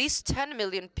 At least 10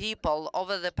 million people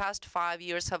over the past 5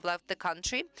 years have left the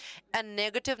country, and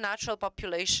negative natural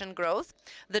population growth.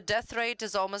 The death rate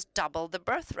is almost double the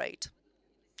birth rate.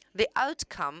 The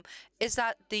outcome is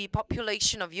that the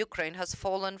population of Ukraine has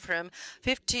fallen from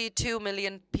 52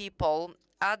 million people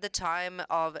at the time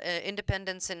of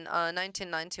independence in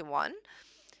 1991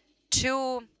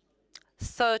 to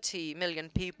 30 million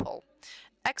people.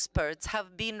 Experts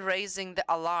have been raising the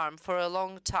alarm for a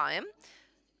long time,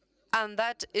 and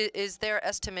that is their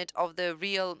estimate of the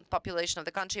real population of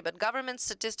the country. But government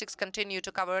statistics continue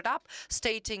to cover it up,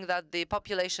 stating that the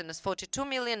population is 42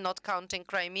 million, not counting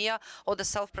Crimea or the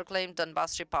self-proclaimed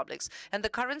Donbas republics. And the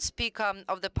current speaker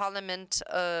of the parliament,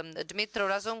 Dmitry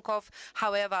Razunkov,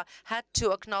 however, had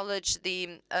to acknowledge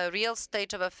the real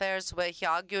state of affairs, where he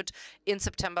argued in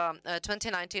September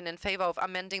 2019 in favor of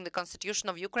amending the constitution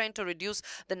of Ukraine to reduce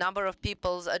the number of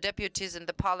people's deputies in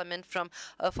the parliament from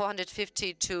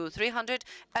 450 to 300.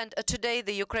 And today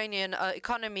the Ukrainian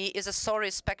economy is a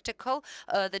sorry spectacle.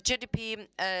 The GDP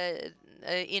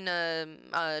in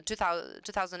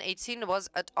 2018 was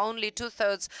at only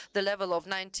 2/3 the level of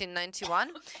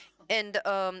 1991. And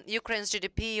Ukraine's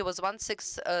GDP was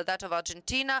 1/6 that of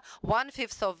Argentina,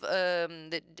 1/5 of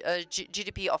the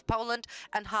GDP of Poland,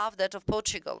 and half that of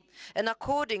Portugal. And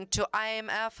according to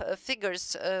IMF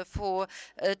figures for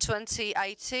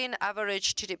 2018,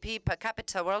 average GDP per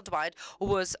capita worldwide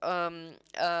was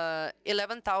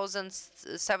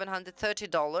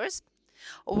 $11,730.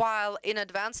 While in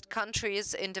advanced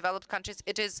countries, in developed countries,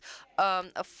 it is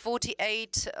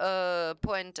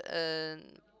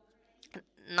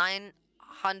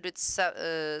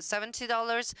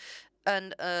 $48,970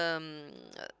 and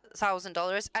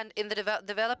 $1,000, and in the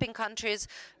developing countries,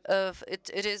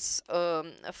 it is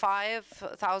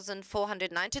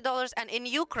 $5,490, and in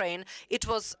Ukraine it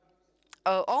was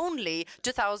only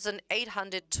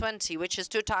 2,820, which is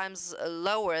 2 times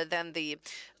lower than the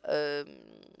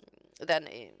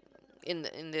in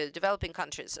the developing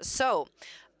countries. So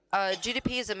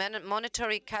GDP is a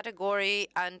monetary category,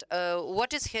 and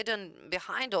what is hidden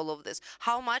behind all of this?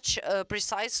 How much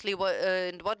precisely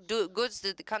and what goods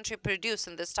did the country produce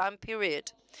in this time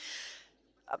period?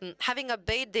 Having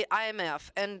obeyed the IMF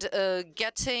and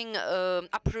getting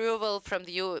approval from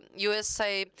the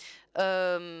USA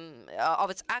of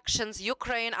its actions,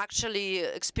 Ukraine actually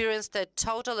experienced a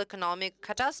total economic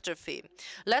catastrophe.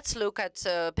 Let's look at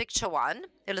picture 1,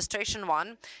 illustration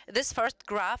 1. This first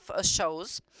graph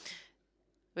shows,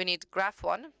 we need graph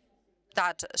 1,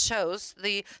 that shows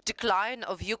the decline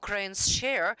of Ukraine's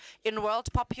share in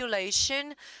world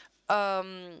population,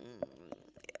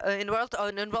 in world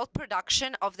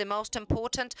production of the most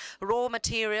important raw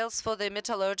materials for the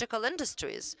metallurgical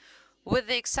industries. With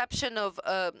the exception of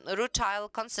rutile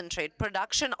concentrate,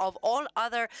 production of all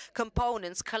other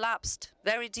components collapsed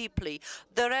very deeply.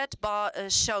 The red bar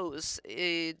shows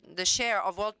the share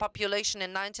of world population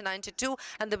in 1992,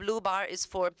 and the blue bar is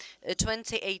for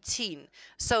 2018.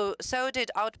 So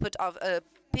did output of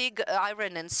pig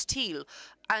iron and steel.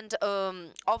 And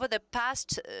over the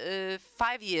past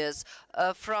 5 years,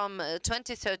 from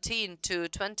 2013 to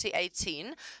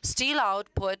 2018, steel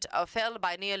output fell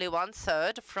by nearly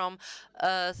 1/3, from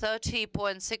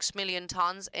 30.6 million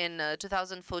tons in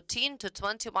 2014 to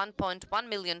 21.1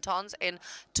 million tons in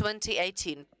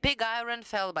 2018. Pig iron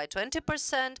fell by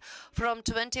 20%, from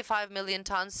 25 million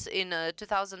tons in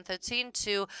 2013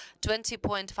 to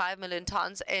 20.5 million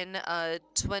tons in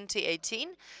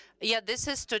 2018. Yet this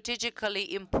is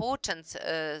strategically important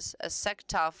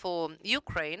sector for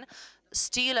Ukraine.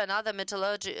 Steel and other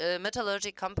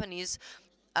metallurgy companies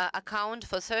account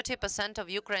for 30% of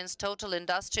Ukraine's total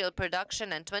industrial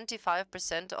production and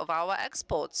 25% of our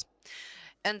exports.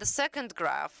 And the second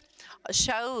graph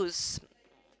shows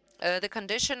the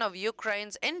condition of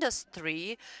Ukraine's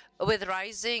industry, with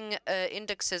rising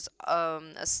indexes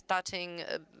starting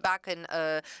back in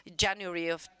January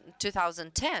of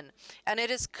 2010. And it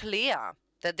is clear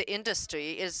that the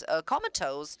industry is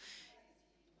comatose.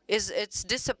 It's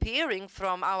disappearing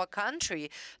from our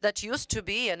country that used to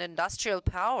be an industrial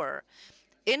power.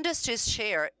 Industry's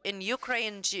share in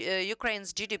Ukraine's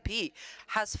GDP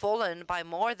has fallen by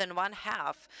more than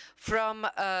 1/2, from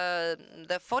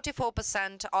the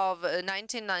 44% of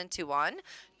 1991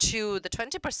 to the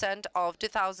 20% of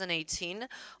 2018,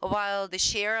 while the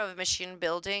share of machine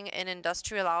building in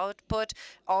industrial output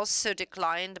also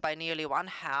declined by nearly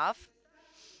 1/2,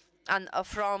 and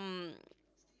from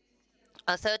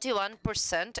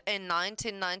 31% in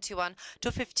 1991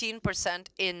 to 15%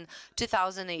 in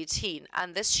 2018,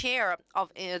 and this share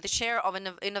of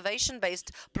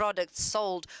innovation-based products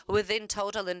sold within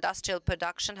total industrial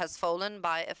production has fallen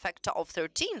by a factor of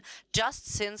 13 just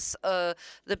since the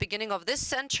beginning of this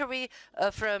century,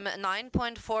 from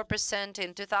 9.4%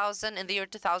 in the year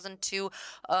 2000 to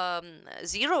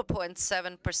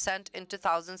 0.7% in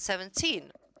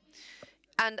 2017,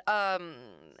 and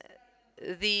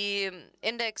the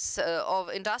index of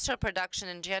industrial production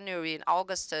in January and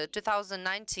August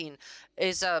 2019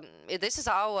 is this is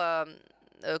our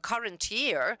current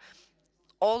year.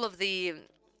 All of the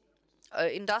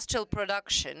industrial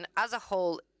production as a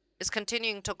whole is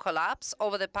continuing to collapse.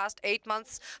 Over the past 8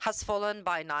 months has fallen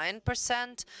by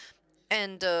 9%,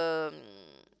 and the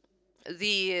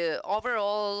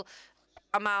overall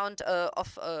amount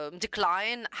of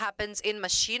decline happens in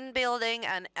machine building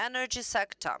and energy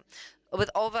sector. With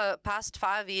over past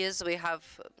 5 years, we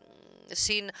have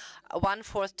seen a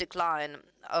 1/4 decline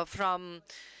from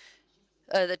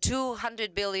the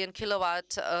 200 billion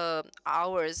kilowatt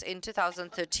hours in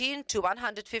 2013 to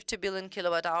 150 billion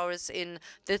kilowatt hours in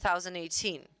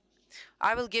 2018.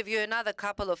 I will give you another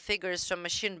couple of figures from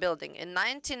machine building. In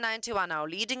 1991, our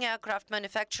leading aircraft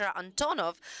manufacturer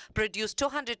Antonov produced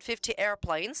 250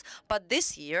 airplanes, but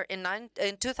this year, in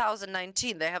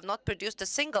 2019, they have not produced a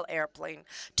single airplane.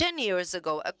 10 years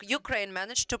ago, Ukraine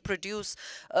managed to produce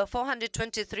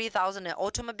 423,000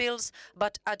 automobiles,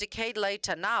 but a decade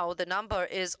later now, the number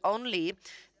is only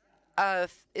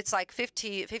it's like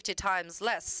 50 times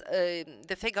less.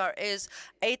 The figure is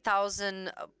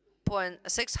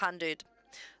 8,600.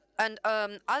 And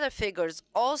other figures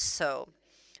also.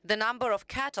 The number of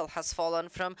cattle has fallen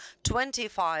from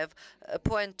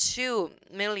 25.2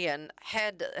 million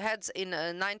heads in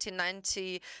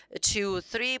 1990 to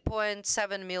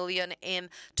 3.7 million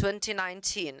in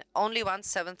 2019, only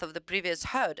 1/7 of the previous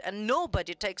herd, and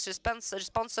nobody takes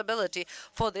responsibility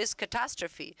for this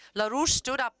catastrophe. LaRouche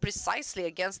stood up precisely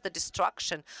against the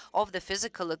destruction of the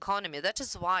physical economy. That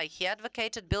is why he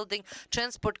advocated building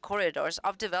transport corridors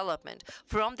of development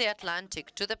from the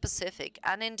Atlantic to the Pacific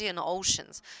and Indian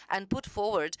Oceans, and put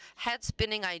forward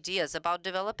head-spinning ideas about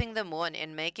developing the moon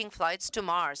and making flights to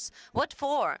Mars. What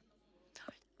for?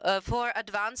 For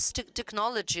advanced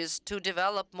technologies to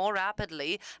develop more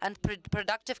rapidly and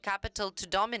productive capital to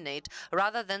dominate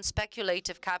rather than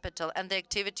speculative capital, and the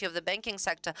activity of the banking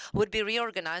sector would be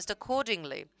reorganized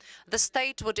accordingly. The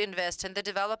state would invest in the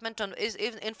development of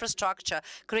infrastructure,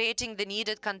 creating the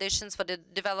needed conditions for the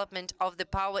development of the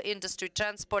power industry,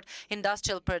 transport,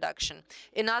 industrial production.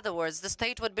 In other words, the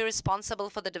state would be responsible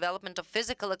for the development of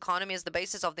physical economy as the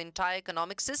basis of the entire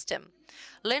economic system.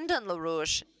 Lyndon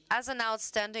LaRouche, as an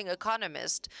outstanding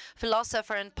economist,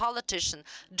 philosopher, and politician,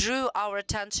 drew our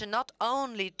attention not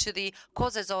only to the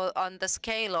causes on the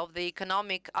scale of the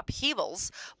economic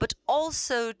upheavals, but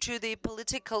also to the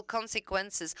political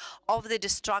consequences of the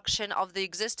destruction of the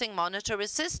existing monetary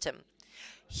system.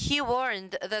 He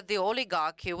warned that the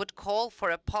oligarchy would call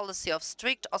for a policy of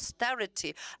strict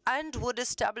austerity and would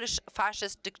establish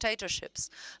fascist dictatorships.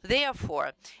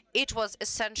 Therefore, it was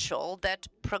essential that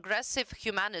progressive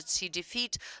humanity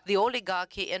defeat the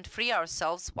oligarchy and free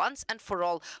ourselves once and for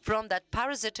all from that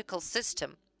parasitical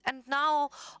system. And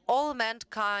now all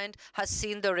mankind has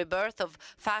seen the rebirth of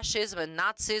fascism and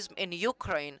Nazism in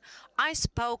Ukraine. I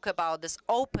spoke about this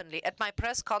openly at my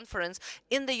press conference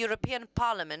in the European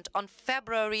Parliament on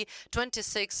February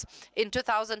 26 in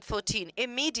 2014,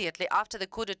 immediately after the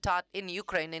coup d'etat in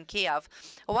Ukraine, in Kiev.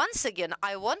 Once again,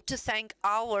 I want to thank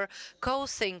our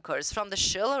co-thinkers from the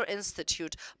Schiller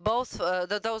Institute, both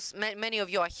many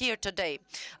of you are here today,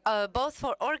 both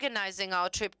for organizing our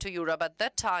trip to Europe at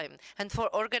that time and for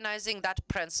organizing that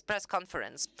press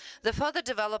conference. The further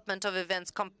development of events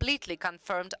completely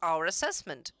confirmed our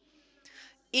assessment.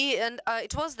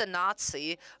 It was the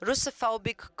Nazi,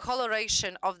 Russophobic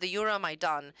coloration of the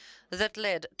Euromaidan that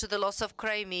led to the loss of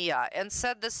Crimea and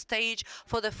set the stage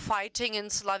for the fighting in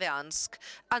Slavyansk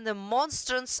and the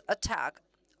monstrous attack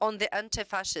on the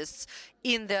anti-fascists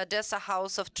in the Odessa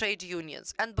House of Trade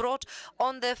Unions, and brought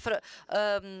on the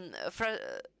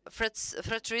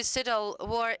fratricidal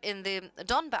war in the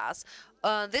Donbass.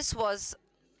 This was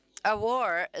a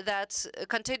war that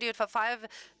continued for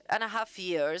 5.5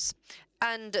 years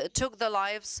and took the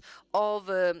lives of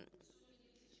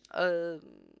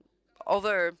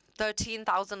over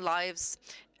 13,000 lives,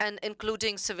 and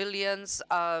including civilians,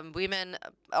 women,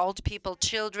 old people,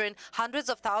 children. Hundreds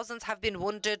of thousands have been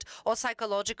wounded or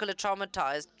psychologically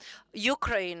traumatized.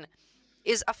 Ukraine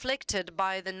is afflicted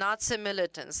by the Nazi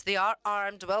militants. They are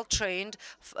armed, well-trained,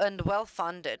 and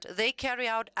well-funded. They carry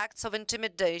out acts of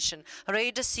intimidation,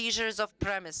 raid seizures of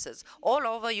premises all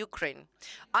over Ukraine.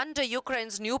 Under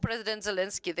Ukraine's new President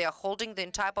Zelensky, they are holding the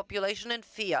entire population in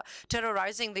fear,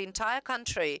 terrorizing the entire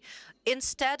country.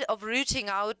 Instead of rooting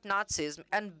out Nazism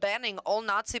and banning all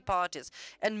Nazi parties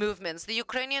and movements, the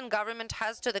Ukrainian government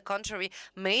has, to the contrary,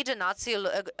 made a Nazi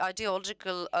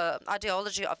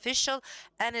ideology official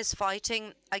and is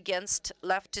fighting against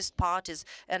leftist parties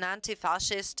and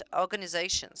anti-fascist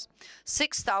organizations.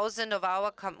 6,000 of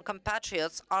our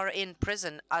compatriots are in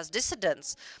prison as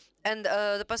dissidents. And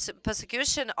the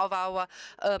persecution of our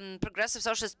Progressive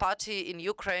Socialist Party in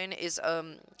Ukraine is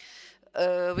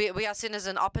we are seen as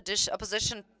an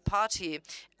opposition party,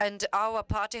 and our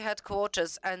party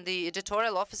headquarters and the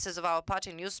editorial offices of our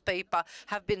party newspaper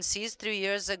have been seized 3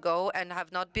 years ago and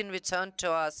have not been returned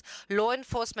to us. Law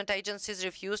enforcement agencies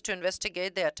refuse to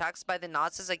investigate the attacks by the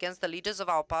Nazis against the leaders of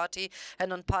our party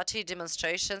and on party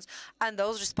demonstrations, and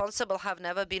those responsible have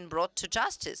never been brought to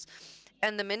justice.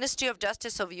 And the Ministry of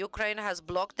Justice of Ukraine has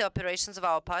blocked the operations of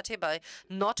our party by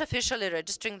not officially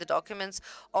registering the documents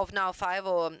of now 5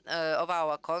 of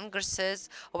our congresses,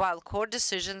 while court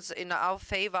decisions in our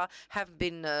favor have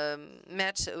been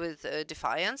met with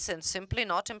defiance and simply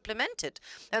not implemented.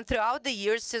 And throughout the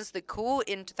years since the coup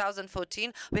in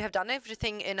 2014, we have done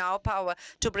everything in our power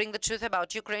to bring the truth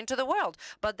about Ukraine to the world,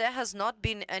 but there has not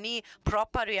been any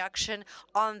proper reaction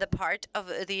on the part of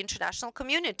the international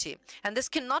community. And this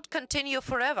cannot continue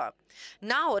forever.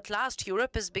 Now, at last,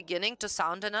 Europe is beginning to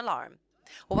sound an alarm.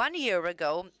 1 year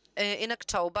ago, in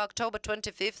October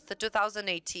 25th,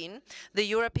 2018, the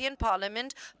European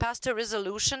Parliament passed a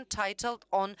resolution titled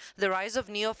On the Rise of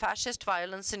Neo-Fascist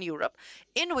Violence in Europe,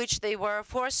 in which they were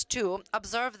forced to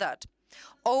observe that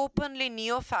openly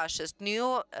neo-fascist,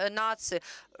 neo-Nazi,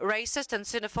 racist and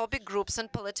xenophobic groups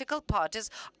and political parties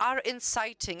are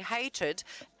inciting hatred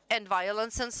and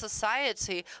violence in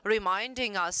society,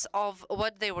 reminding us of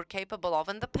what they were capable of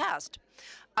in the past.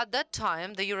 At that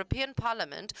time, the European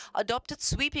Parliament adopted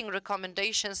sweeping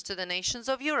recommendations to the nations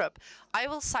of Europe. I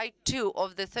will cite 2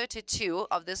 of the 32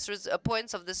 of this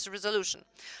points of this resolution.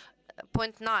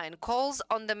 Point 9 calls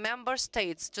on the member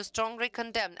states to strongly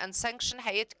condemn and sanction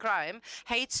hate crime,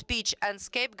 hate speech and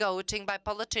scapegoating by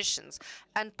politicians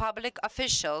and public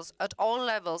officials at all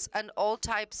levels and all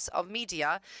types of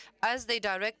media, as they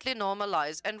directly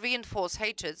normalize and reinforce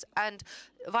hatreds and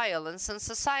violence in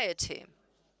society.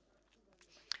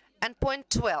 And point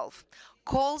 12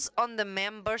 calls on the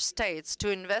member states to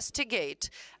investigate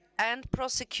and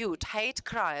prosecute hate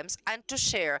crimes and to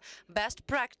share best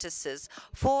practices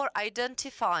for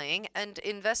identifying and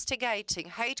investigating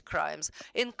hate crimes,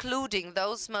 including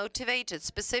those motivated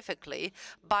specifically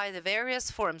by the various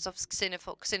forms of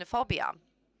xenophobia.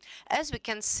 As we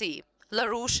can see,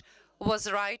 LaRouche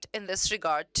was right in this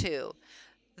regard too.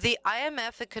 The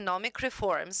IMF economic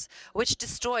reforms, which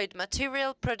destroyed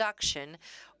material production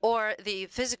or the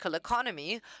physical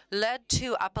economy, led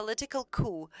to a political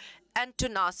coup and to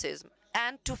Nazism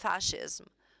and to fascism.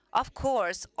 Of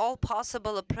course, all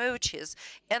possible approaches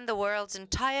and the world's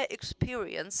entire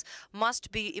experience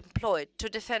must be employed to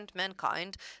defend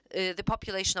mankind, the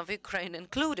population of Ukraine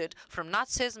included, from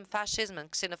Nazism, fascism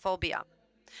and xenophobia.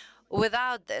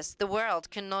 Without this, the world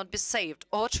cannot be saved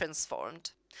or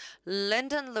transformed.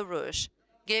 Lyndon LaRouche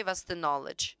gave us the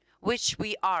knowledge which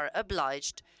we are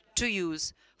obliged to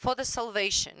use for the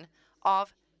salvation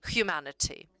of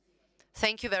humanity.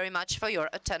 Thank you very much for your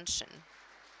attention.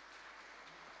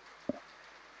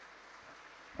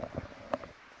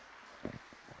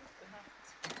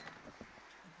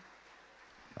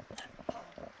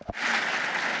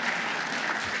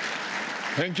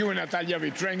 Thank you, Natalia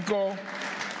Vitrenko.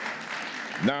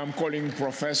 Now I'm calling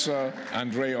Professor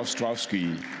Andrei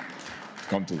Ostrovsky.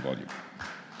 Come to the podium.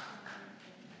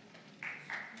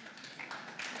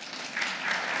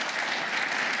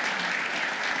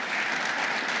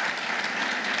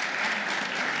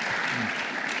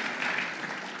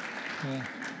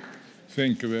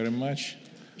 Thank you very much.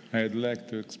 I'd like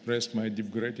to express my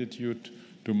deep gratitude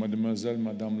to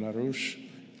Madame LaRouche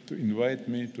to invite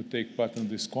me to take part in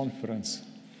this conference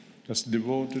that's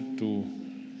devoted to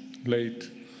late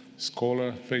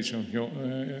scholar, very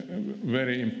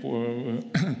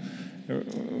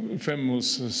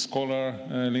famous scholar,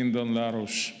 Lyndon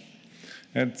LaRouche.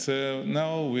 And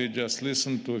now we just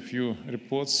listened to a few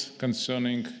reports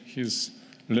concerning his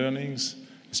learnings,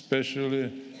 especially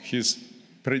his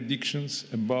predictions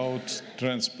about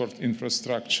transport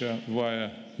infrastructure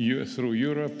through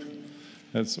Europe.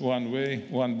 That's one way,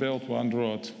 one belt, one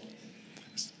road.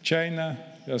 China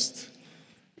just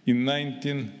In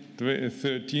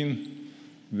 1913,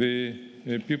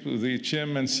 the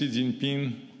chairman Xi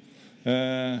Jinping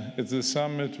at the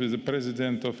summit with the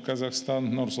president of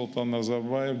Kazakhstan, Nursultan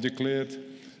Nazarbayev, declared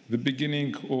the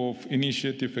beginning of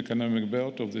Initiative Economic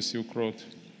Belt of the Silk Road.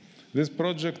 This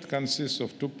project consists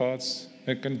of two parts: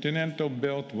 a continental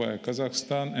belt via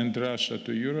Kazakhstan and Russia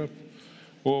to Europe,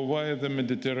 or via the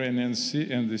Mediterranean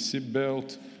Sea and the Sea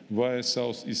Belt via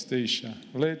Southeast Asia.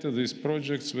 Later, these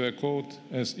projects were called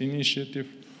as Initiative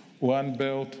One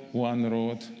Belt, One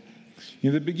Road.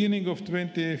 In the beginning of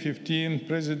 2015,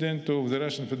 President of the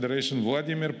Russian Federation,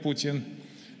 Vladimir Putin,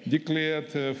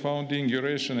 declared founding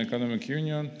Eurasian Economic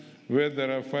Union, where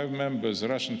there are 5 members: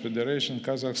 Russian Federation,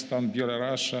 Kazakhstan,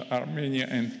 Belarus, Armenia,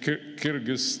 and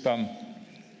Kyrgyzstan.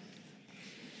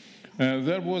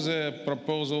 There was a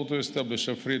proposal to establish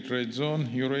a free trade zone,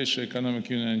 Eurasia Economic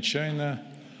Union and China,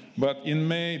 but in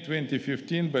May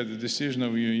 2015, by the decision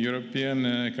of the European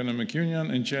Economic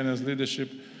Union and China's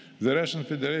leadership, the Russian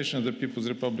Federation and the People's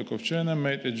Republic of China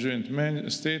made a joint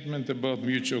statement about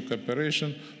mutual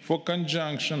cooperation for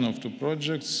conjunction of 2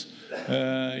 projects,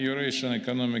 Eurasian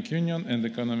Economic Union and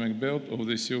Economic Belt of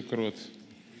the Silk Road.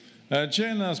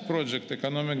 China's project,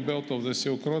 Economic Belt of the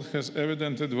Silk Road, has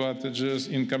evident advantages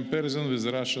in comparison with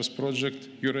Russia's project,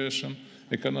 Eurasian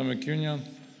Economic Union,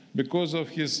 because of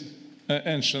his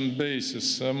ancient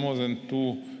basis, more than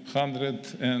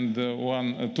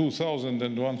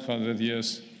 2,100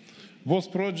 years.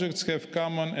 Both projects have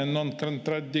common and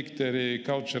non-contradictory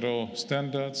cultural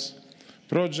standards.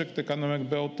 Project Economic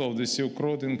Belt of the Silk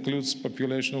Road includes a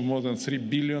population of more than 3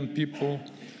 billion people,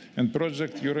 and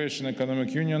Project Eurasian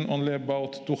Economic Union only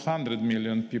about 200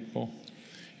 million people.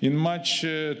 In March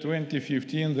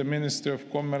 2015, the Ministry of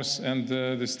Commerce and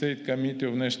the State Committee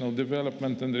of National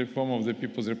Development and Reform of the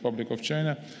People's Republic of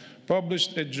China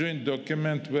published a joint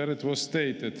document where it was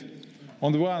stated,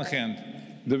 on the one hand,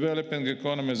 developing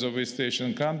economies of East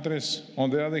Asian countries, on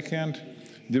the other hand,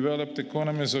 developed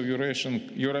economies of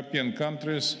European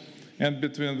countries, and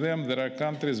between them there are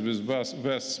countries with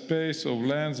vast space of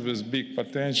lands with big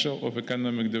potential of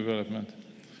economic development.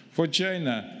 For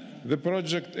China, the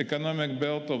project Economic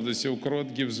Belt of the Silk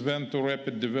Road gives vent to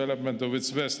rapid development of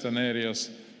its western areas,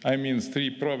 I mean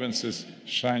 3 provinces,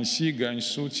 Shanxi,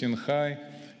 Gansu, Qinghai,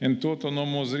 and 2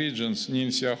 autonomous regions,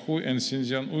 Ningxiahui and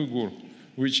Xinjiang Uyghur,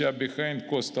 which are behind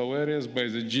coastal areas by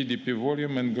the GDP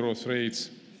volume and growth rates.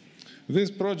 This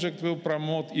project will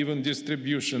promote even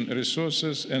distribution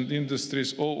resources and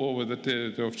industries all over the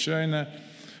territory of China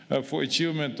for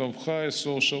achievement of higher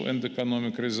social and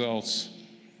economic results.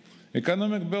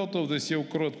 Economic Belt of the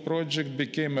Silk Road project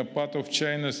became a part of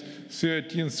China's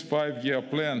 13th 5-year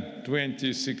plan,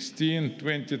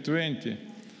 2016-2020,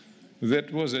 that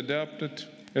was adopted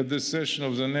at the session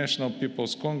of the National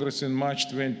People's Congress in March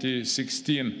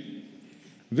 2016.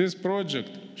 This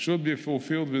project should be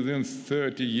fulfilled within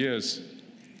 30 years.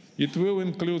 It will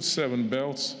include 7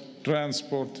 belts: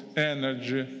 transport,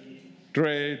 energy,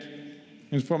 trade,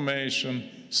 information,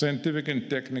 scientific and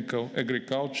technical,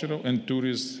 agricultural, and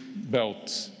tourist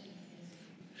belts.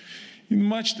 In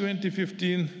March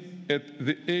 2015, at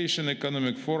the Asian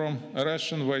Economic Forum,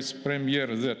 Russian Vice Premier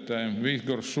at that time,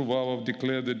 Viktor Shuvalov,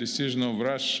 declared the decision of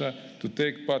Russia to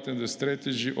take part in the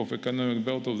strategy of Economic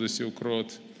Belt of the Silk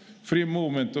Road. Free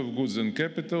movement of goods and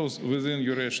capitals within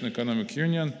Eurasian Economic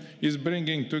Union is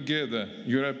bringing together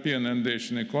European and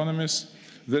Asian economies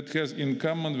that has in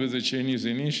common with the Chinese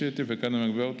initiative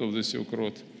Economic Belt of the Silk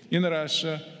Road. In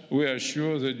Russia, we are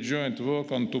sure that joint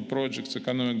work on 2 projects,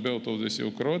 Economic Belt of the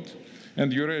Silk Road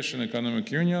and Eurasian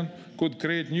Economic Union, could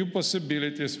create new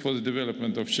possibilities for the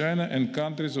development of China and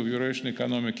countries of Eurasian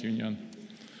Economic Union.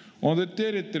 On the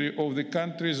territory of the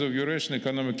countries of Eurasian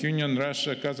Economic Union,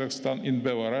 Russia, Kazakhstan, and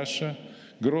Belarus,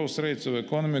 growth rates of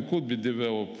economy could be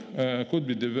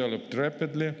developed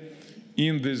rapidly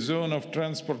in the zone of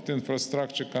transport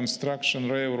infrastructure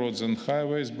construction, railroads and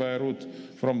highways by route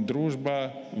from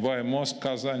Druzhba via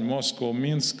Kazan, Moscow,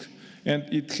 Minsk, and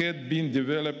it had been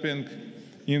developing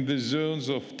in the zones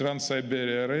of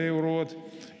Trans-Siberia Railroad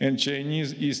and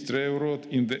Chinese East Railroad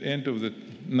in the end of the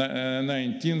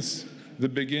 19th, the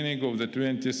beginning of the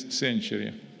 20th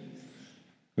century.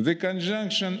 The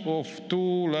conjunction of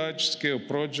 2 large-scale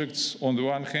projects, on the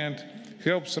one hand,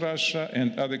 helps Russia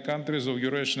and other countries of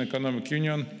Eurasian Economic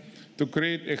Union to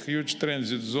create a huge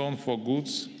transit zone for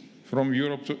goods from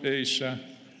Europe to Asia,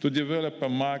 to develop a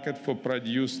market for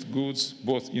produced goods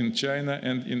both in China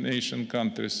and in Asian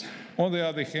countries. On the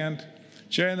other hand,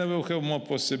 China will have more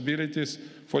possibilities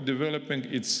for developing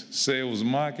its sales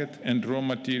market and raw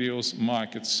materials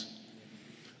markets.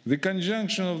 The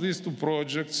conjunction of these 2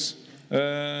 projects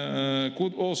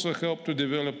could also help to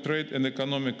develop trade and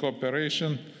economic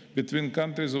cooperation between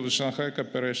countries of the Shanghai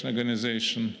Cooperation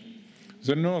Organization.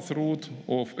 The north route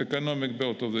of economic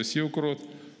belt of the Silk Road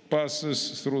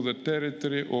passes through the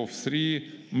territory of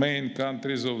three main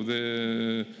countries of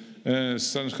the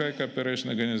Shanghai Cooperation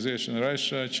Organization: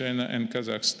 Russia, China, and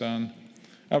Kazakhstan.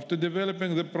 After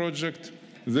developing the project,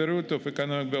 the route of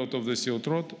economic belt of the Silk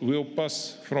Road will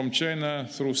pass from China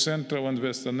through Central and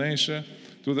Western Asia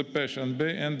to the Persian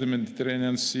Bay and the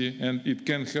Mediterranean Sea, and it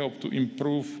can help to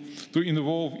involve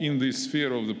in the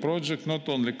sphere of the project not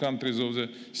only countries of the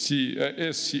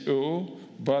SCO,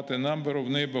 but a number of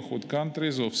neighborhood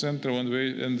countries of Central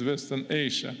and Western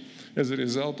Asia as a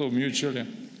result of mutually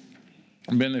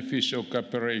beneficial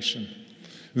cooperation.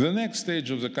 The next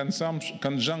stage of the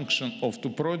conjunction of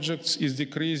two projects is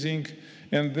decreasing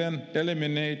and then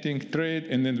eliminating trade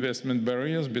and investment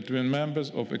barriers between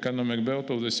members of economic belt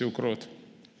of the Silk Road.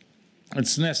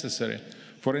 It's necessary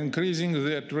for increasing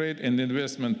their trade and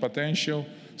investment potential,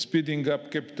 speeding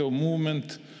up capital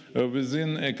movement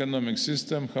within economic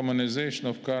system, harmonization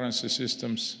of currency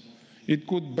systems. It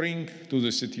could bring to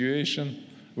the situation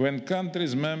when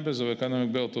countries members of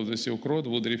economic belt of the Silk Road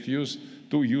would refuse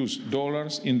to use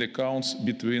dollars in the accounts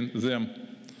between them.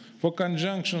 For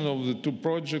conjunction of the two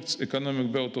projects,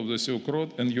 economic belt of the Silk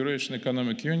Road and Eurasian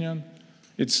Economic Union,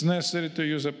 it's necessary to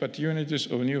use opportunities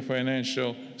of new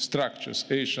financial structures: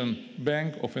 Asian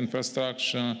Bank of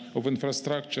Infrastructure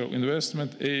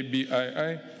Investment,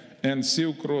 ABII, and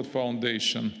Silk Road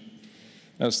Foundation.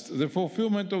 As the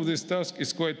fulfillment of this task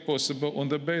is quite possible on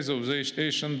the basis of the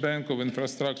Asian Bank of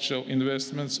Infrastructure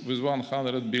Investments with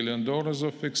 $100 billion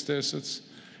of fixed assets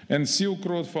and Silk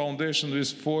Road Foundation with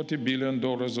 $40 billion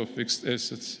of fixed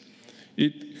assets.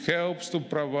 It helps to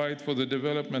provide for the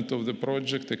development of the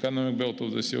project economic belt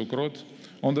of the Silk Road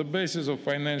on the basis of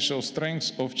financial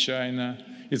strength of China,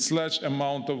 its large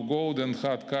amount of gold and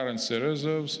hard currency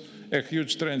reserves, a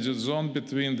huge transit zone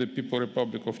between the People's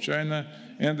Republic of China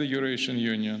and the Eurasian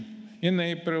Union. In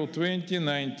April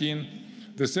 2019,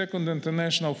 the second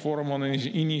International Forum on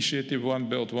Initiative One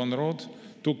Belt, One Road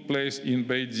took place in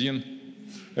Beijing.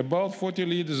 About 40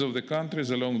 leaders of the countries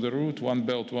along the route, One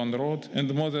Belt, One Road,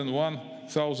 and more than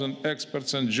 1,000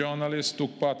 experts and journalists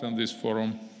took part in this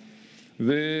forum.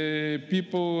 The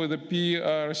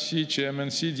PRC chairman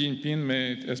Xi Jinping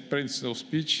made a principal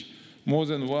speech. More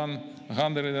than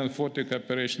 140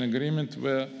 cooperation agreements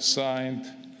were signed,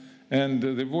 and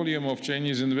the volume of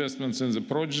Chinese investments in the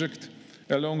project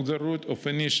along the route of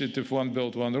Initiative One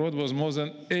Belt, One Road was more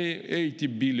than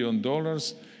 $80 billion,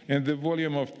 and the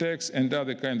volume of tax and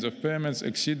other kinds of payments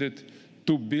exceeded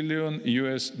 $2 billion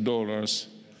US.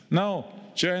 Now,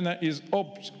 China is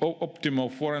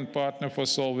optimal foreign partner for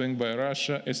solving by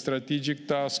Russia a strategic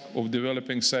task of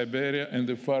developing Siberia and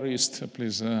the Far East.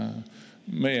 Please,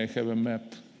 may I have a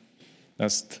map?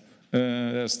 First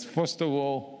of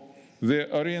all,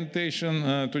 the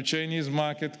orientation to Chinese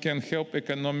market can help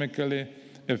economically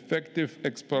effective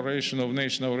exploration of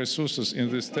national resources in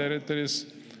these territories,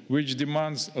 which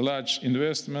demands large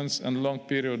investments and long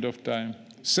period of time.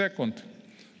 Second,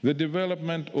 the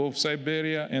development of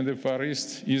Siberia and the Far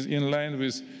East is in line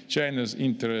with China's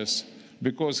interests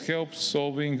because it helps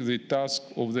solving the task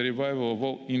of the revival of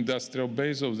all industrial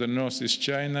base of the Northeast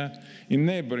China in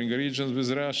neighboring regions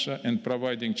with Russia and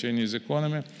providing Chinese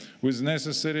economy with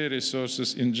necessary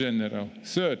resources in general.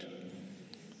 Third,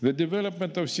 the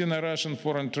development of Sino-Russian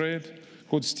foreign trade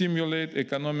could stimulate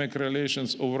economic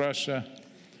relations of Russia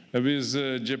with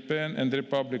Japan and the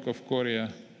Republic of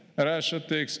Korea. Russia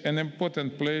takes an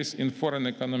important place in foreign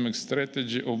economic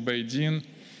strategy of Beijing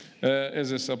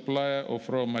as a supplier of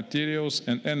raw materials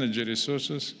and energy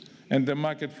resources and the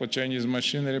market for Chinese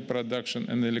machinery production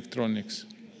and electronics.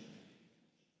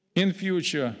 In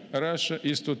future, Russia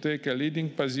is to take a leading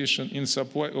position in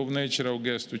supply of natural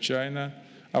gas to China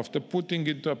after putting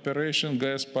into operation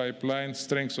gas pipeline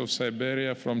strength of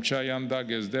Siberia from Chayanda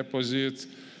gas deposits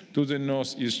to the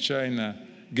northeast China.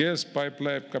 Gas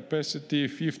pipeline capacity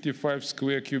 55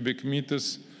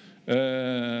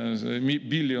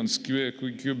 billion square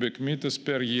cubic meters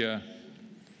per year.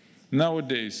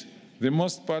 Nowadays, the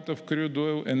most part of crude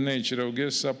oil and natural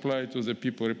gas supply to the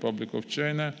People's Republic of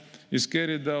China is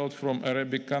carried out from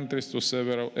Arabic countries to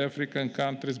several African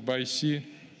countries by sea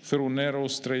through narrow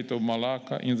Strait of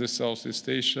Malacca in the Southeast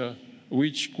Asia,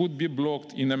 which could be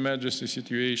blocked in emergency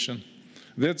situation.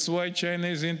 That's why China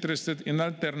is interested in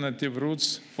alternative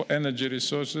routes for energy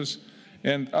resources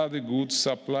and other goods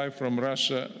supply from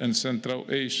Russia and Central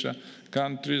Asia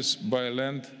countries by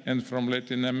land and from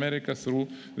Latin America through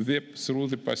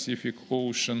the Pacific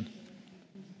Ocean.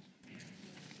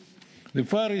 The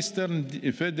Far Eastern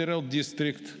Federal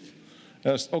District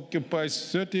occupies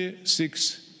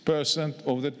 36%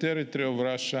 of the territory of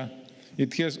Russia.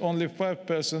 It has only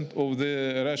 5% of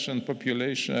the Russian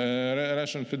population,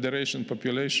 Russian Federation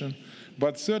population,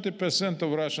 but 30%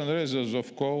 of Russian reserves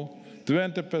of coal,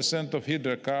 20% of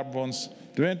hydrocarbons,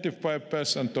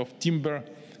 25% of timber,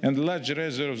 and large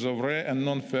reserves of rare and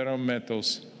non-ferrous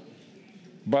metals.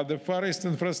 But the Far East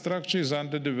infrastructure is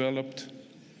underdeveloped.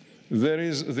 There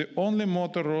is the only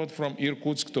motor road from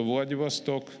Irkutsk to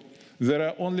Vladivostok. There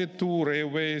are only 2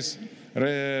 railways,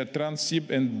 Transsib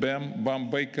and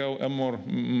Baikal-Amur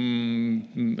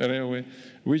railway,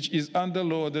 which is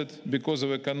underloaded because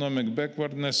of economic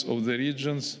backwardness of the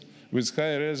regions with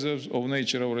high reserves of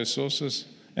natural resources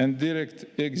and direct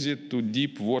exit to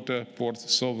deep water port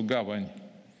Sov-Gavany.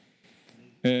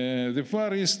 The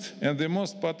Far East and the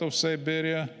most part of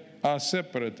Siberia are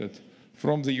separated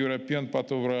from the European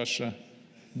part of Russia.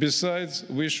 Besides,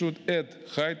 we should add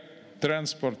high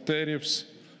transport tariffs,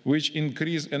 which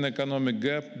increase an economic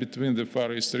gap between the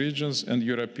Far East regions and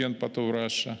European part of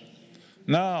Russia.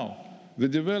 Now, the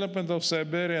development of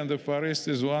Siberia and the Far East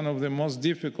is one of the most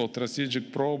difficult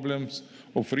strategic problems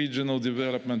of regional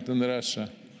development in Russia.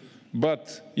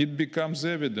 But it becomes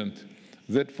evident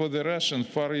that for the Russian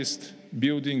Far East,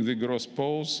 building the growth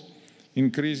poles,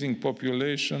 increasing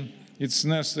population, it's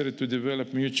necessary to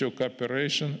develop mutual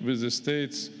cooperation with the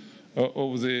states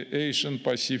of the Asian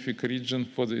Pacific region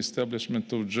for the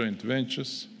establishment of joint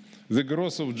ventures. The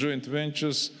growth of joint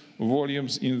ventures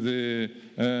volumes in the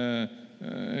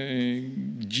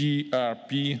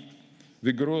GRP,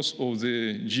 the growth of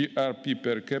the GRP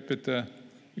per capita,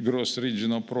 gross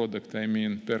regional product,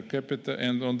 per capita,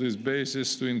 and on this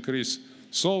basis to increase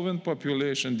solvent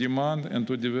population demand and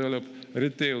to develop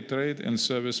retail trade and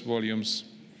service volumes.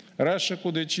 Russia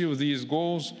could achieve these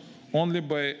goals only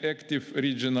by active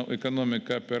regional economic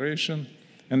cooperation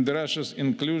and Russia's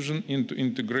inclusion into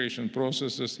integration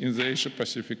processes in the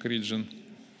Asia-Pacific region.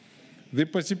 The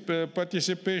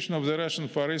participation of the Russian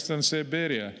Far East and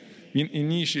Siberia in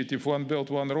initiative One Belt,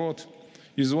 One Road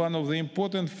is one of the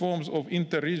important forms of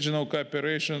interregional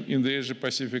cooperation in the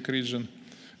Asia-Pacific region.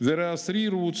 There are 3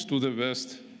 routes to the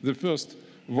west. The first,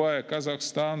 via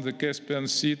Kazakhstan, the Caspian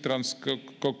Sea,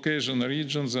 Transcaucasian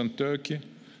regions, and Turkey.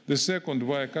 The second,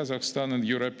 via Kazakhstan and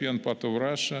European part of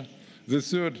Russia. The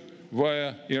third,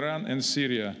 via Iran and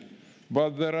Syria.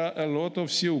 But there are a lot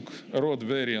of Silk Road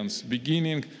variants,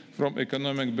 beginning from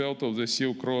economic belt of the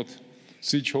Silk Road,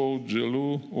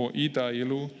 Sichuan-Jilu or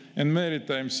Ita-Ilu, and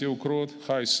maritime Silk Road,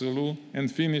 Hai-Silu,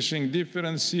 and finishing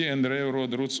different sea and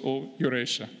railroad routes of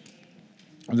Eurasia.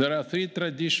 There are 3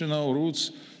 traditional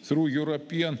routes through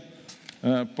European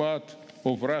part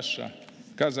of Russia,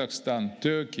 Kazakhstan,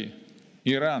 Turkey,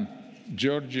 Iran,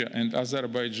 Georgia, and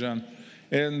Azerbaijan.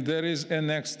 And there is an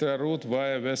extra route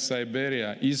via West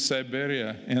Siberia, East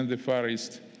Siberia, and the Far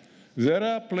East. There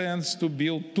are plans to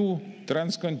build 2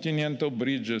 transcontinental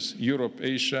bridges,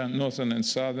 Europe-Asia, northern and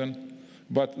southern,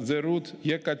 but the route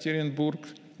Yekaterinburg,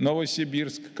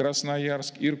 Novosibirsk,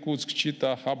 Krasnoyarsk, Irkutsk,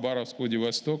 Chita, Khabarovsk,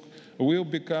 Vladivostok will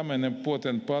become an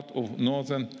important part of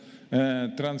northern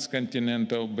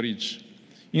transcontinental bridge.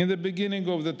 In the beginning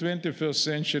of the 21st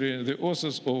century, the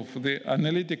authors of the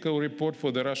analytical report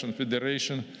for the Russian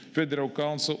Federation, Federal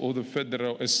Council of the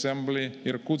Federal Assembly,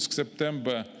 Irkutsk,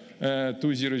 September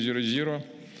 2000,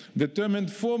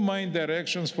 determined 4 main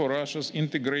directions for Russia's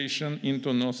integration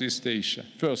into Northeast Asia.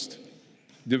 First,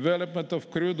 development of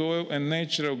crude oil and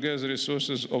natural gas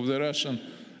resources of the Russian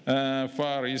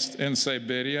Far East and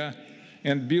Siberia,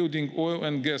 and building oil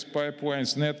and gas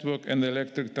pipelines network and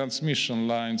electric transmission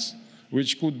lines,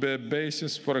 which could be a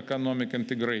basis for economic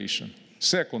integration.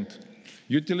 Second,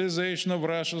 utilization of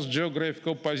Russia's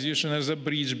geographical position as a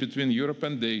bridge between Europe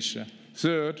and Asia.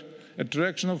 Third,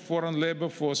 attraction of foreign labor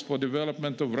force for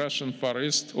development of the Russian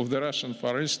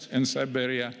Far East and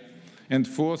Siberia. And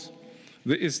fourth,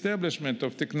 the establishment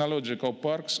of technological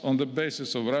parks on the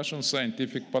basis of Russian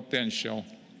scientific potential.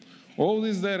 All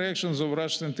these directions of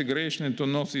Russian integration into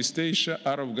Northeast Asia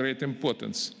are of great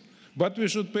importance. But we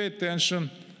should pay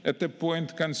attention at a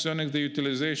point concerning the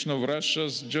utilization of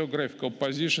Russia's geographical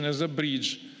position as a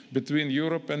bridge between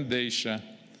Europe and Asia.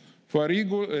 For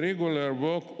regular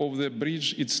work of the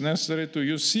bridge, it's necessary to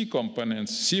use sea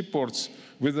components, seaports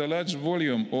with a large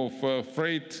volume of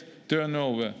freight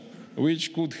turnover,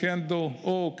 which could handle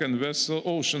ocean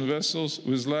vessels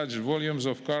with large volumes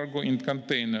of cargo in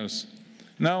containers.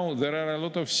 Now, there are a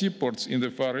lot of seaports in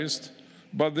the Far East,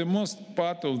 but the most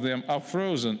part of them are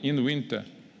frozen in winter.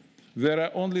 There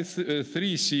are only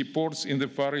 3 seaports in the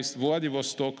Far East,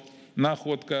 Vladivostok,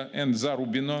 Nakhodka, and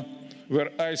Zarubino,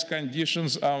 where ice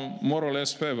conditions are more or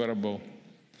less favorable.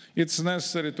 It's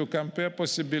necessary to compare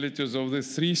possibilities of the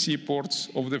three seaports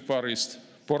of the Far East.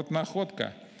 Port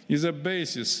Nakhodka is a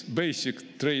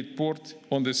basic trade port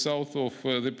on the south of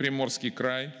the Primorsky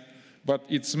Krai, but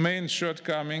its main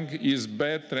shortcoming is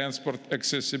bad transport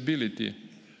accessibility,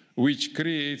 which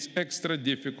creates extra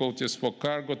difficulties for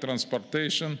cargo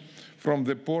transportation from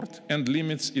the port and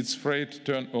limits its freight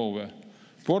turnover.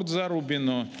 Port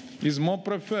Zarubino is more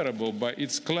preferable by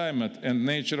its climate and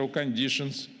natural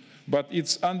conditions, but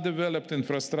its undeveloped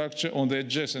infrastructure on the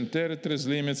adjacent territories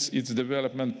limits its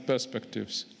development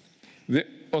perspectives. The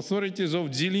authorities of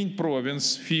Jilin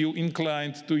province feel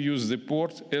inclined to use the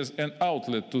port as an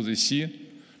outlet to the sea,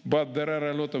 but there are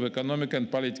a lot of economic and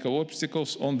political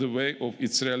obstacles on the way of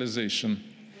its realization.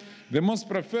 The most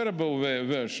preferable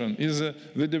version is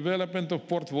the development of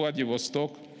Port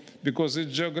Vladivostok, because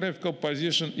its geographical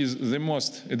position is the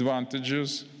most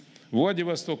advantageous.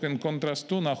 Vladivostok, in contrast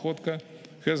to Nakhodka,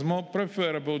 has more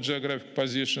preferable geographic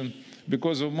position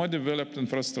because of more developed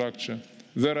infrastructure.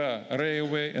 There are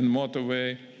railway and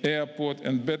motorway, airport,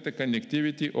 and better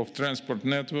connectivity of transport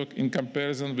network in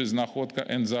comparison with Nakhodka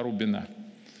and Zarubina.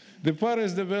 The Far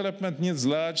East development needs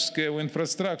large-scale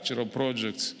infrastructural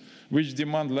projects which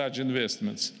demand large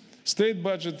investments. State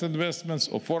budget investments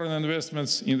or foreign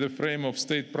investments in the frame of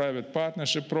state-private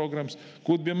partnership programs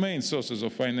could be main sources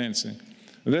of financing.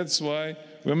 That's why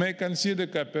we may consider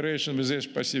cooperation with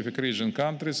Asia-Pacific region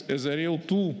countries as a real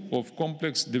tool of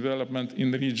complex development in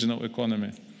the regional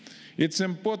economy. It's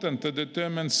important to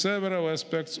determine several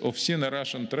aspects of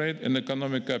Sino-Russian trade and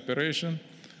economic cooperation,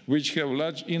 which have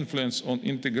large influence on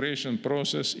integration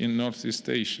process in Northeast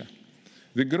Asia.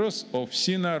 The growth of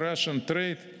Sino-Russian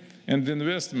trade and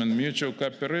investment mutual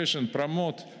cooperation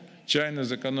promote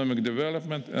China's economic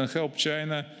development and help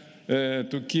China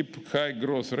to keep high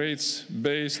growth rates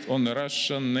based on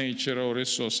Russian natural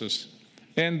resources.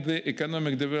 And the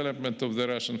economic development of the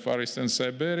Russian Far East and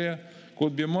Siberia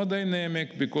could be more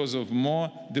dynamic because of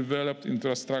more developed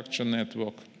infrastructure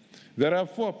network. There are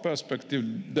four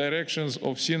perspective directions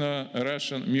of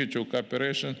Sino-Russian mutual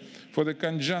cooperation for the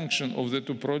conjunction of the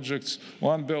two projects,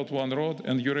 One Belt, One Road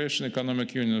and Eurasian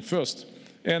Economic Union. First,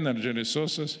 energy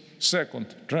resources.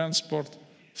 Second, transport.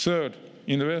 Third,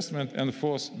 investment. And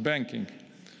fourth, banking.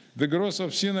 The growth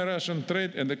of Sino-Russian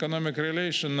trade and economic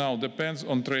relation now depends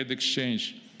on trade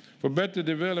exchange. For better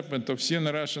development of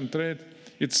Sino-Russian trade,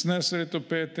 it's necessary to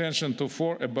pay attention to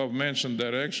four above-mentioned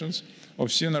directions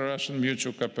of Sino-Russian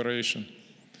mutual cooperation.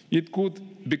 It could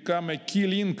become a key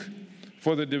link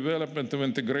for the development of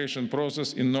integration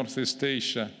process in Northeast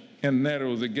Asia and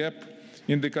narrow the gap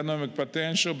in the economic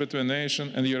potential between Asian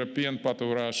and European part of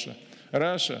Russia.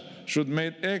 Russia should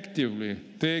actively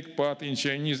take part in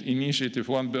Chinese initiative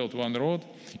One Belt, One Road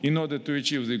in order to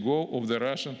achieve the goal of the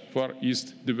Russian Far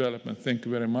East development. Thank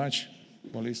you very much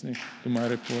for listening to my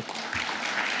report.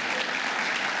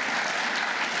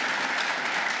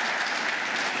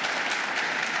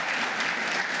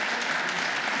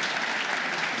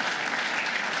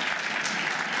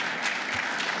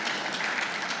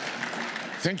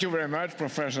 Thank you very much,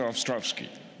 Professor Ostrovsky.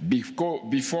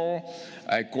 Before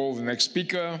I call the next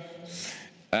speaker,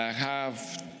 I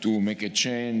have to make a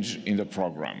change in the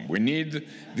program. We need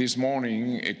this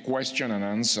morning a question and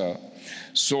answer.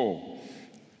 So,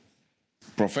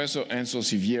 Professor Enzo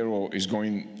Siviero is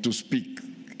going to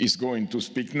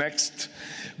speak next,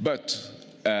 but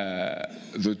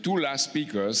the two last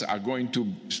speakers are going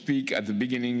to speak at the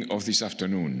beginning of this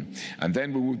afternoon, and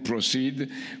then we will proceed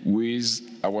with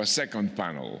our second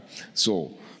panel.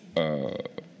 So,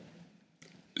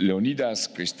 Leonidas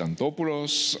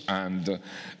Christantopoulos and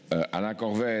Anna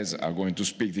Corvez are going to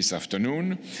speak this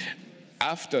afternoon.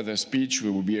 After the speech,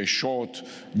 there will be a short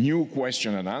new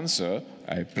question and answer,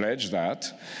 I pledge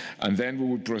that, and then we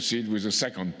will proceed with the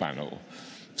second panel.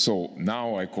 So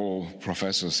now I call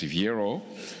Professor Siviero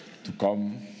to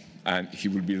come, and he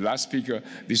will be the last speaker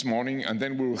this morning, and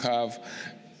then we will have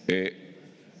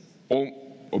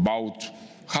about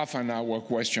half an hour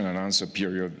question and answer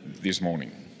period this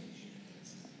morning.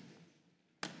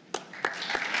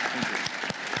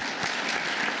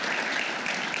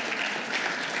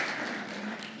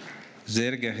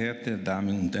 Sehr geehrte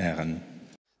Damen und Herren,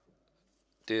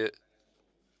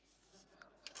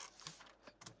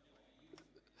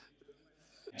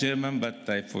 German, but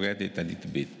I forget it a little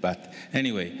bit. But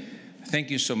anyway, thank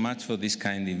you so much for this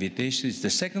kind invitation. It's the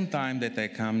second time that I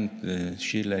come to the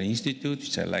Schiller Institute,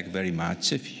 which I like very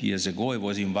much. A few years ago, I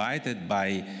was invited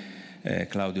by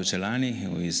Claudio Celani,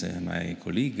 who is my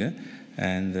colleague,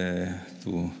 and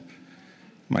to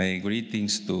My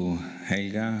greetings to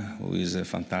Helga, who is a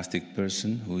fantastic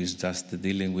person, who is just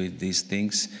dealing with these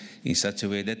things in such a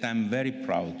way that I'm very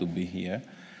proud to be here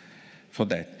for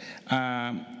that.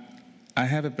 I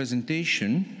have a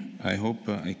presentation. I hope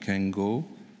I can go.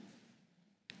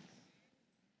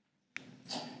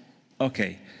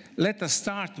 Okay, let us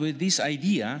start with this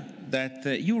idea that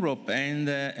Europe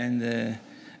and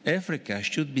Africa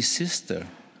should be sister,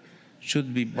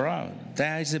 should be broad.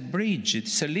 There is a bridge,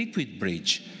 it's a liquid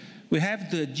bridge. We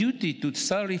have the duty to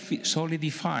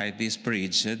solidify this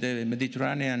bridge. The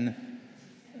Mediterranean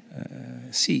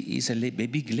Sea is a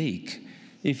big lake.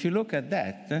 If you look at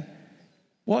that,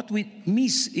 what we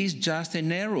miss is just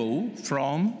an arrow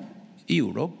from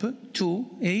Europe to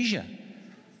Asia.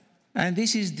 And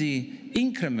this is the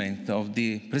increment of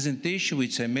the presentation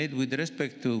which I made with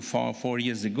respect to 4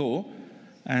 years ago.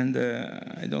 And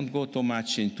I don't go too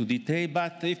much into detail,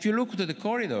 but if you look to the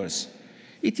corridors,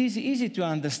 it is easy to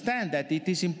understand that it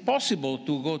is impossible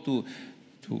to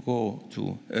go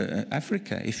to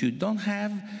Africa if you don't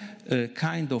have a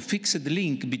kind of fixed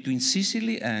link between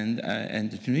Sicily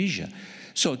and Tunisia.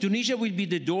 So Tunisia will be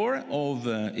the door of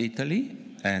Italy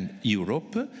and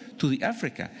Europe to the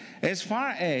Africa, as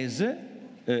far as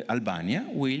Albania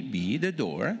will be the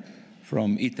door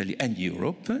from Italy and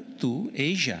Europe to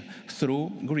Asia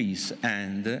through Greece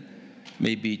and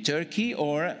maybe Turkey,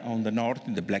 or on the north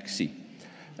in the Black Sea.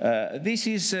 This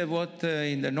is what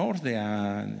in the north they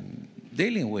are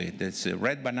dealing with. It's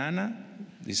red banana,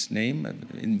 this name.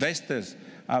 Investors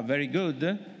are very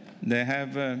good. They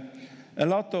have a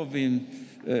lot of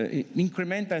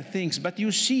incremental things, but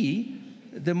you see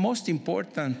the most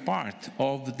important part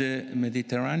of the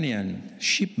Mediterranean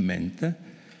shipment,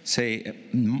 say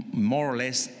more or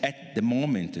less at the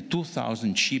moment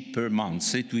 2,000 ships per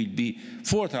month. It will be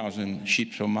 4,000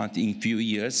 ships per month in a few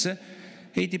years.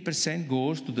 80%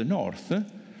 goes to the north,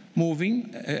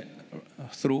 moving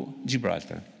through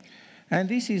Gibraltar. And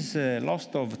this is a loss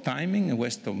of timing, a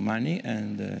waste of money,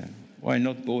 and why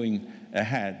not going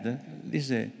ahead?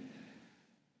 This is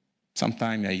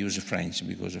sometimes I use French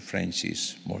because French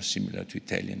is more similar to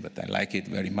Italian, but I like it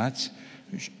very much.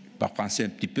 Je parle français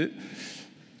un petit peu.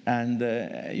 And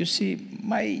you see,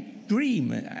 my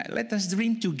dream, let us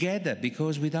dream together,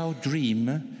 because without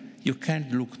dream, you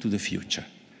can't look to the future.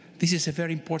 This is a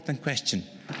very important question.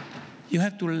 You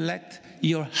have to let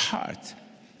your heart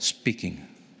speaking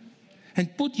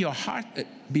and put your heart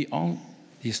beyond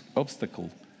this obstacle.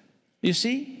 You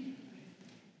see,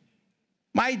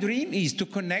 my dream is to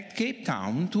connect Cape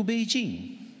Town to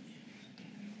Beijing.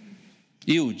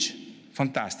 Huge,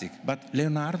 fantastic. But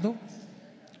Leonardo?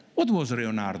 What was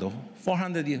Leonardo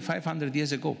 500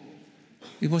 years ago?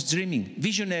 He was dreaming,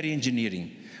 visionary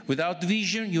engineering. Without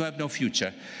vision, you have no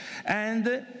future.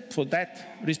 And for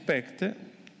that respect,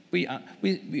 we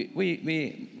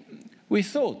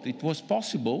thought it was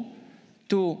possible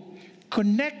to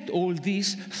connect all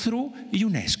this through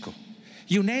UNESCO.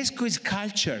 UNESCO is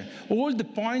culture. All the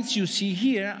points you see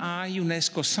here are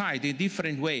UNESCO sites in a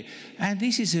different way. And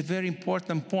this is a very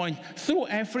important point. Through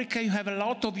Africa, you have a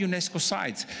lot of UNESCO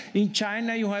sites. In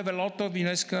China, you have a lot of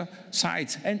UNESCO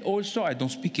sites. And also, I don't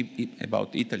speak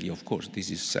about Italy, of course. This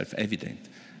is self-evident.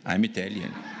 I'm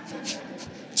Italian.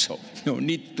 So no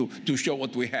need to show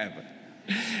what we have.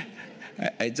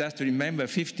 I just remember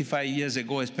 55 years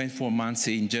ago, I spent 4 months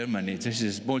in Germany. This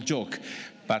is a small joke.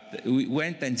 But we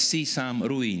went and see some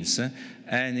ruins,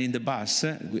 and in the bus,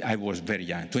 I was very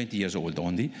young, 20 years old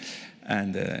only,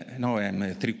 and now I'm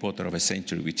 3/4 of a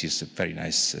century, which is a very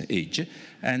nice age.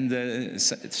 And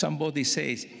somebody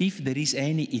says, if there is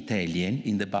any Italian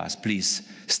in the bus, please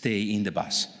stay in the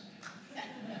bus.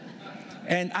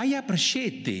 And I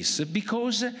appreciate this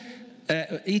because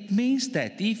it means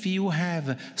that if you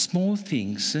have small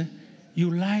things, you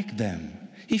like them.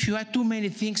 If you have too many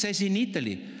things, as in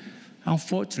Italy,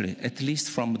 unfortunately, at least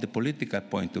from the political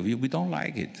point of view, we don't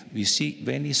like it. We see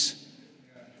Venice.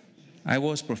 I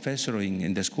was professor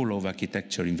in the School of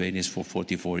Architecture in Venice for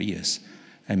 44 years,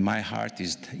 and my heart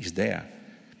is there.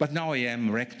 But now I am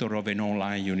rector of an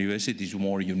online university, it's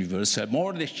more universal,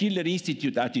 more the Schiller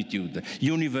Institute attitude,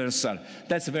 universal.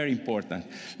 That's very important.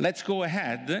 Let's go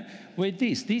ahead with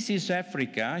this. This is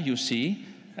Africa, you see,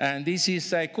 and this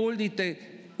is, I called it a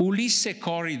Ulysses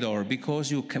corridor,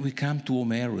 because we come to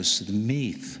Homerus, the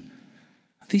myth.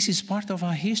 This is part of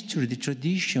our history, the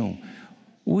tradition.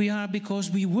 We are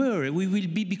because we were, we will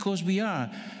be because we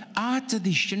are. Our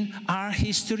tradition, our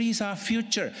history is our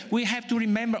future. We have to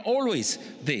remember always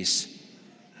this.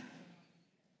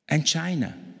 And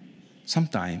China,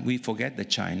 sometimes we forget that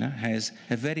China has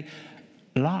a very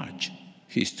large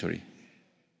history.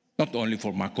 Not only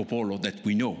for Marco Polo that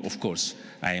we know, of course.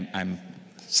 I'm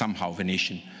somehow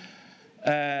Venetian.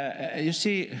 You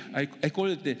see, I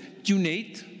call it the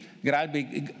tunate,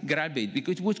 Gralbate,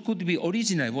 because what could be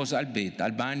original was Albate,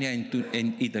 Albania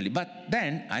and Italy. But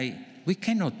then we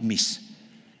cannot miss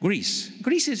Greece.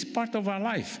 Greece is part of our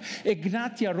life.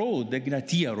 Egnatia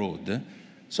Road.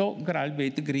 So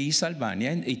Gralbate, Greece,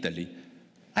 Albania, and Italy.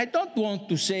 I don't want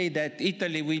to say that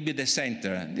Italy will be the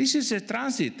center. This is a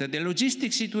transit. The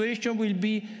logistic situation will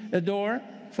be a door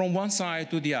from one side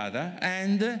to the other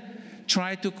and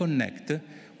try to connect.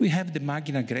 We have the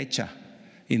Magna Grecia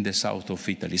in the south of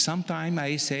Italy. Sometimes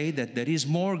I say that there is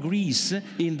more Greece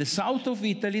in the south of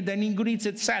Italy than in Greece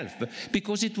itself,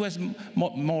 because it was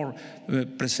more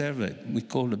preserved. We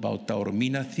call about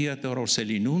Taormina Theater or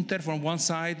Selinunter from one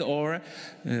side, or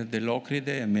the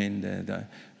Locride, I mean,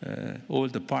 all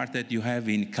the part that you have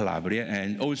in Calabria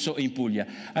and also in Puglia.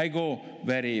 I go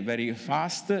very, very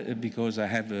fast because I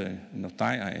have no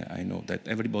time. I know that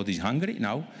everybody is hungry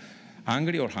now.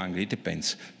 Hungry or hungry, it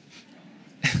depends.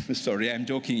 Sorry, I'm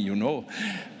joking, you know.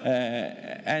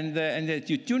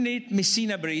 You need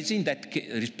Messina Bridge. In that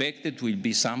respect, it will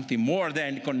be something more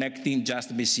than connecting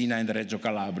just Messina and Reggio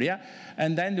Calabria.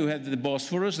 And then you have the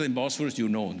Bosphorus. The Bosphorus, you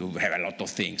know, you have a lot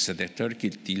of things. The Turkey,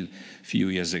 till a few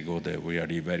years ago, they were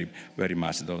very, very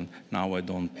much done. Now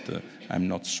I'm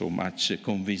not so much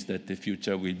convinced that the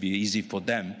future will be easy for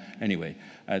them. Anyway,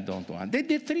 I don't want. They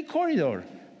did 3 corridors.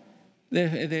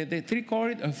 The 3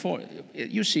 corridors,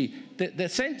 you see, the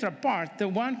central part, the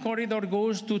one corridor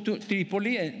goes to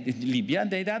Tripoli, Libya,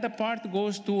 and the other part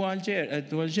goes to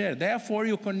Algiers. Therefore,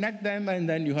 you connect them, and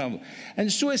then you have. And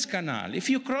Suez Canal. If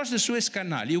you cross the Suez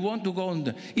Canal, you want to go on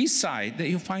the east side,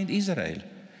 you find Israel.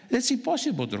 That's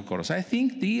impossible to cross. I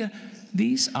think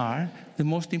these are the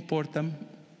most important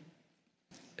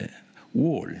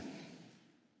wall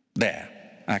there,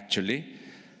 actually.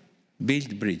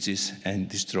 Build bridges and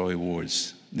destroy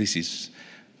walls. This is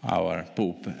our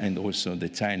Pope, and also the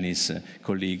Chinese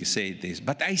colleague say this.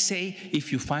 But I say,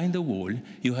 if you find a wall,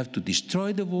 you have to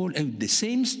destroy the wall, and with the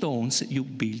same stones, you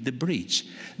build the bridge.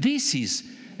 This is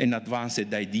an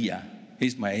advanced idea.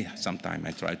 Sometimes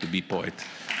I try to be poet.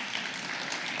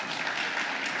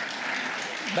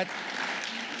 But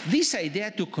this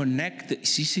idea to connect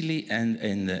Sicily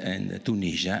and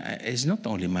Tunisia is not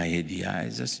only my idea.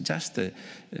 It's just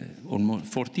almost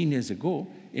 14 years ago,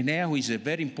 INEA, who is a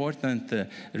very important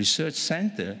research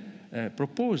center,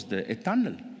 proposed a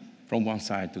tunnel from one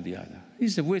side to the other.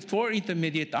 It's with 4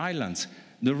 intermediate islands.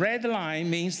 The red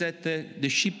line means that the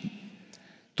ship,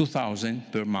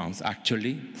 2,000 per month,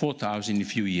 actually, 4,000 in a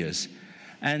few years.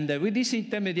 And with this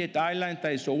intermediate island,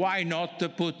 I said, why not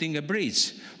putting a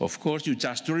bridge? Of course, you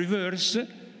just reverse.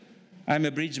 I'm a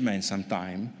bridgeman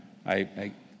sometimes.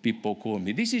 People call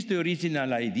me. This is the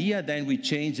original idea. Then we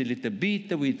change a little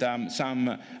bit with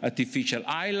some artificial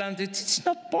island. It's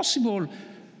not possible.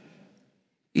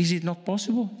 Is it not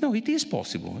possible? No, it is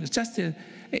possible. It's just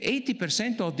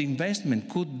 80% of the investment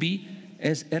could be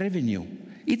as a revenue.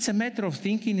 It's a matter of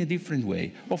thinking in a different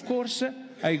way. Of course,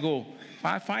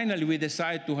 finally, we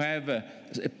decided to have a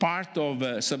part of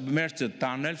a submerged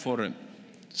tunnel for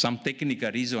some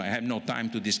technical reason I have no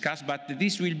time to discuss, but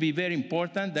this will be very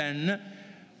important. Then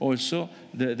also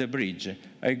the bridge.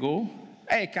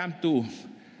 I come to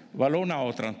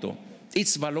Valona-Otranto.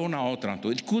 It's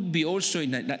Valona-Otranto. It could be also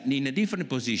in a different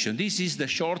position. This is the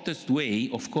shortest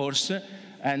way, of course,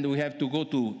 and we have to go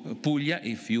to Puglia,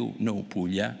 if you know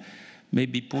Puglia.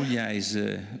 Maybe Puglia is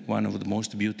one of the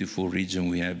most beautiful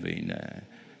regions we have in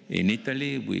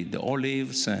Italy, with the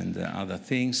olives and other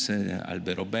things,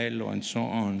 Alberobello and so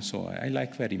on. So I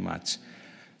like very much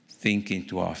thinking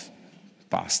to our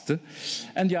past.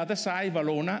 And the other side,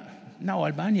 Valona. Now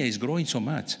Albania is growing so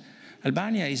much.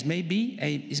 Albania is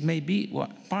maybe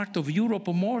part of Europe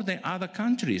more than other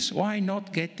countries. Why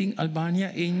not getting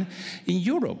Albania in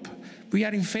Europe? We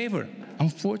are in favor.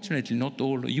 Unfortunately, not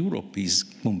all Europe is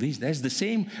convinced. That's the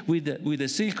same with the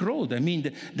Silk Road. I mean,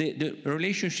 the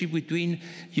relationship between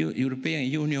European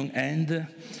Union and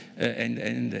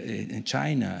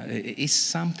China is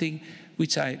something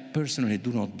which I personally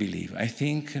do not believe. I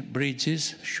think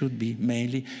bridges should be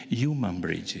mainly human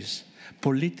bridges,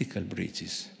 political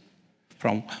bridges,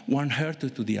 from one heart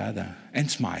to the other, and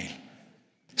smile.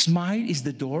 Smile is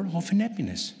the door of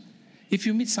happiness. If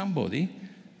you meet somebody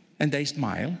and they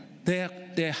smile,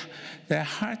 their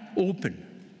heart open.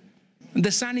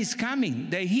 The sun is coming,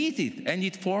 they hit it, and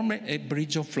it forms a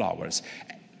bridge of flowers.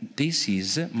 This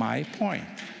is my point.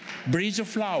 Bridge of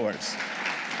flowers.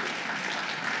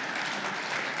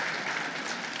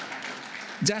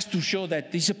 just to show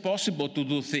that it's possible to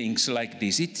do things like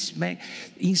this.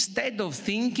 Instead of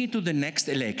thinking to the next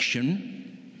election,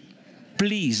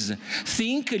 please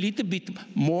think a little bit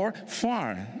more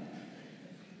far.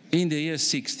 In the year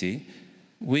 60,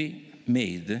 we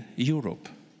made Europe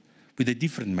with a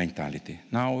different mentality.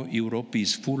 Now Europe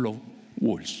is full of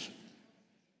walls.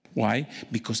 Why?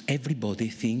 Because everybody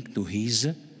thinks to his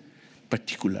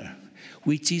particular,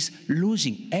 which is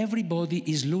losing. Everybody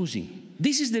is losing.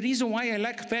 This is the reason why I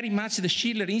like very much the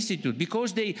Schiller Institute,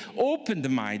 because they open the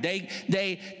mind.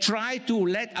 They try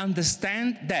to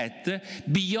understand that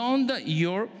beyond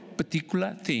your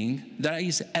particular thing, there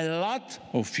is a lot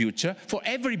of future for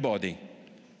everybody.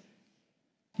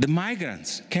 The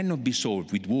migrants cannot be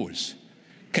solved with walls.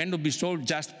 Cannot be solved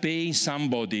just paying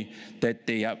somebody that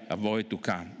they avoid to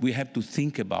come. We have to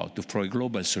think about it for a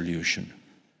global solution.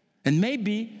 And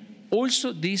maybe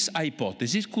also this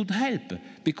hypothesis could help,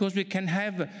 because we can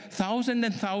have thousands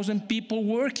and thousands of people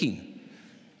working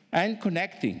and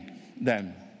connecting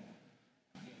them.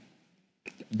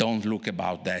 Don't look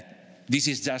about that. This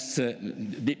is just,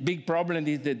 the big problem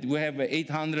is that we have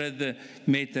 800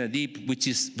 meter deep, which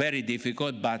is very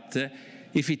difficult, but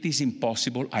if it is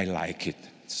impossible, I like it.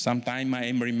 Sometimes I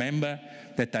remember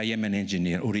that I am an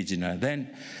engineer originally.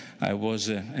 Then I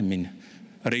was,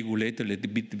 regulated a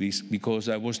little bit because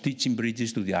I was teaching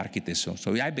bridges to the architects.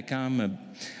 So I became an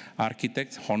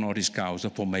architect honoris causa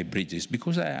for my bridges,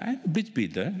 because I'm a bridge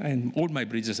builder, and all my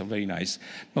bridges are very nice.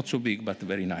 Not so big, but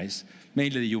very nice.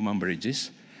 Mainly the human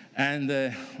bridges.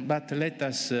 And, but let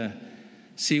us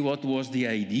see what was the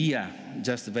idea,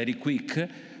 just very quick.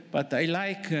 But I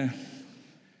like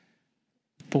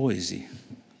poesy,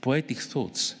 poetic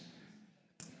thoughts.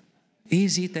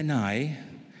 Is it an eye?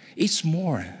 It's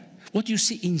more. What you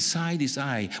see inside this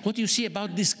eye, what you see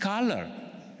about this color.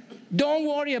 Don't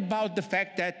worry about the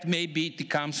fact that maybe it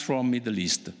comes from Middle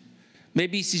East.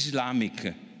 Maybe it's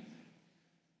Islamic.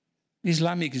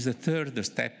 Islamic is the third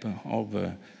step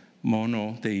of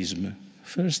monotheism.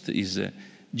 First is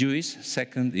Jewish,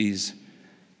 second is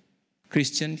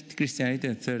Christianity,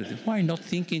 and third. Why not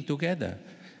thinking together?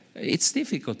 It's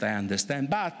difficult, I understand,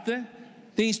 but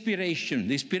the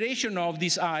inspiration of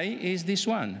this eye is this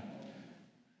one.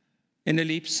 An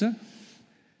ellipse,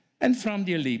 and from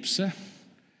the ellipse,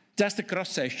 just a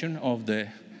cross-section of the...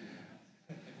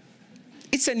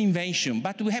 It's an invention,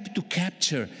 but we have to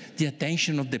capture the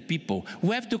attention of the people.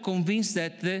 We have to convince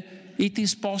that it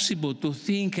is possible to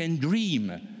think and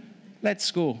dream.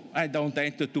 Let's go. I don't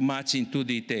enter too much into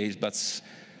details, but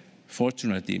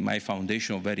fortunately, my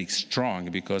foundation is very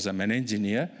strong because I'm an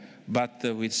engineer, but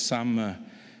with some...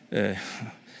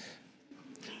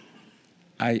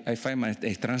 I find myself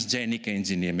a transgenic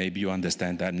engineer. Maybe you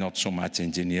understand I'm not so much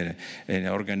engineer, an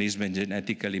organism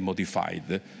genetically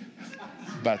modified.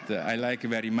 But I like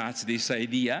very much this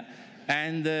idea.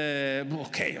 And,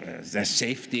 the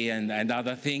safety and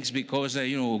other things, because,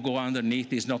 go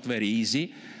underneath is not very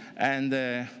easy. And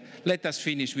let us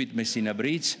finish with Messina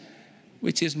Bridge,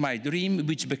 which is my dream,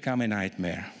 which became a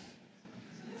nightmare.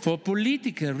 For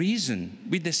political reason,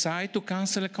 we decide to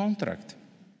cancel a contract.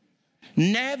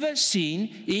 Never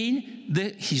seen in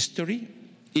the history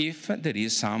if there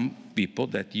is some people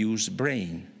that use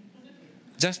brain.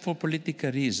 Just for political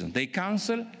reason. They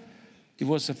cancel. It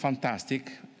was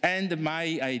fantastic. And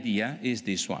my idea is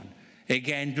this one.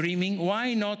 Again, dreaming,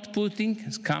 why not putting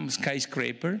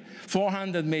skyscraper,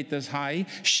 400 meters high,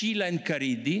 Schiller and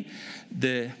Caridi,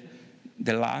 the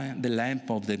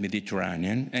lamp of the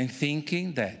Mediterranean, and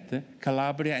thinking that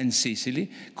Calabria and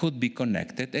Sicily could be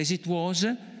connected, as it was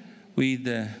with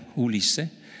Ulysses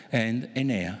and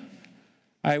Aeneas.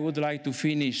 I would like to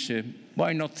finish,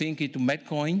 why not thinking to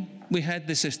Metcoin? We had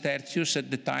the sestertius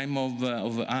at the time of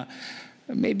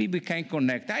maybe we can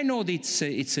connect. I know that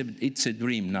it's a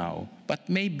dream now, but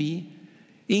maybe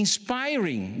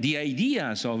inspiring the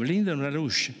ideas of Lyndon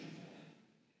LaRouche,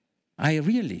 I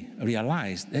really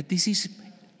realized that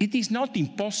it is not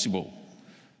impossible.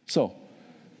 So,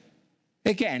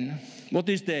 again, what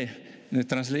is the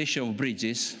translation of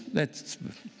bridges? That's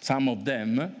some of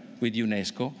them with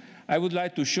UNESCO. I would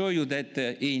like to show you that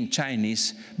in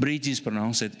Chinese, bridge is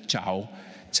pronounced ciao.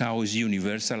 Ciao is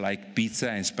universal, like pizza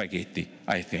and spaghetti,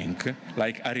 I think,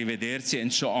 like arrivederci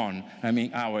and so on. I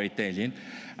mean, our Italian.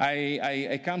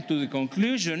 I come to the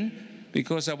conclusion,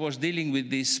 because I was dealing with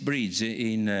this bridge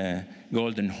in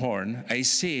Golden Horn. I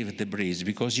saved the bridge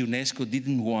because UNESCO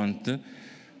didn't want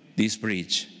this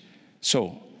bridge.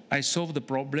 So I solved the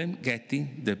problem,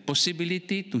 getting the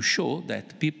possibility to show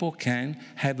that people can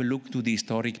have a look to the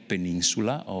historic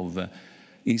peninsula of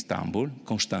Istanbul,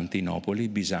 Constantinople,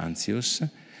 Byzantium.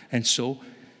 And so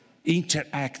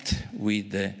interact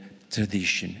with the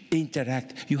tradition,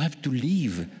 interact. You have to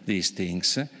live these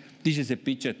things. This is a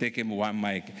picture taken by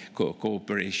my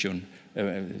cooperation.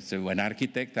 So an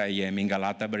architect, I am in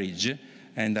Galata Bridge,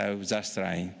 and I was just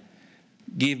trying.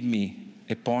 Give me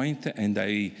a point, and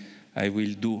I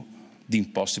will do the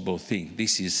impossible thing.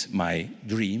 This is my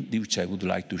dream, which I would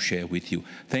like to share with you.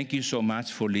 Thank you so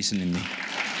much for listening to me.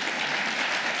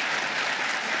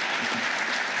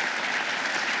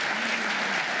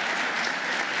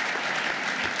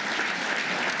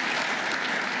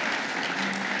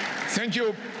 Thank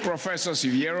you, Professor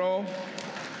Siviero.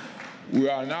 We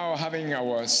are now having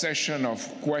our session of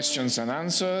questions and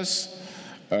answers.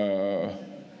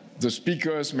 The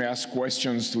speakers may ask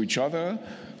questions to each other,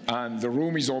 and the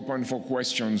room is open for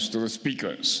questions to the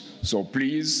speakers. So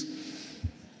please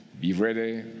be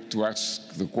ready to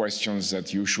ask the questions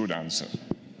that you should answer.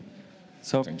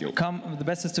 So thank you. The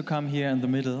best is to come here in the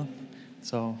middle,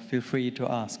 so feel free to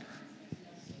ask.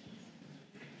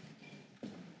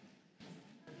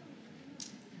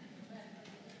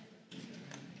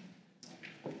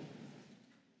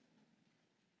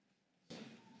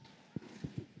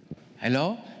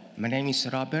 Hello, my name is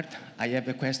Robert. I have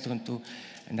a question to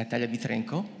Natalia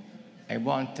Vitrenko. I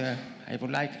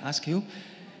would like to ask you,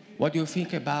 what do you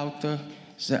think about the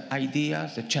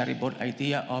charitable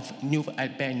idea of new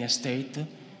Albania state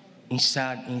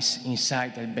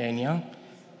inside Albania,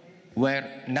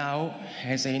 where now,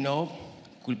 as I know,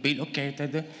 could be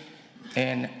located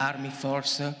an army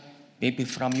force, maybe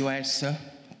from US,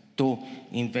 to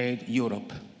invade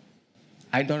Europe.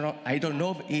 I don't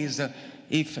know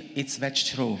if it's that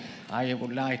true. I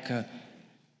would like to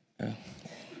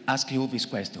ask you this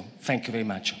question. Thank you very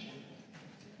much.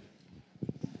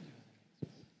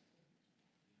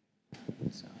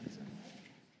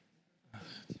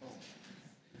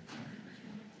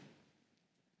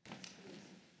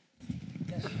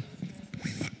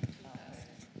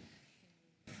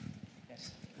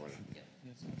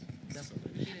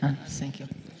 Thank you.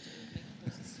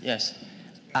 Yes.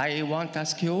 I want to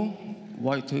ask you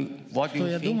what do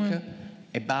you think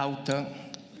about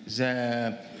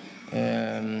the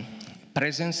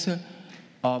presence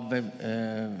of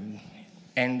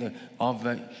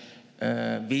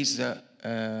this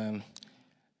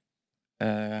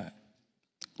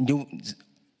new.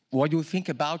 What do you think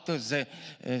about the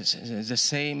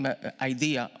same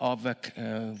idea of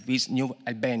this new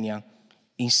Albania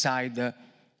inside the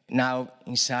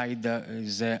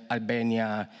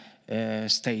Albania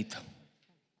state?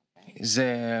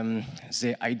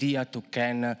 The idea to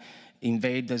can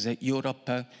invade the Europe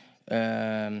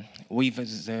with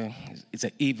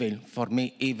the evil, for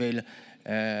me, evil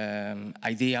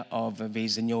idea of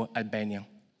this new Albania.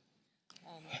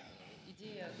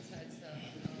 Идея касается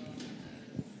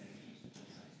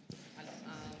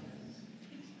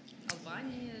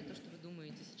Албании, то, что вы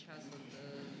думаете сейчас,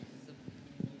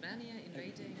 Albania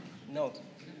invading? No,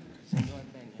 the new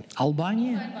Albania.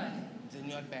 Albania? The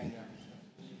new Albania.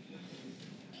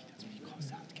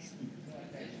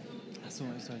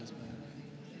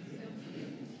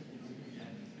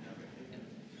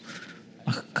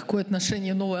 Какое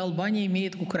отношение новая Албания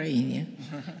имеет к Украине?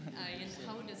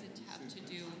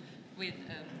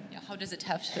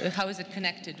 How is it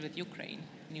connected with Ukraine,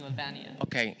 New Albania?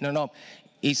 Okay, no.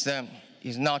 It's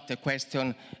not a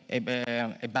question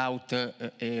about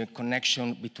a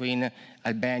connection between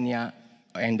Albania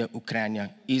and Ukraine.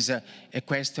 It's a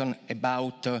question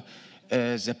about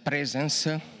the presence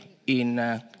in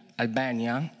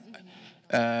Albania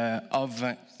of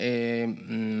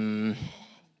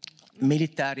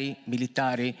military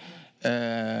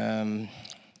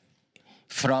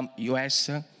from US,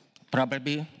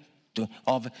 probably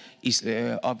of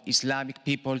Islamic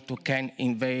people to can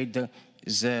invade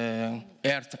the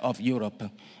earth of Europe.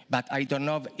 But I don't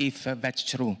know if that's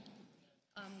true.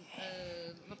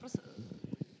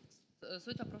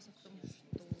 Суть вопроса в том,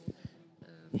 что...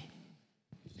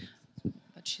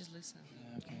 But she's listening.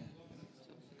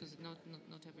 Because not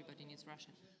everybody needs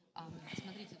Russian.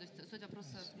 Смотрите, то есть суть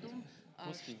вопроса в том,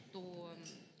 что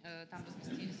там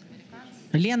разместились американцы.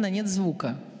 Лена, нет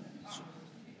звука.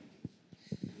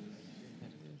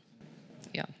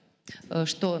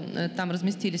 Что там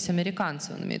разместились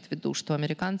американцы, он имеет в виду, что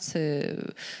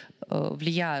американцы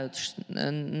влияют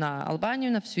на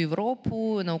Албанию, на всю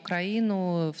Европу, на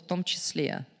Украину в том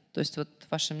числе. То есть вот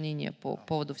ваше мнение по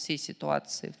поводу всей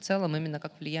ситуации в целом, именно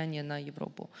как влияние на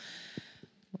Европу.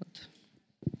 Вот.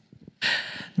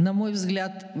 На мой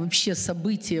взгляд, вообще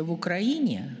события в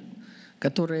Украине,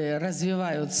 которые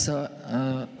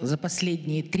развиваются за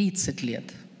последние 30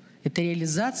 лет, это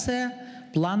реализация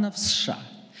планов США.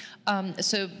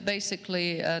 So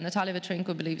basically, Natalia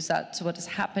Vetrenko believes that what is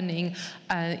happening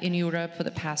in Europe for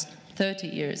the past 30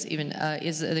 years even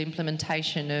is the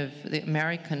implementation of the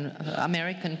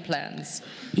American plans.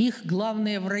 Их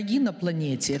главные враги на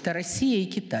планете — это Россия и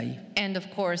Китай. And of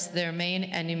course, their main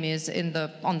enemies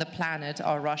on the planet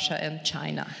are Russia and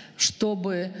China.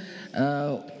 Чтобы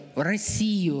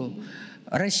Россию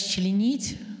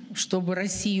расчленить, чтобы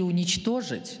Россию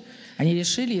уничтожить, они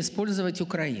решили использовать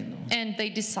Украину. And they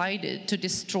decided to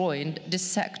destroy and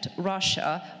dissect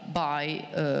Russia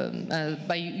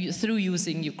through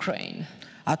using Ukraine.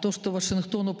 А то, что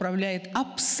Вашингтон управляет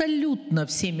абсолютно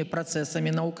всеми процессами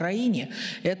на Украине,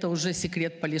 это уже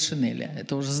секрет Полишинеля.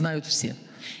 Это уже знают все.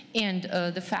 And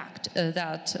the fact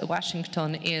that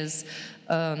Washington is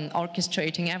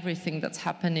orchestrating everything that's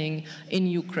happening in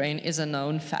Ukraine is a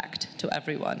known fact to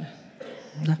everyone.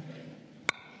 Да.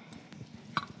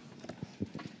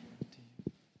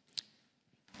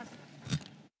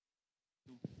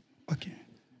 Ok,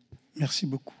 merci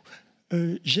beaucoup.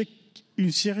 J'ai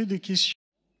une série de questions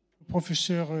au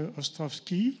professeur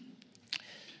Ostrovsky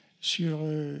sur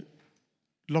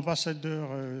l'ambassadeur,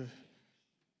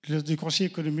 le conseiller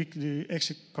économique,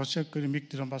 ex-conseiller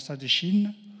économique de l'ambassade de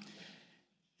Chine.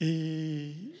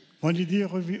 Et mon idée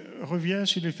revient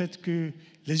sur le fait que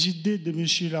les idées de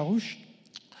M. LaRouche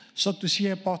sont aussi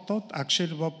importantes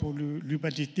actuellement pour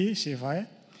l'humanité, c'est vrai,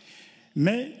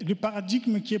 mais le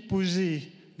paradigme qui est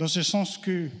posé dans ce sens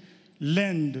que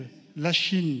l'Inde, la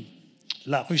Chine,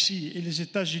 la Russie et les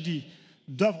États-Unis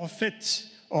doivent en fait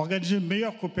organiser une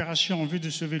meilleure coopération en vue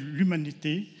de sauver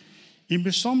l'humanité, il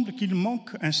me semble qu'il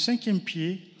manque un cinquième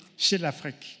pied, c'est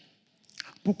l'Afrique.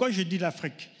 Pourquoi je dis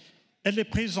l'Afrique? Elle est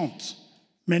présente,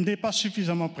 mais elle n'est pas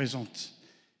suffisamment présente.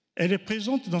 Elle est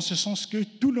présente dans ce sens que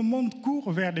tout le monde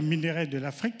court vers les minéraux de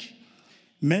l'Afrique,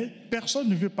 mais personne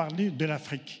ne veut parler de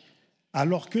l'Afrique.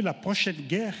 Alors que la prochaine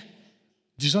guerre,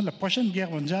 disons la prochaine guerre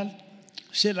mondiale,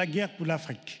 c'est la guerre pour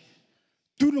l'Afrique.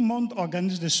 Tout le monde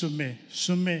organise des sommets,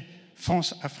 sommets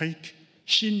France-Afrique,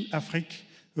 Chine-Afrique,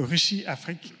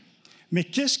 Russie-Afrique. Mais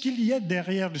qu'est-ce qu'il y a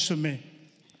derrière le sommet?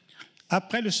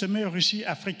 Après le sommet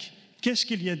Russie-Afrique, qu'est-ce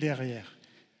qu'il y a derrière?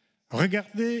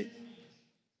 Regardez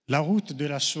la route de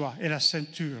la soie et la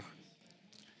ceinture.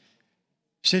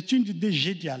 C'est une idée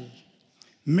géniale,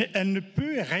 mais elle ne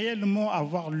peut réellement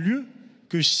avoir lieu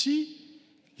que si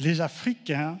les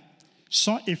Africains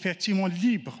sont effectivement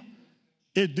libres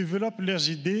et développent leurs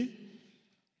idées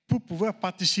pour pouvoir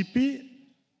participer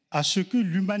à ce que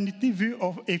l'humanité veut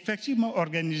effectivement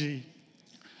organiser.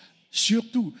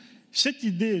 Surtout, cette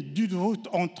idée d'une route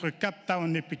entre Cap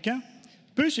Town et Pékin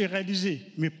peut se réaliser,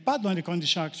 mais pas dans les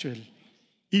conditions actuelles.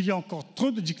 Il y a encore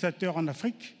trop de dictateurs en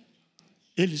Afrique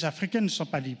et les Africains ne sont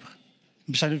pas libres.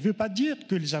 Mais ça ne veut pas dire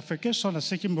que les Africains sont la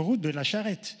cinquième roue de la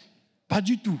charrette. Pas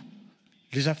du tout.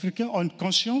 Les Africains ont une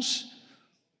conscience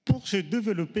pour se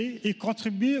développer et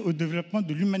contribuer au développement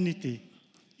de l'humanité.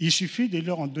 Il suffit de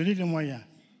leur en donner les moyens.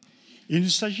 Il ne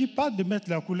s'agit pas de mettre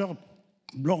la couleur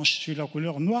blanche sur la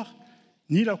couleur noire,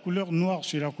 ni la couleur noire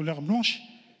sur la couleur blanche,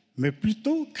 mais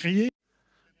plutôt créer.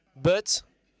 But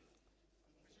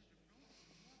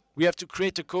we have to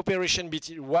create a cooperation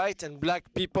between white and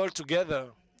black people together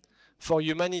for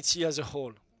humanity as a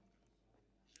whole.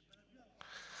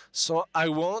 So I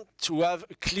want to have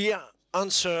a clear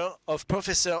answer of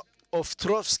Professor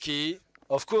Ostrovsky.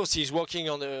 Of course, he's working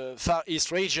on the Far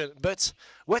East region, but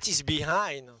what is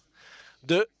behind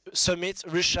the summit,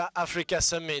 Russia-Africa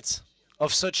summit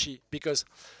of Sochi? Because,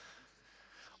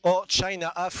 or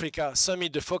China-Africa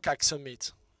summit, the FOCAC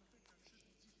summit.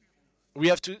 We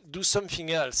have to do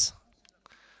something else.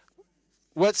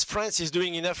 What France is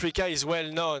doing in Africa is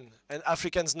well known, and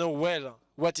Africans know well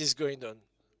what is going on.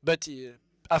 But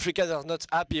Africans are not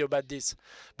happy about this.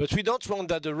 But we don't want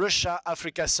that the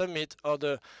Russia-Africa summit or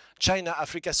the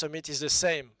China-Africa summit is the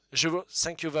same.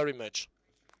 Thank you very much.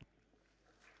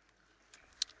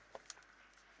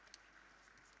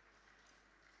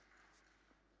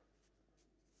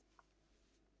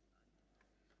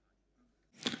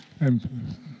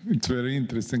 It's a very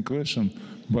interesting question,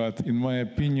 but in my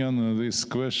opinion, this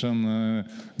question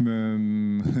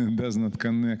does not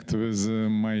connect with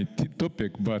my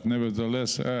topic. But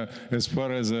nevertheless, as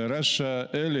far as Russia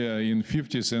earlier in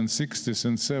 50s and 60s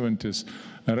and 70s,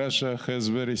 Russia has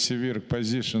very severe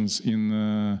positions in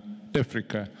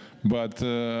Africa. But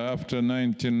after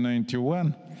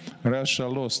 1991, Russia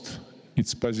lost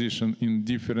its position in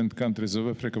different countries of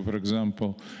Africa, for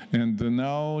example, and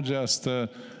now just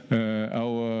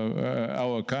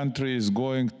our country is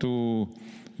going to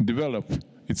develop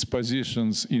its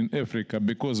positions in Africa,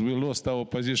 because we lost our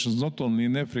positions not only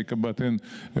in Africa, but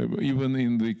even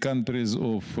in the countries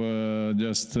of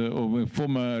of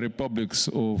former republics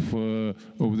of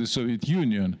the Soviet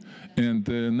Union. And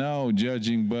now,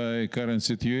 judging by current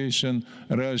situation,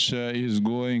 Russia is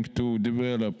going to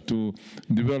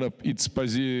develop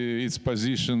its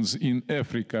positions in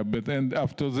Africa. But and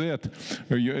after that,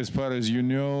 as far as you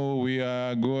know, we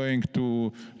are going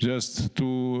to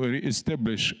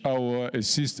re-establish our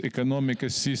economic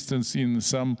assistance in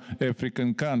some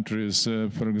African countries,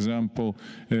 for example,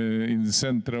 in the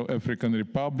Central African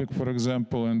Republic, for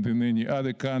example, and in any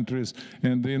other countries.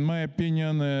 And in my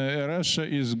opinion, Russia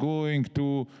is going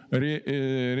to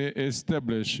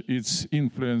re-establish its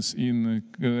influence in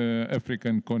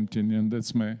African continent.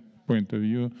 That's my point of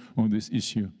view on this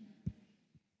issue.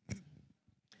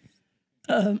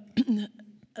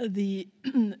 The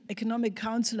economic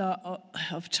counselor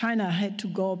of China had to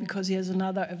go because he has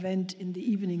another event in the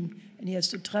evening and he has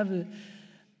to travel.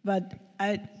 But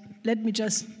let me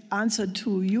just answer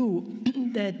to you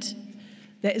that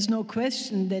there is no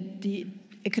question that the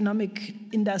economic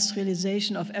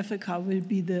industrialization of Africa will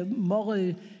be the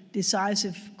moral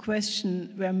decisive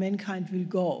question where mankind will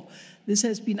go. This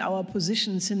has been our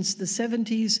position since the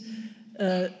 70s.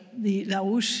 The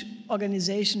LaRouche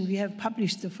organization, we have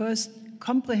published the first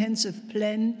comprehensive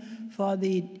plan for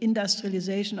the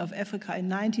industrialization of Africa in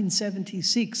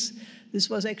 1976. This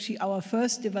was actually our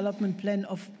first development plan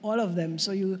of all of them.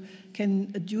 So you can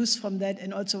deduce from that,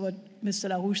 and also what Mr.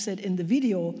 LaRouche said in the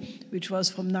video, which was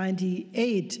from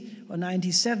 98 or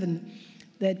 97,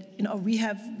 that we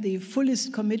have the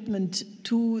fullest commitment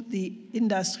to the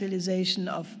industrialization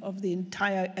of the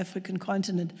entire African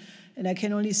continent. And I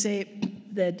can only say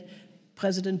that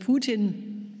President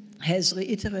Putin has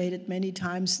reiterated many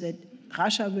times that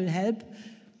Russia will help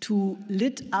to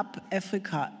lit up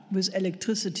Africa with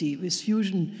electricity, with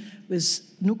fusion, with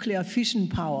nuclear fission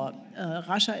power.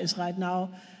 Russia is right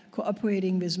now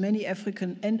cooperating with many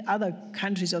African and other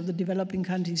countries of the developing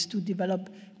countries to develop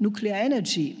nuclear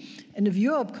energy. And if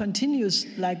Europe continues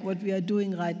like what we are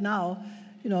doing right now,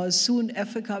 soon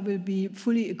Africa will be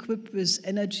fully equipped with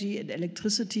energy and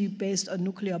electricity based on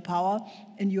nuclear power,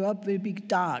 and Europe will be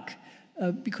dark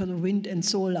because of wind and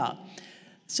solar.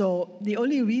 So the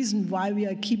only reason why we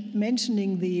keep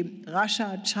mentioning the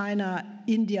Russia, China,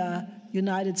 India,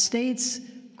 United States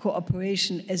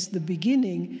cooperation as the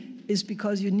beginning is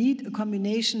because you need a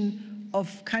combination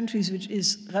of countries which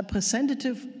is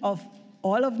representative of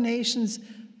all of nations,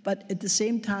 but at the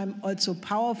same time also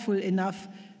powerful enough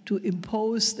to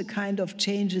impose the kind of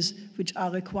changes which are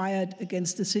required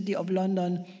against the City of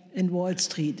London and Wall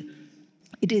Street.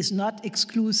 It is not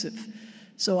exclusive.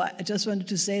 So I just wanted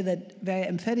to say that very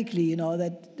emphatically,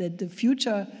 that the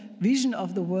future vision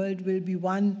of the world will be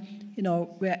one,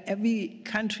 where every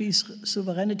country's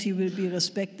sovereignty will be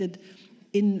respected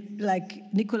in, like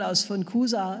Nikolaus von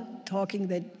Cusa talking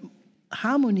that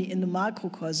harmony in the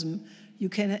macrocosm you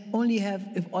can only have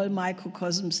if all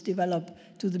microcosms develop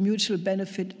to the mutual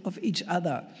benefit of each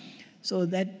other. So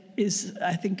that is,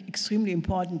 I think, extremely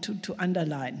important to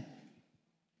underline.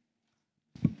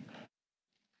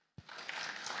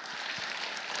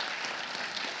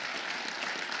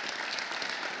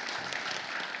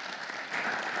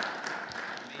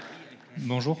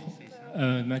 Bonjour.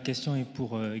 Ma question est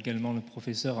pour également le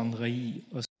professeur Andrei.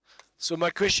 So my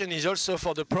question is also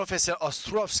for the Professor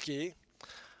Ostrovsky.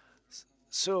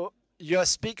 So you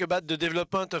speak about the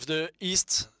development of the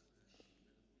East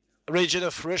region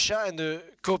of Russia and the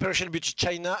cooperation between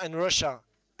China and Russia.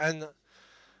 And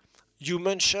you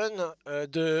mentioned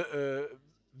the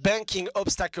banking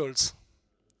obstacles.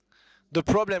 The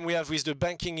problem we have with the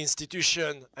banking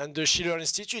institution and the Schiller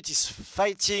Institute is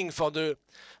fighting for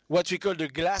what we call the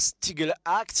Glass-Steagall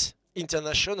Act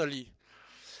internationally.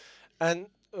 And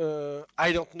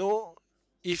I don't know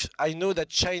if I know that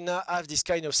China have this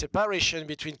kind of separation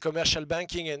between commercial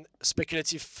banking and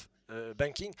speculative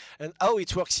banking, and how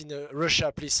it works in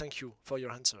Russia. Please, thank you for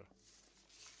your answer.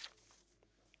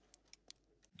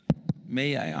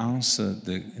 May I answer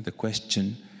the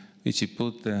question which you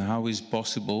put, how is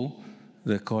possible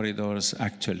the corridors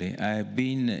actually? I've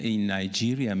been in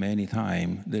Nigeria many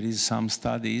times. There is some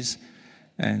studies,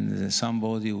 and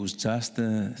somebody was just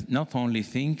not only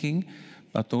thinking,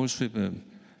 but also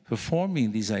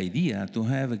performing this idea to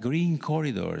have green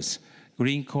corridors.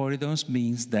 Green corridors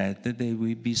means that they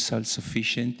will be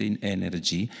self-sufficient in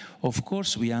energy. Of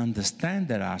course, we understand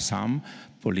there are some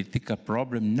political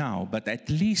problems now, but at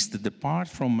least the part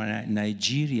from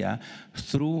Nigeria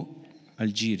through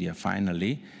Algeria,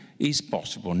 finally, is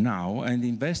possible now, and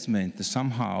investment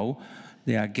somehow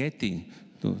they are getting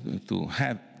to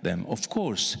have them. Of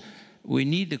course, we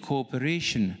need the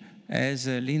cooperation, as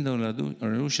Lyndon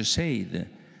LaRouche said.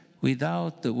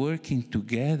 Without working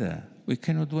together, we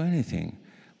cannot do anything.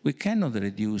 We cannot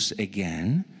reduce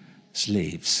again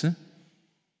slaves,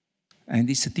 and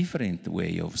it's a different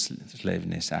way of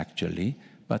slaveness actually,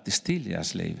 but still we are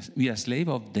slaves. We are slaves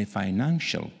of the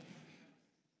financial,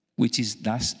 which is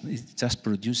just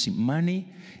producing money.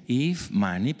 If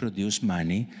money produces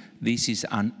money, this is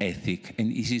unethical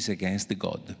and this is against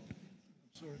God.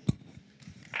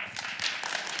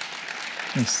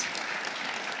 Yes.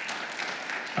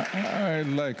 I'd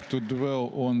like to dwell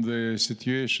on the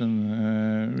situation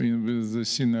with the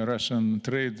Sino-Russian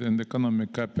trade and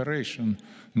economic cooperation,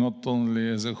 not only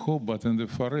as a whole, but in the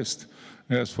Far East.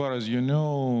 As far as you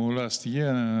know, last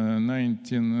year,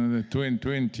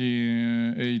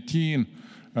 2018,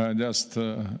 just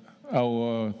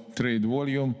our trade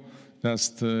volume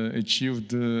just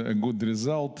achieved a good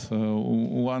result,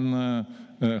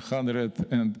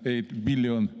 $108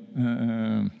 billion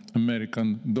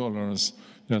American dollars.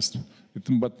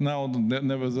 But now,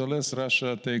 nevertheless,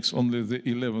 Russia takes only the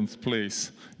 11th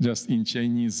place, just in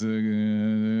Chinese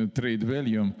trade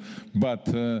volume. But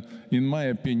in my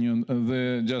opinion,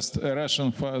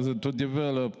 to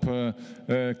develop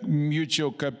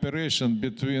mutual cooperation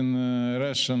between the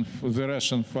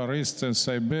Russian Far East and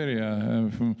Siberia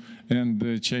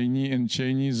and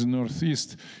Chinese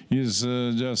Northeast is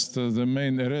just the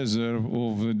main reserve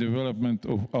of the development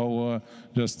of our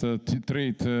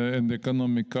trade and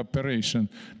economic cooperation.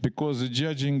 Because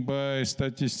judging by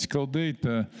statistical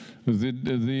data,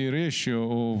 the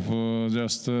ratio of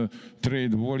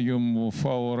trade volume of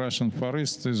our Russian Far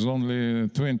East is only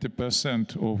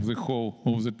 20% of the whole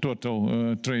of the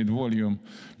total trade volume.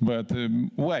 But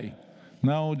why?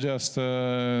 Now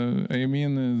I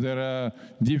mean, there are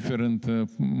different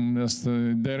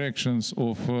directions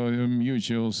of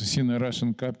mutual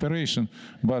Sino-Russian cooperation,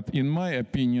 but in my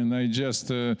opinion,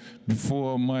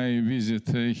 before my visit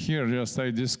here, I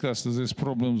discussed these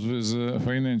problems with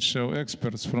financial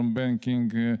experts from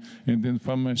banking and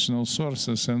informational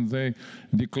sources, and they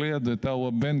declared that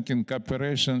our banking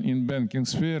cooperation in banking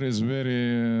sphere is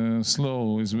very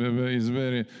slow, is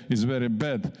very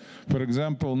bad. For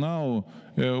example, now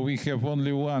we have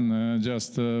only one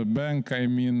bank. I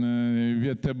mean,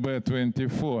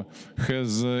 VTB24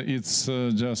 has its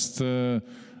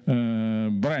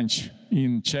branch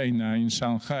in China, in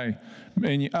Shanghai.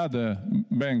 Any other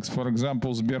banks, for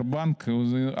example, Sberbank,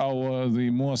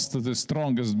 the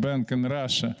strongest bank in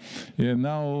Russia,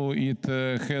 now it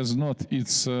has not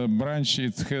its branch,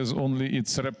 it has only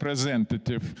its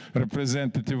representative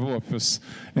office.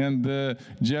 And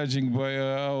judging by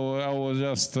our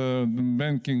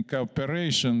banking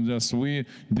cooperation, we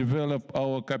develop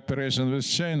our cooperation with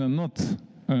China not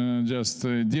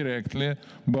directly,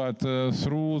 but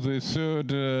through the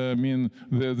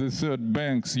third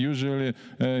banks, usually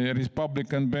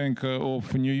Republican Bank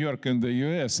of New York in the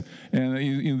U.S. and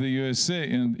in the USA,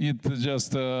 and it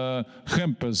just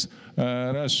hampers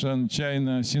Russian,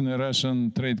 China,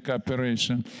 Sino-Russian trade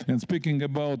cooperation. And speaking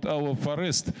about our Far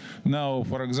East, now,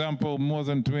 for example, more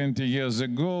than 20 years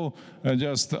ago,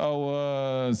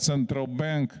 our central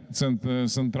bank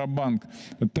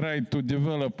tried to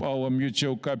develop our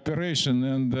mutual cooperation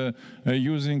and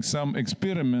using some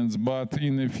experiments, but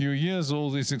in a few years all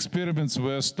these experiments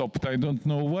were stopped. I don't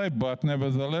know why, but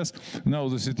nevertheless, now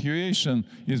the situation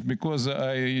is because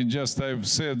I've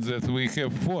said that we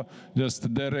have four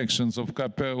directions of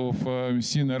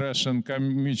Sino-Russian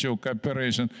mutual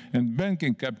cooperation, and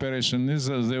banking cooperation is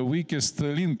the weakest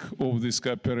link of this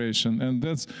cooperation, and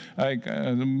that's,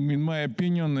 in my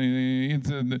opinion,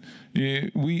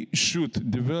 we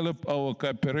should develop our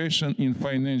cooperation in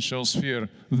financial sphere.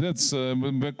 That's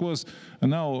because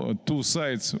now two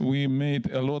sides, we made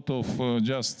a lot of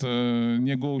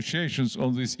negotiations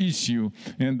on this issue,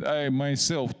 and I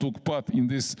myself took part in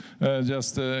this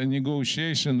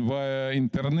negotiation via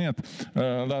internet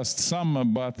last summer,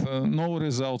 but no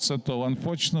results at all.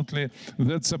 Unfortunately,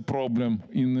 that's a problem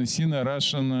in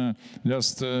Sino-Russian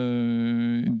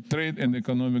trade and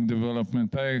economic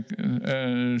development. I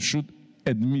should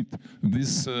admit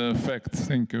this fact.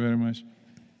 Thank you very much.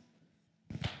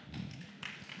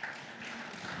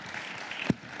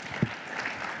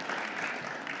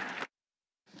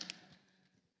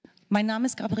 Mein Name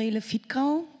ist Gabriele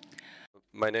Fiedkau.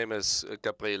 My name is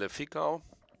Gabriele Fiedkau.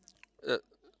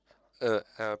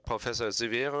 Professor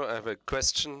Severo, I have a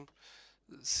question.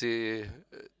 They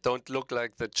don't look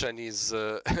like the Chinese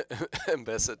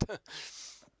ambassador.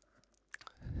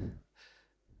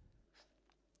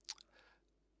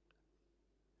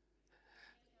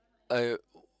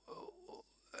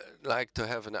 like to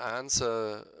have an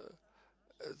answer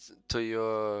to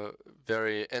your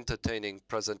very entertaining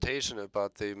presentation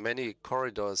about the many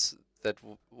corridors that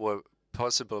were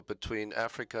possible between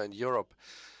Africa and Europe.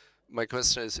 My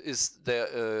question is there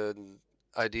an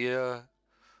idea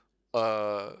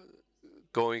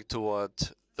going toward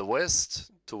the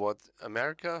West, toward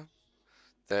America?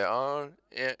 There are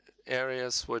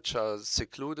areas which are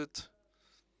secluded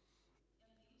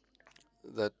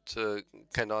that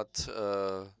cannot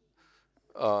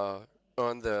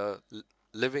earn their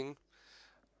living.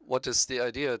 What is the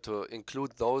idea to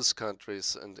include those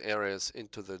countries and areas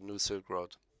into the new Silk Road?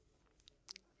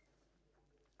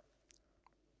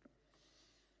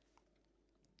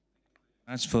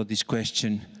 As for this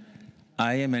question,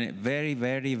 I am a very,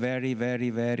 very, very, very,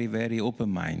 very, very open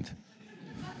mind.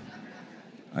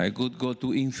 I could go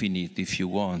to infinite if you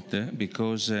want,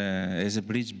 because as a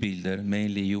bridge builder,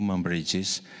 mainly human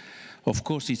bridges, of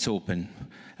course it's open.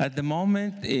 At the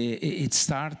moment, it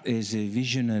starts as a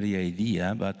visionary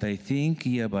idea, but I think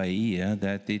year by year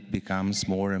that it becomes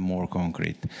more and more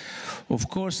concrete. Of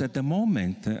course, at the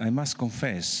moment, I must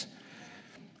confess,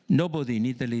 nobody in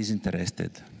Italy is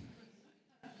interested.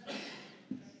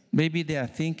 Maybe they are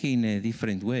thinking in a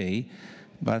different way,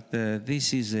 but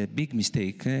this is a big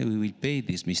mistake. We will pay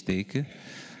this mistake.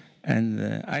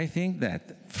 And I think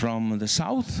that from the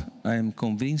south, I am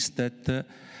convinced that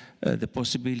the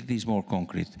possibility is more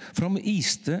concrete. From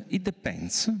east, it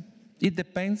depends. It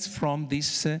depends from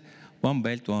this One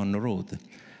Belt, One Road.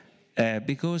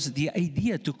 Because the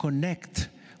idea to connect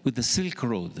with the Silk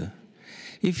Road,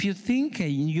 if you think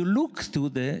and you look to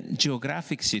the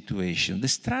geographic situation, the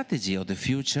strategy of the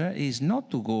future is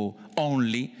not to go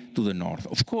only to the north.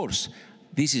 Of course,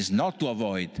 this is not to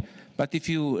avoid, but if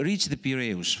you reach the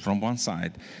Piraeus from one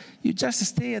side, you just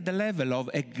stay at the level of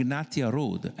Egnatia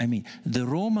Road. I mean, the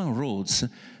Roman roads,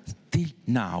 till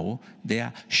now, they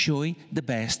are showing the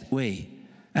best way.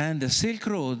 And the Silk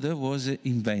Road was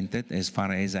invented, as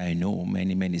far as I know,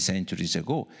 many, many centuries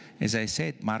ago. As I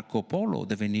said, Marco Polo,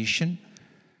 the Venetian,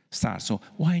 start. So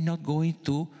why not going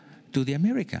to the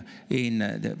America? In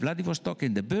the Vladivostok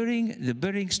and the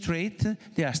Bering Strait,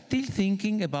 they are still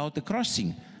thinking about the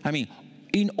crossing. I mean,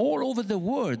 in all over the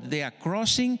world, they are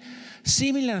crossing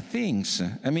similar things.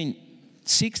 I mean,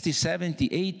 60, 70,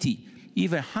 80,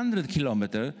 even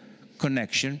 100-kilometer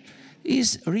connection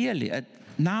is really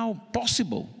now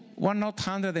possible.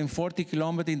 140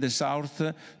 kilometers in the south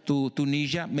to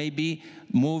Tunisia, maybe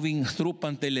moving through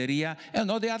Pantelleria, and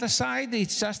on the other side,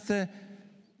 it's just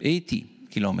 80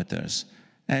 kilometers.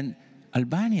 And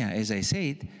Albania, as I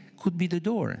said, could be the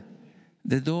door.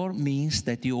 The door means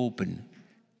that you open.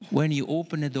 When you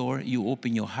open a door, you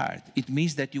open your heart. It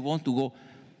means that you want to go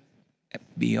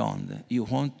beyond. You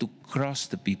want to cross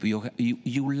the people.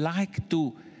 You like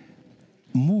to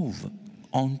move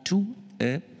onto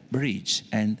a bridge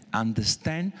and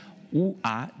understand who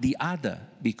are the other,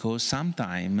 because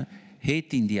sometimes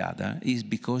hating the other is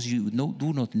because you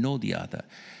do not know the other.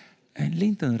 And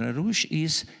Lyndon LaRouche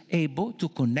is able to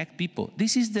connect people.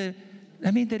 This is the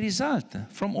result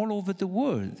from all over the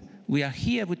world. We are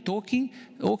here, we're talking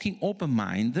open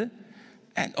mind.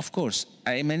 And of course,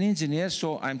 I'm an engineer,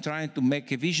 so I'm trying to make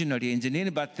a visionary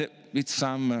engineering, but with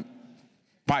some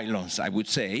pylons, I would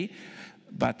say.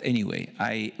 But anyway,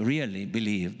 I really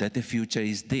believe that the future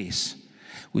is this.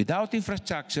 Without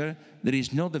infrastructure, there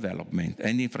is no development.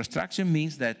 And infrastructure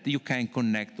means that you can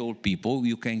connect all people,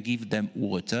 you can give them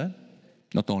water,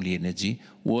 not only energy.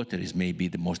 Water is maybe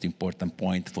the most important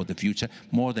point for the future,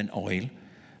 more than oil,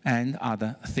 and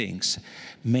other things.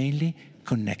 Mainly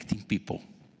connecting people.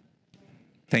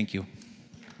 Thank you.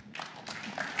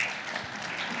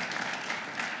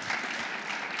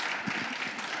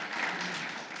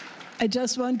 I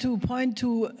just want to point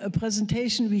to a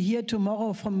presentation we hear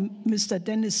tomorrow from Mr.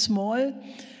 Dennis Small,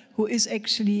 who is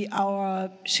actually our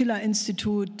Schiller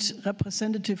Institute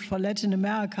representative for Latin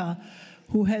America,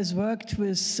 who has worked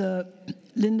with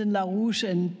Lyndon LaRouche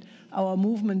and our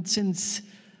movement since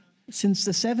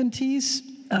the 70s.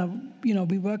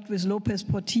 We worked with Lopez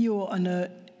Portillo on a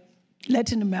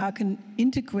Latin American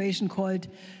integration called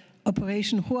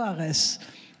Operation Juarez.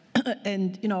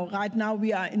 And right now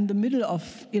we are in the middle of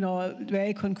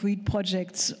very concrete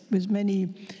projects with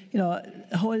many,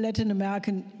 whole Latin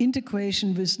American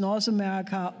integration with North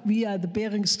America via the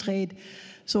Bering Strait.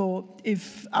 So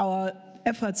if our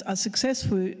efforts are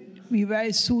successful, we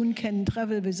very soon can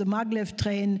travel with the maglev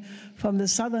train from the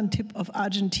southern tip of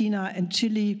Argentina and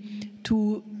Chile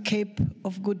to Cape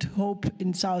of Good Hope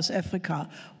in South Africa,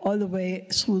 all the way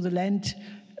through the land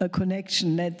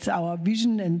connection. That's our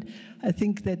vision, and I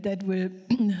think that will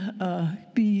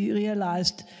be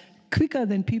realized quicker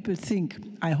than people think,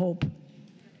 I hope.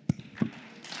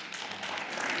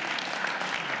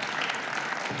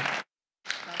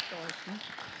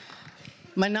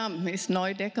 Mein Name ist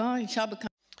Neudecker.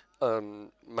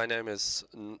 My name is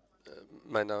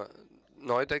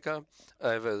Neudecker.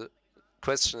 I have a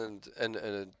question and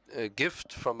a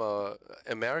gift from our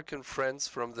American friends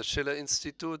from the Schiller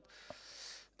Institute.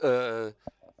 Lyndon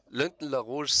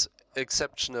LaRouche's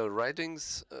exceptional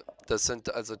writings, das sind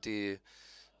also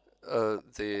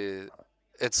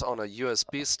it's on a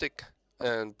USB stick,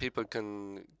 and people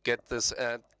can get this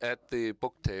at the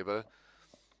book table.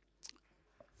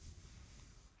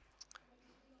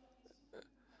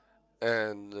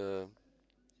 And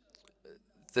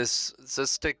this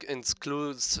stick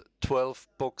includes 12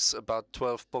 books, about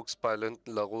 12 books by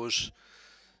Lyndon LaRouche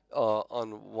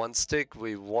on one stick.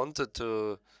 We wanted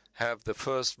to have the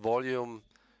first volume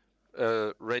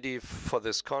ready for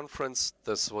this conference.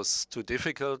 This was too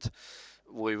difficult.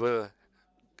 We will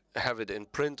have it in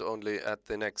print only at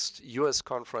the next US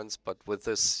conference, but with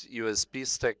this USB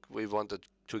stick, we wanted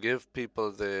to give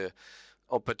people the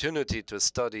opportunity to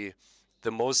study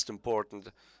the most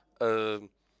important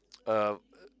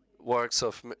works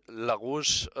of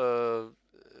LaRouche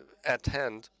at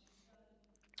hand.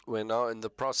 We're now in the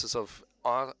process of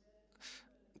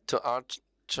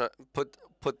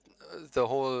put the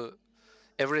whole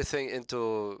everything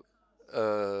into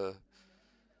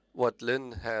what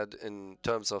Lynn had in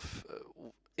terms of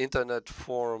internet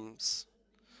forums.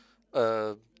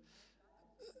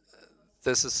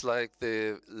 This is like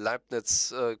the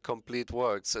Leibniz complete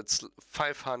works. It's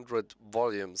 500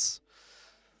 volumes.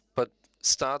 But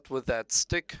start with that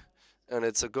stick, and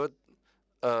it's a good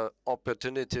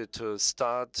opportunity to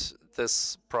start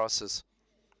this process.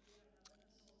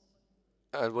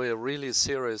 And we're really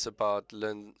serious about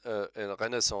a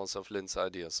renaissance of Lynn's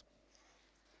ideas.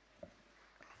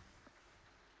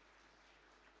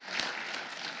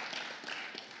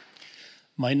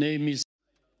 My name is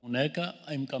Uneka.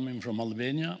 I'm coming from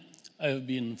Albania. I have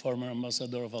been former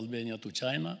ambassador of Albania to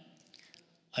China.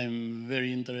 I'm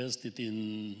very interested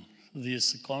in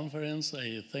this conference.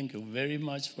 I thank you very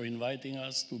much for inviting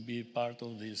us to be part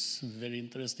of this very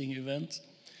interesting event.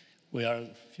 We are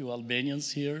a few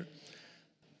Albanians here.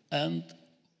 And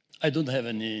I don't have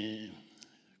any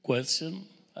question.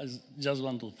 I just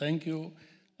want to thank you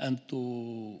and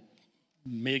to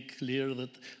make clear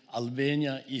that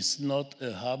Albania is not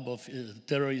a hub of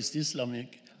terrorist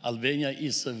Islamic. Albania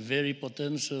is a very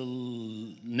potential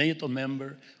NATO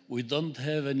member. We don't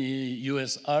have any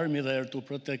US army there to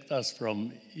protect us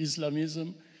from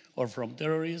Islamism or from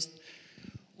terrorists.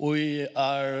 We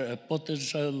are a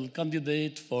potential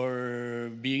candidate for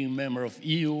being a member of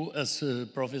EU, as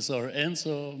Professor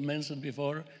Enzo mentioned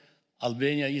before.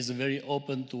 Albania is very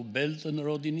open to Belt and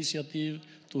Road Initiative,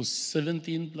 to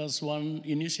 17+1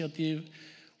 initiative.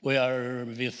 We are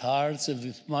with hearts and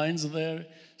with minds there.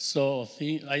 So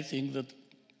I think that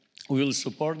we will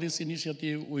support this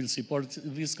initiative. We'll support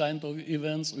this kind of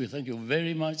events. We thank you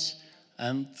very much.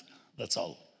 And that's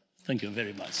all. Thank you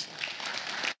very much.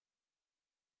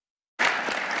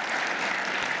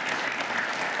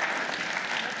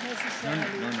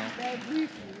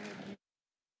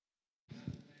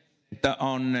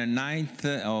 On 9th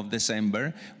of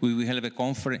December, we will have a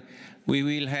conference. We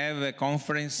will have a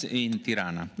conference in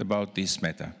Tirana about this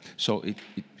matter. So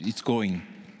it's going.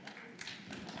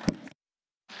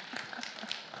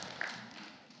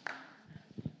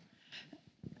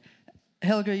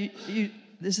 Helga,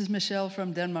 this is Michelle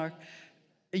from Denmark.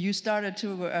 You started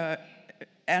to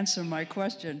answer my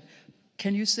question.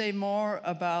 Can you say more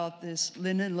about this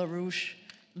Lyndon LaRouche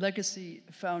Legacy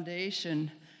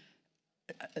Foundation,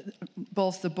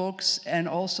 both the books and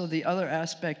also the other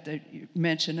aspect that you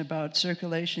mentioned about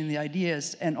circulation, the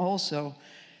ideas, and also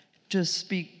just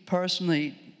speak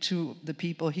personally to the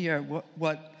people here,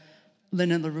 what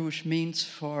Lyndon LaRouche means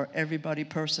for everybody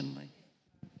personally?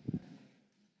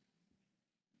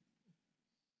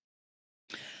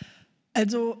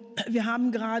 Also, wir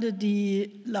haben gerade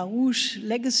die LaRouche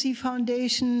Legacy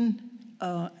Foundation,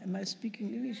 am I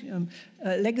speaking English?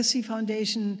 Legacy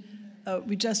Foundation,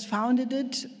 we just founded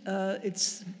it.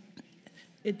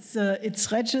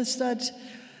 It's registered,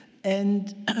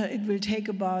 and it will take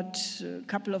about a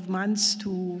couple of months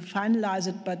to finalize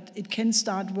it, but it can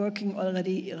start working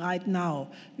already right now.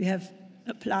 We have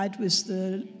applied with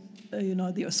the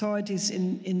authorities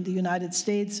in the United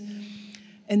States.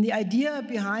 And the idea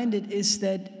behind it is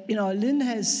that, Lynn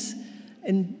has,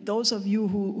 and those of you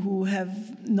who have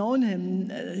known him,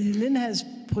 Lynn has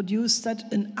produced such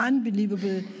an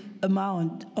unbelievable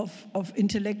amount of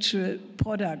intellectual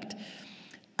product.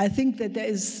 I think that there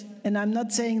is and I'm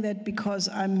not saying that because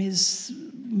I'm his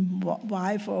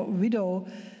wife or widow,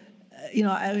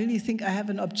 I really think I have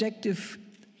an objective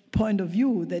point of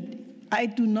view that I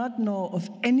do not know of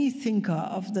any thinker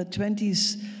of the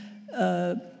 20s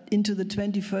into the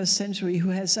 21st century who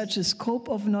has such a scope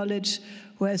of knowledge,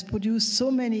 who has produced so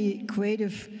many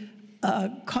creative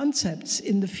concepts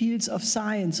in the fields of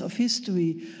science, of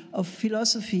history, of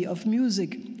philosophy, of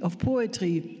music, of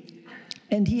poetry.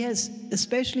 And he has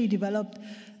especially developed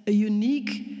a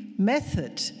unique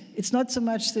method. It's not so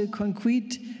much the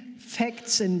concrete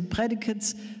facts and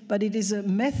predicates, but it is a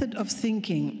method of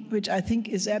thinking, which I think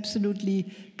is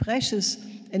absolutely precious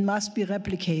and must be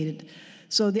replicated.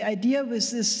 So the idea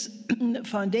with this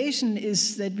foundation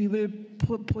is that we will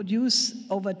produce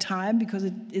over time, because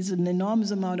it is an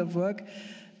enormous amount of work,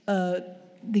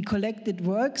 the collected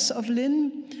works of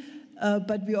Lynn,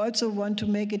 but we also want to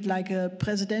make it like a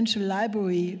presidential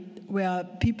library where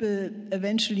people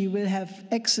eventually will have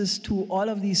access to all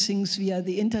of these things via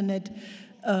the internet,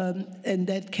 and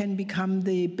that can become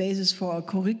the basis for a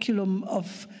curriculum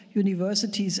of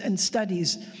universities and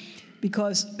studies.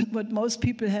 Because what most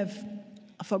people have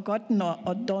forgotten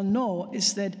or don't know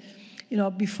is that,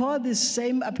 before this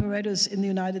same apparatus in the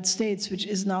United States, which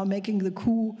is now making the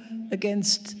coup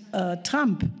against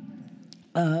Trump,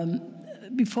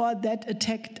 before that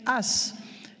attacked us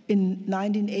in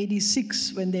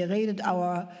 1986 when they raided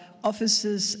our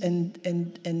offices and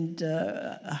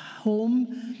home,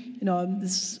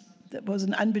 that was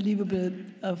an unbelievable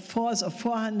force of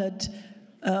 400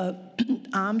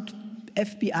 armed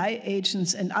FBI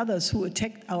agents and others who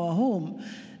attacked our home.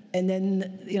 And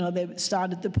then, they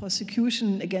started the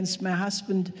prosecution against my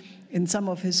husband and some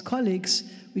of his colleagues,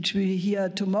 which we hear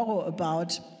tomorrow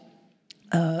about.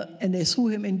 And they threw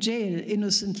him in jail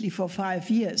innocently for 5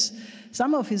 years.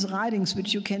 Some of his writings,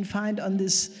 which you can find on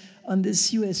this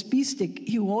USB stick,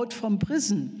 he wrote from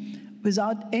prison,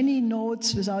 without any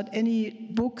notes, without any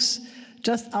books,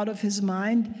 just out of his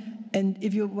mind. And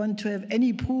if you want to have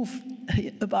any proof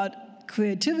about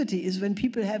creativity, is when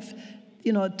people have,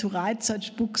 to write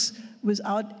such books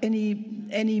without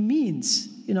any means.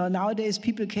 Nowadays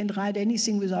people can't write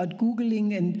anything without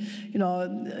Googling and,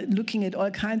 looking at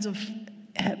all kinds of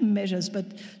measures. But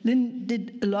Lynn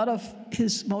did a lot of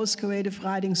his most creative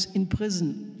writings in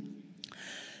prison.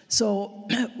 So,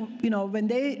 when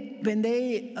they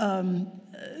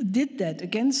did that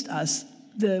against us,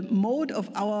 the mode of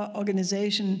our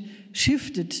organization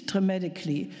shifted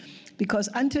dramatically. Because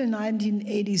until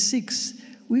 1986,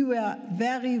 we were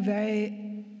very,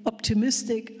 very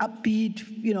optimistic, upbeat.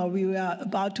 We were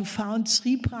about to found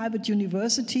 3 private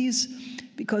universities,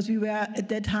 because we were at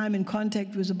that time in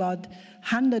contact with about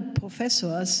 100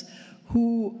 professors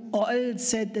who all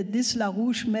said that this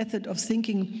LaRouche method of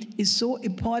thinking is so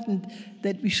important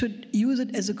that we should use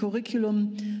it as a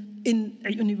curriculum in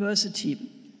a university.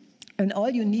 And all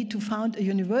you need to found a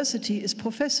university is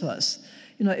professors.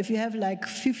 If you have like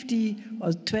 50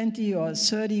 or 20 or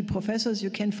 30 professors,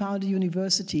 you can found a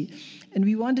university. And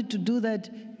we wanted to do that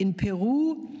in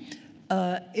Peru,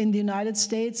 in the United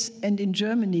States, and in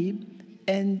Germany.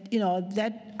 And,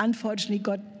 that unfortunately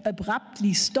got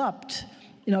abruptly stopped,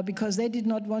 because they did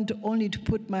not want only to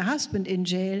put my husband in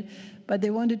jail, but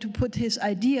they wanted to put his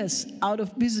ideas out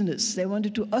of business. They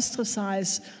wanted to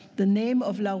ostracize the name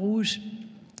of LaRouche,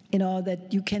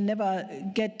 that you can never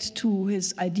get to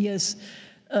his ideas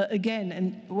again.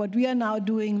 And what we are now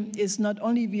doing is not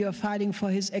only we are fighting for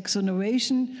his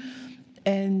exoneration,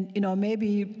 and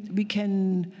maybe we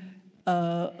can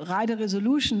write a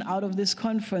resolution out of this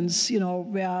conference,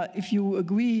 where if you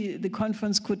agree, the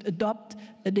conference could adopt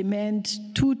a demand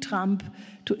to Trump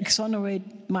to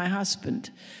exonerate my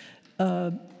husband,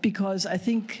 because I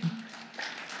think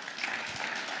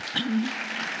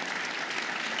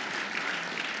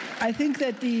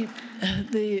that the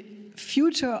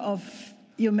future of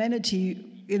humanity,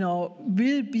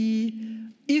 will be,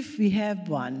 if we have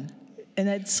one, and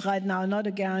that's right now not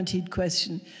a guaranteed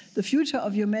question, the future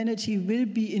of humanity will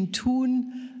be in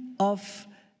tune of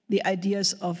the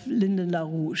ideas of Lyndon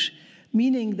LaRouche,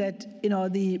 meaning that,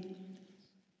 the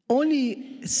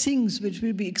only things which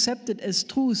will be accepted as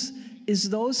truth is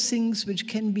those things which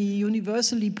can be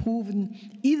universally proven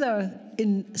either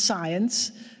in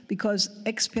science, because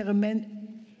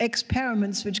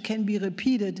experiments which can be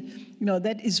repeated,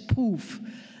 that is proof.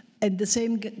 And the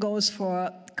same goes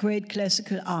for great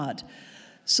classical art.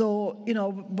 So,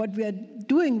 what we are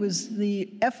doing with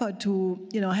the effort to,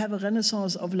 have a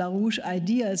renaissance of LaRouche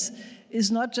ideas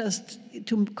is not just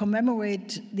to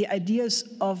commemorate the ideas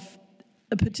of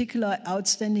a particular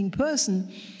outstanding person,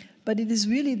 But it is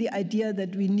really the idea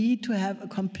that we need to have a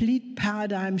complete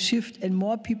paradigm shift and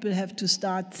more people have to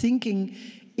start thinking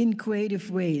in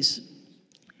creative ways.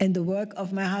 And the work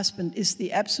of my husband is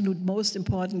the absolute most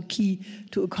important key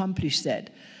to accomplish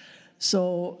that.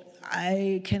 So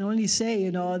I can only say,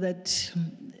 that,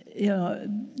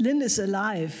 Lynn is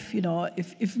alive.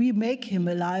 If we make him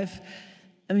alive,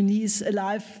 I mean, he's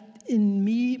alive in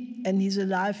me and he's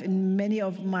alive in many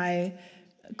of my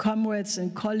comrades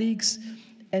and colleagues.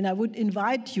 And I would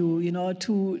invite you,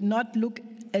 to not look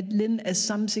at Lynn as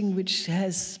something which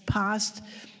has passed,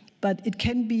 but it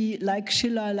can be like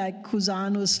Schiller, like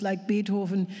Cusanus, like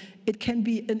Beethoven. It can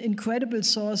be an incredible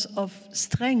source of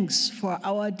strength for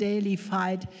our daily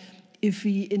fight if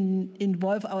we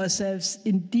involve ourselves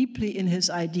deeply in his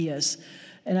ideas.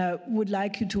 And I would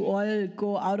like you to all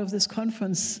go out of this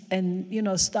conference and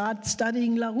start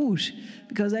studying LaRouche,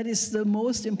 because that is the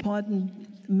most important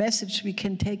message we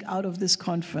can take out of this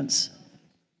conference.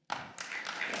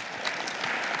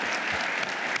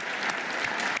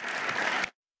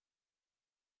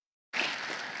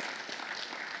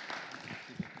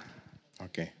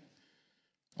 Okay.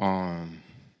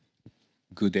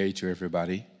 Good day to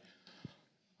everybody.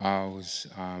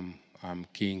 I'm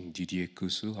King Didier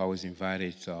Kusu. I was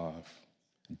invited,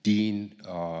 Dean,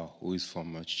 who is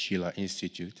from Schiller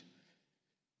Institute,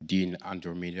 Dean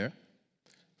Andromeda,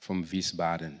 from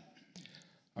Wiesbaden.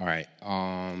 All right.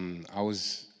 I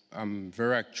was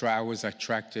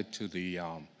attracted to the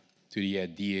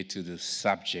idea, to the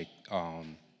subject,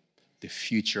 the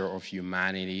future of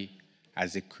humanity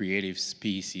as a creative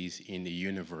species in the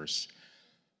universe.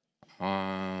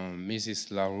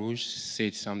 Mrs. LaRouche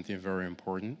said something very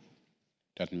important,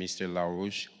 that Mr.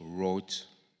 LaRouche wrote,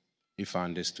 if I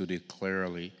understood it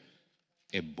clearly,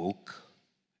 a book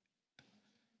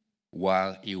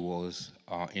while he was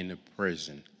in a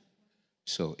prison.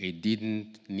 So he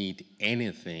didn't need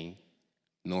anything,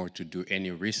 nor to do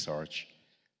any research,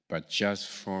 but just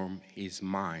from his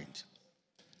mind.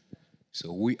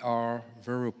 So we are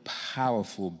very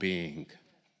powerful beings.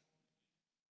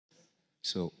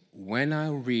 So when I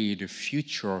read the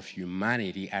future of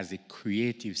humanity as a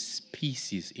creative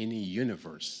species in the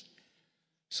universe,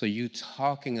 so you're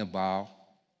talking about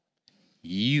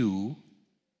you,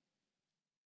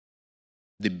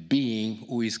 the being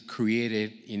who is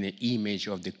created in the image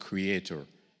of the Creator.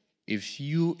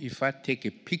 If I take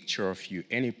a picture of you,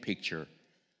 any picture,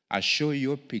 I show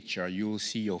you a picture, you will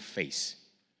see your face.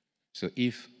 So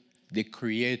if the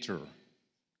Creator,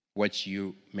 what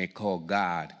you may call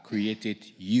God, created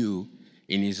you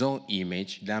in his own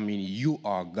image, that means you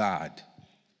are God.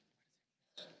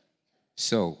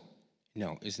 So,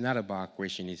 no, it's not about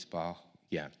question, it's about,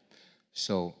 yeah.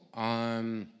 So,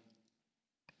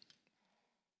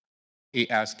 he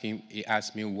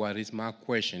asked me what is my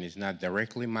question. It's not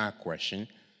directly my question,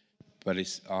 but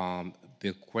it's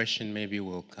the question maybe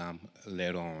will come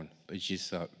later on, but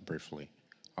just briefly.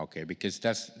 Okay, because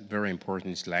that's very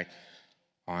important. It's like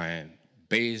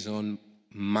based on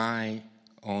my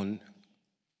own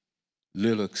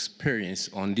little experience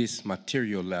on this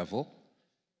material level,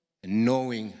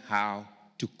 knowing how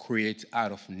to create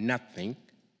out of nothing,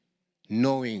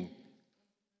 knowing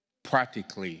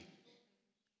practically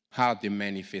how the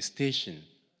manifestation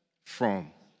from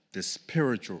the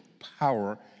spiritual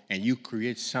power, and you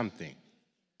create something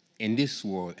in this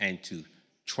world, and to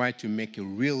try to make a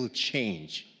real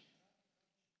change,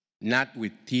 not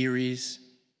with theories,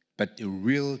 but a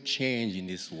real change in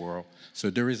this world. So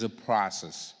there is a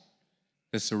process.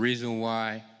 That's the reason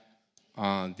why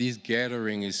this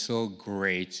gathering is so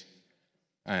great.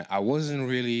 I wasn't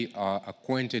really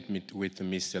acquainted with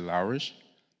Mr. LaRouche,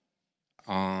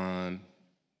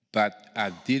 but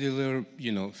I did a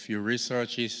little, few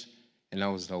researches, and I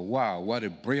was like, wow, what a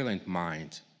brilliant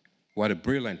mind. What a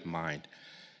brilliant mind.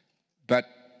 But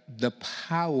the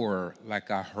power, like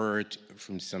I heard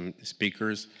from some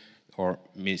speakers, or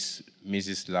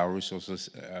Mrs. LaRouche also,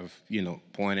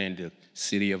 pointed the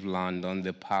City of London,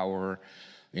 the power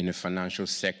in the financial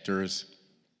sectors.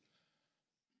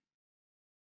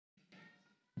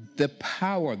 The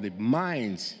power, the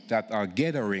minds that are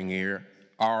gathering here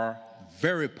are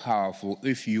very powerful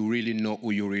if you really know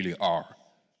who you really are.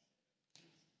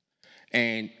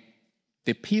 And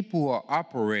the people who are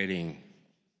operating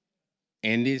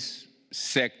in this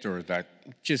sector, that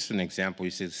just an example,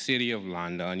 you said City of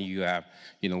London, you have,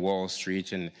 Wall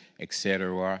Street and et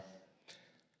cetera.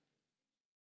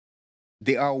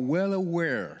 They are well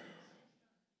aware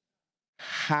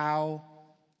how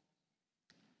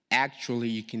actually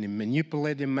you can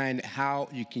manipulate the mind, how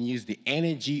you can use the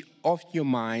energy of your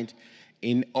mind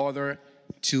in order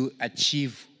to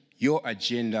achieve your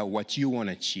agenda, what you want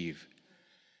to achieve.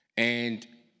 And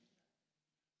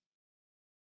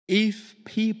if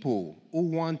people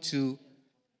who want to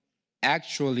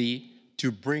actually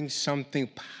to bring something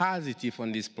positive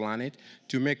on this planet,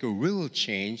 to make a real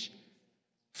change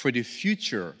for the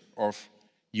future of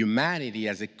humanity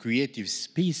as a creative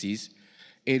species,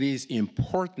 it is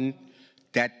important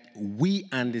that we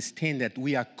understand that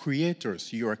we are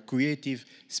creators. You are a creative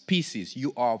species.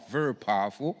 You are very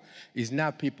powerful. It's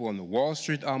not people on Wall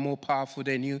Street are more powerful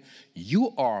than you.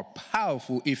 You are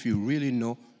powerful if you really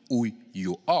know who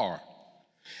you are.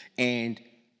 And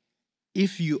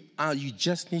if you are, you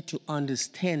just need to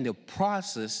understand the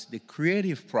process, the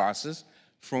creative process,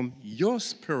 from your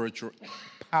spiritual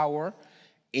power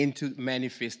into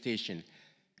manifestation.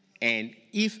 And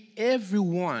if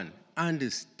everyone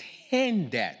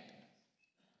understands that,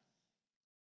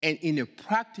 and in a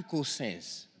practical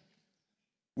sense,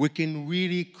 we can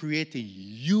really create a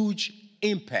huge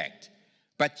impact.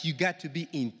 But you got to be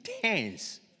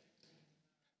intense,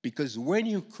 because when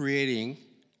you're creating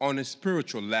on a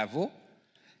spiritual level,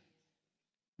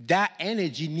 that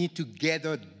energy needs to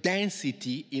gather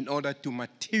density in order to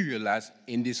materialize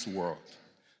in this world.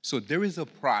 So there is a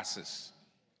process.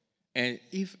 And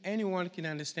if anyone can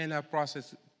understand that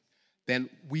process, then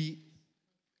we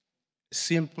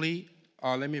simply,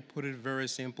 let me put it very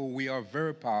simple, we are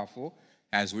very powerful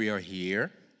as we are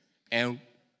here. And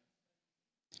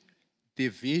the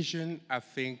vision, I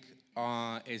think,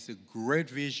 is a great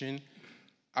vision.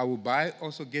 I will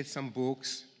also get some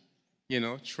books,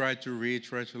 try to read,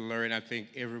 try to learn. I think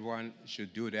everyone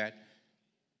should do that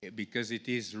because it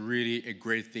is really a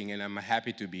great thing, and I'm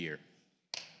happy to be here.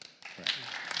 Right.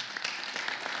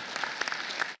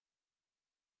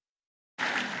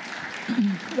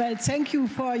 Well, thank you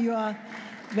for your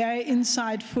very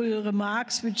insightful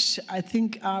remarks, which I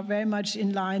think are very much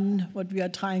in line what we are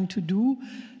trying to do,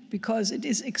 because it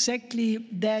is exactly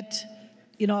that,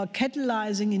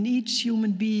 catalyzing in each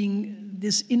human being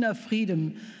this inner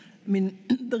freedom. I mean,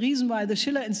 the reason why the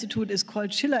Schiller Institute is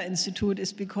called Schiller Institute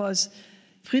is because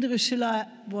Friedrich Schiller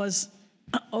was,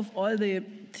 of all the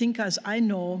thinkers I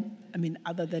know,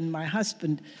 other than my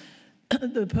husband,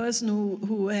 the person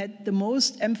who had the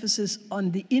most emphasis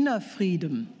on the inner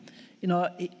freedom.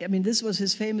 This was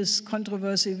his famous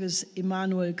controversy with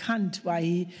Immanuel Kant, why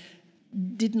he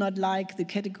did not like the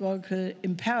categorical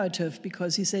imperative,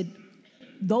 because he said,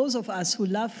 those of us who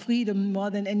love freedom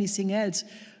more than anything else,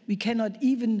 we cannot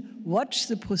even watch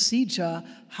the procedure,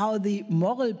 how the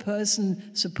moral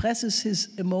person suppresses his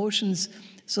emotions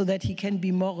so that he can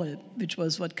be moral, which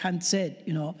was what Kant said,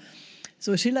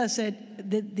 So Schiller said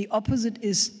that the opposite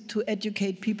is to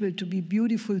educate people to be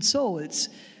beautiful souls.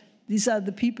 These are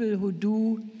the people who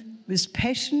do with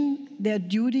passion their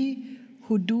duty,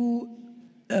 who do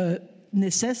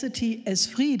necessity as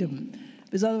freedom.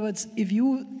 In other words, if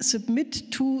you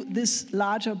submit to this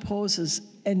larger process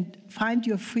and find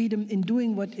your freedom in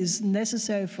doing what is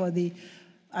necessary for the,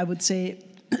 I would say,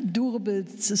 durable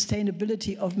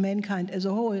sustainability of mankind as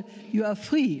a whole, you are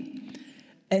free.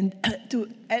 And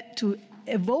to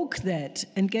evoke that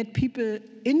and get people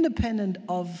independent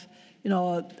of,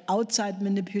 outside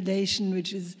manipulation,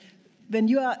 which is when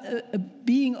you are a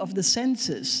being of the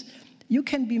senses, you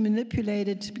can be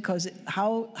manipulated because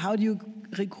how do you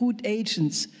recruit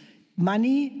agents?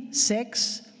 Money,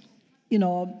 sex,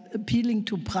 appealing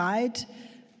to pride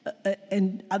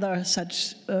and other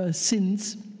such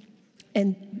sins.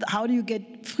 And how do you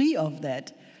get free of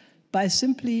that? By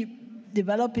simply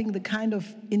developing the kind of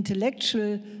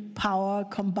intellectual power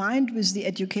combined with the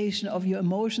education of your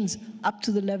emotions up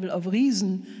to the level of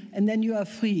reason, and then you are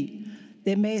free.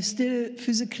 They may still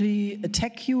physically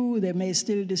attack you, they may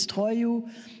still destroy you,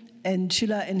 and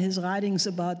Schiller in his writings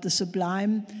about the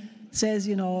sublime says,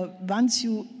 once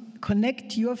you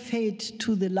connect your fate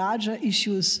to the larger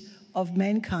issues of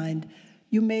mankind,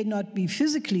 you may not be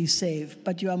physically safe,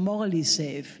 but you are morally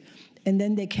safe, and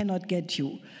then they cannot get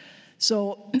you.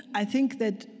 So I think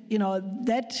that,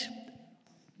 that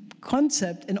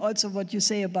concept, and also what you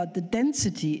say about the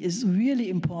density, is really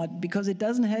important, because it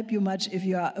doesn't help you much if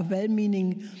you are a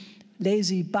well-meaning,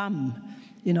 lazy bum.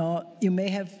 You may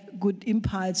have good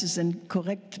impulses and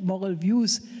correct moral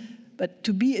views, but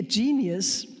to be a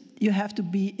genius, you have to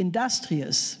be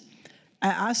industrious. I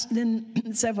asked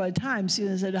Lynn several times,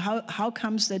 I said, how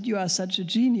comes that you are such a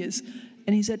genius?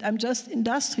 And he said, I'm just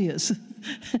industrious.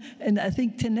 And I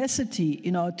think tenacity,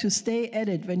 to stay at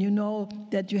it when you know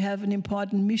that you have an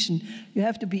important mission, you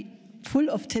have to be full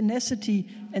of tenacity,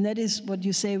 and that is what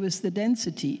you say with the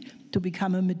density, to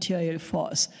become a material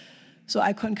force. So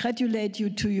I congratulate you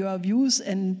to your views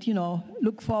and,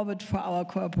 look forward for our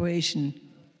cooperation.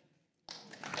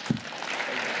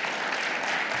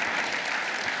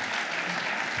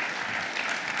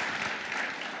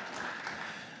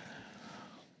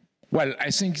 Well,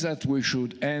 I think that we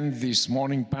should end this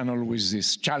morning panel with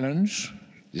this challenge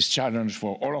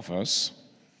for all of us,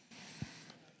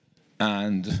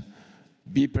 and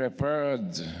be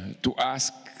prepared to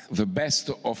ask the best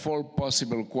of all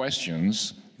possible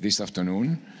questions this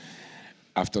afternoon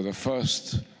after the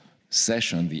first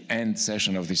session, the end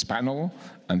session of this panel,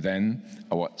 and then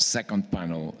our second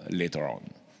panel later on.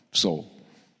 So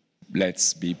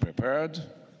let's be prepared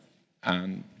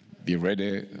and be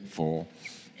ready for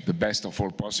the best of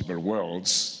all possible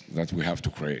worlds that we have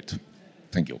to create.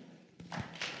 Thank you.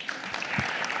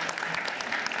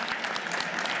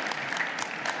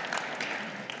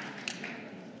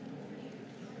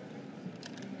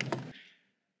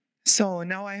 So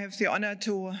now I have the honor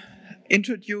to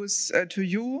introduce to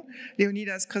you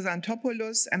Leonidas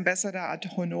Chrysantopoulos, Ambassador ad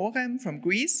honorem from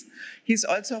Greece. He's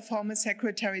also former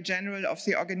Secretary General of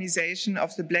the Organization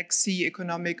of the Black Sea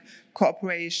Economic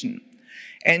Cooperation.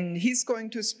 And he's going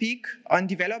to speak on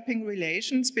developing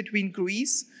relations between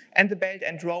Greece and the Belt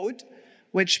and Road,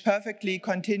 which perfectly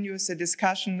continues the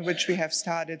discussion which we have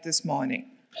started this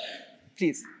morning.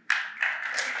 Please.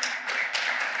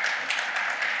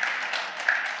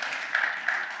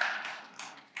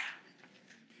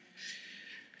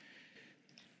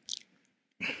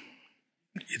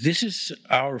 This is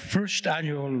our first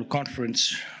annual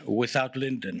conference without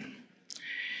Lyndon.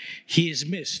 He is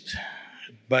missed,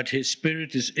 but his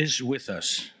spirit is with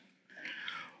us.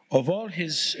 Of all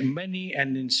his many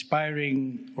and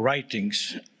inspiring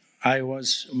writings, I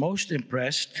was most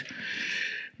impressed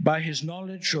by his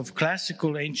knowledge of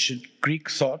classical ancient Greek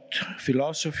thought,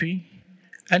 philosophy,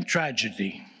 and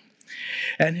tragedy,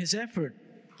 and his effort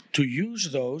to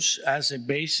use those as a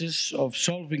basis of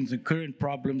solving the current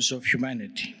problems of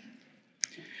humanity.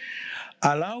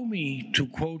 Allow me to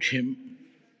quote him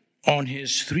on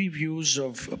his three views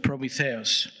of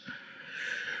Prometheus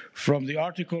from the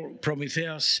article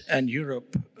Prometheus and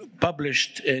Europe,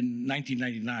 published in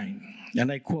 1999,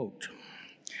 and I quote,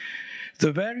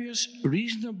 "The various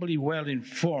reasonably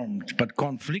well-informed but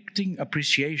conflicting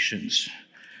appreciations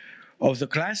of the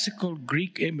classical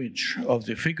Greek image of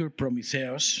the figure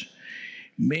Prometheus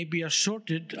may be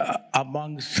assorted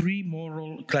among three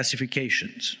moral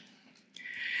classifications.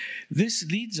 This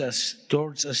leads us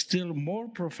towards a still more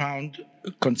profound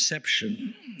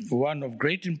conception, one of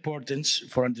great importance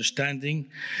for understanding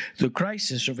the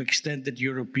crisis of extended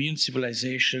European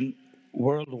civilization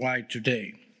worldwide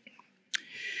today.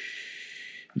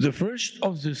 The first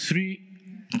of the three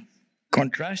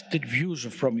contrasted views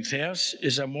of Prometheus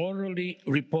is a morally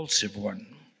repulsive one.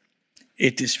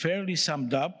 It is fairly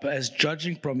summed up as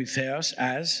judging Prometheus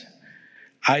as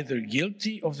either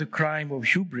guilty of the crime of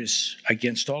hubris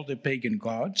against all the pagan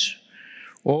gods,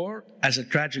 or as a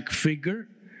tragic figure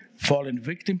fallen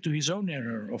victim to his own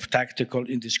error of tactical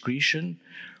indiscretion,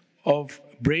 of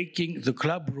breaking the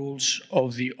club rules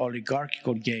of the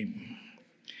oligarchical game.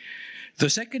 The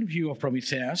second view of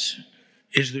Prometheus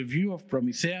is the view of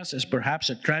Prometheus as perhaps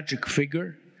a tragic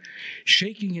figure,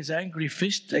 shaking his angry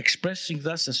fist, expressing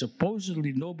thus a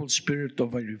supposedly noble spirit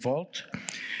of a revolt,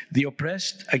 the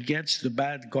oppressed against the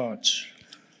bad gods.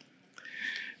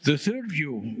 The third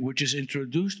view, which is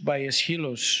introduced by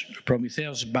Aeschylus'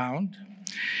 Prometheus Bound,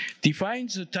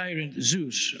 defines the tyrant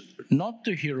Zeus, not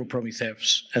the hero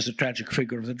Prometheus, as a tragic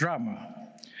figure of the drama.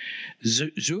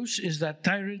 Zeus is that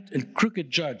tyrant and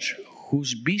crooked judge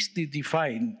whose beastly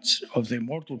defiance of the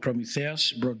immortal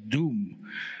Prometheus brought doom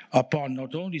upon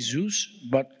not only Zeus,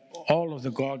 but all of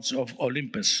the gods of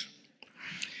Olympus.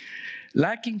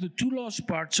 Lacking the two lost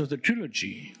parts of the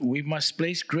trilogy, we must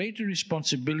place greater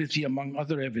responsibility, among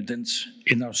other evidence,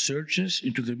 in our searches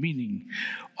into the meaning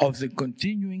of the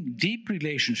continuing deep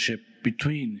relationship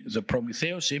between the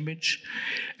Prometheus image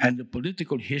and the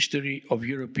political history of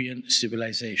European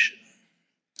civilization.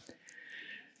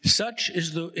 Such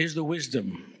is the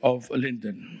wisdom of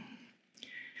Lyndon.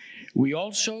 We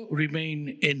also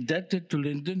remain indebted to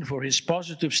Lyndon for his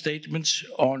positive statements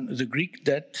on the Greek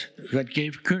debt that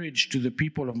gave courage to the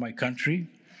people of my country,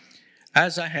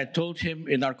 as I had told him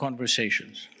in our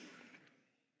conversations.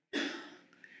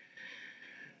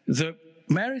 The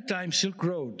maritime Silk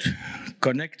Road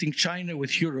connecting China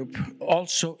with Europe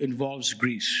also involves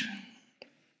Greece.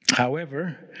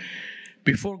 However,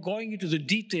 before going into the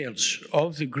details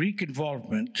of the Greek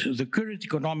involvement, the current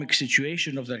economic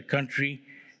situation of that country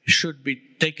should be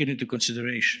taken into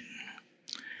consideration.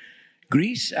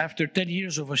 Greece, after 10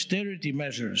 years of austerity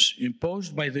measures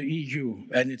imposed by the EU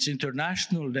and its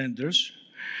international lenders,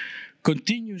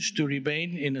 continues to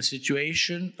remain in a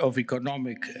situation of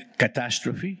economic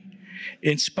catastrophe,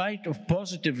 in spite of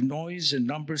positive noise and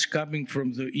numbers coming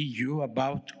from the EU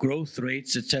about growth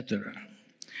rates, etc.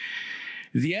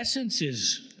 The essence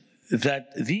is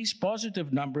that these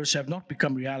positive numbers have not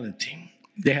become reality.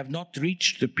 They have not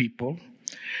reached the people,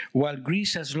 while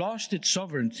Greece has lost its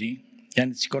sovereignty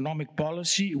and its economic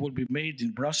policy will be made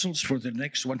in Brussels for the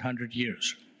next 100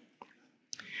 years.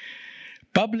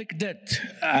 Public debt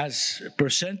as a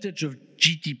percentage of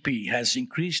GDP has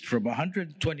increased from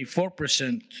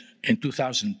 124% in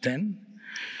 2010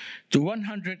 to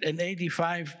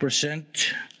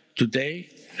 185% today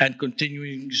and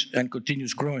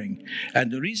continues growing.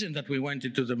 And the reason that we went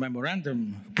into the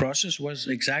memorandum process was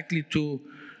exactly to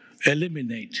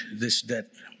eliminate this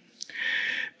debt.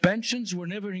 Pensions were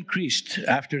never increased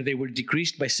after they were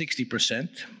decreased by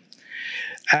 60%,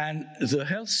 and the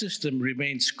health system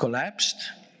remains collapsed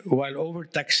while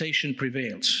overtaxation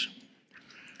prevails.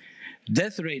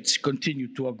 Death rates continue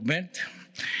to augment.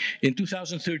 In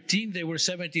 2013, they were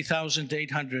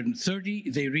 70,830.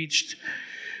 They reached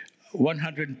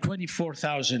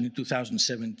 124,000 in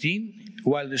 2017,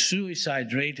 while the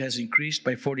suicide rate has increased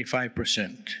by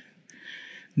 45%.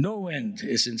 No end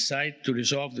is in sight to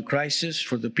resolve the crisis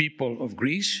for the people of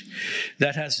Greece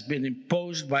that has been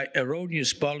imposed by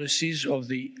erroneous policies of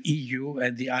the EU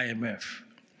and the IMF.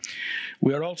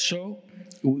 We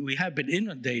have been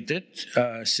inundated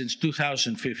since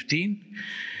 2015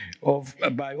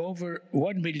 by over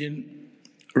 1 million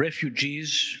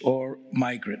refugees or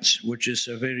migrants, which is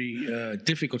a very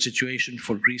difficult situation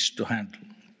for Greece to handle.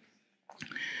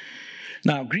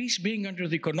 Now, Greece being under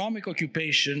the economic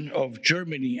occupation of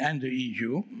Germany and the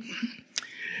EU,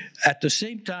 at the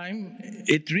same time,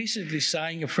 it recently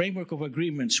signed a framework of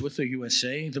agreements with the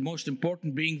USA, the most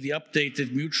important being the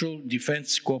updated Mutual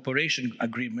Defense Cooperation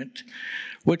Agreement,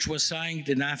 which was signed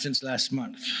in Athens last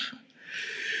month.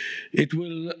 It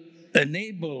will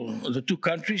enable the two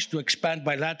countries to expand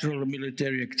bilateral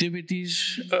military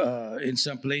activities in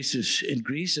some places in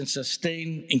Greece and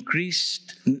sustain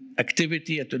increased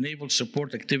activity at the naval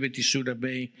support activity Souda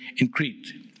Bay in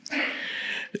Crete.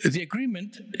 The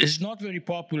agreement is not very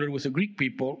popular with the Greek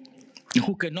people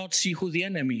who cannot see who the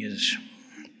enemy is.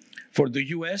 For the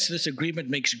US, this agreement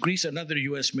makes Greece another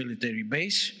US military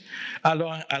base,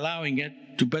 allowing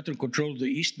it to better control the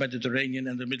East Mediterranean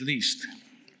and the Middle East.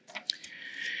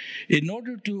 In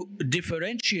order to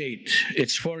differentiate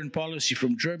its foreign policy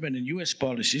from German and US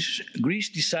policies, Greece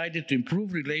decided to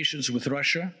improve relations with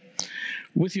Russia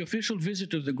with the official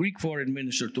visit of the Greek foreign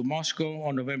minister to Moscow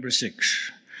on November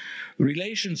 6.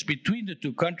 Relations between the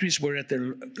two countries were at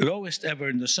their lowest ever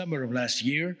in the summer of last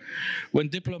year, when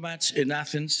diplomats in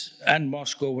Athens and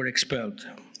Moscow were expelled.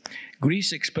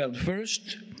 Greece expelled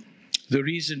first, the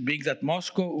reason being that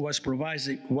Moscow was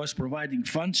providing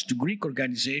funds to Greek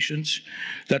organizations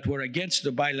that were against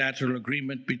the bilateral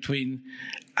agreement between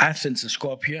Athens and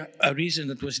Skopje, a reason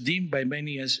that was deemed by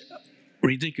many as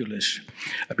ridiculous.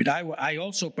 I mean, I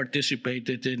also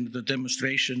participated in the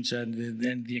demonstrations and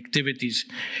the activities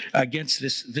against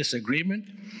this agreement.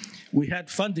 We had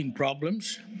funding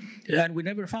problems, and we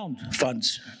never found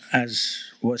funds, as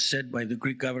was said by the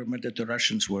Greek government that the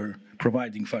Russians were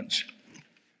providing funds.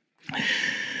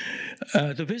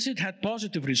 The visit had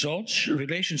positive results,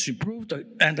 relations improved,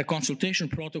 and a consultation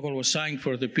protocol was signed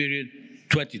for the period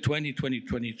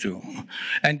 2020-2022.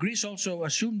 And Greece also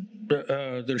assumed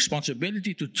the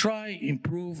responsibility to try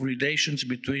improve relations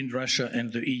between Russia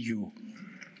and the EU.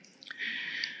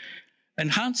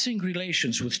 Enhancing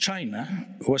relations with China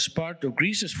was part of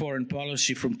Greece's foreign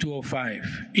policy from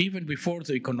 2005, even before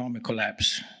the economic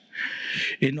collapse.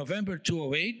 In November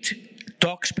 2008,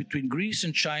 talks between Greece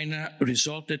and China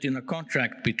resulted in a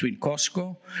contract between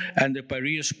COSCO and the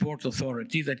Piraeus Port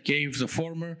Authority that gave the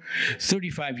former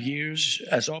 35 years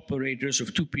as operators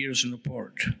of two piers in the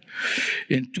port.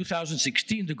 In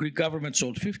 2016, the Greek government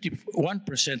sold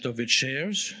 51% of its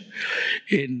shares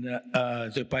in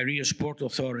the Piraeus Port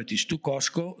Authorities to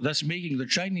COSCO, thus making the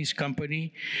Chinese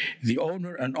company the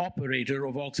owner and operator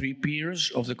of all three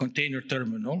piers of the container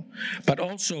terminal, but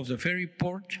also of the ferry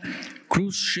port,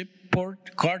 cruise ship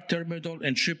port, car terminal,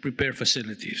 and ship repair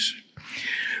facilities.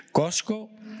 COSCO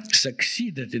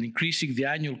succeeded in increasing the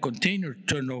annual container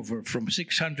turnover from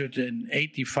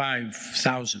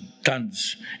 685,000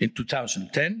 tons in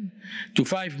 2010 to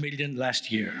 5 million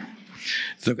last year.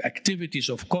 The activities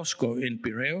of COSCO in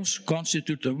Piraeus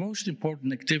constitute the most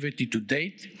important activity to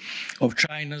date of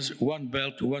China's One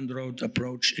Belt, One Road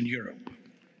approach in Europe.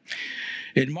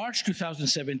 In March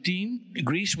 2017,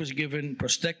 Greece was given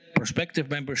prospective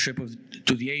membership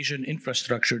to the Asian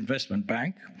Infrastructure Investment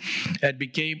Bank and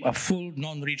became a full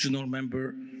non-regional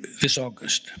member this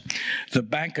August. The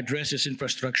bank addresses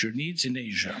infrastructure needs in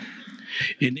Asia.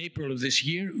 In April of this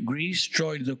year, Greece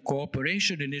joined the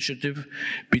cooperation initiative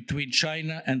between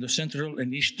China and the Central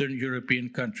and Eastern European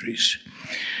countries.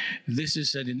 This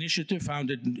is an initiative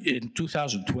founded in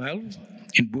 2012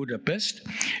 in Budapest,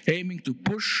 aiming to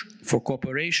push for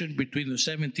cooperation between the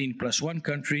 17+1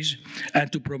 countries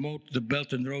and to promote the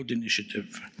Belt and Road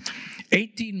Initiative.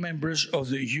 18 members of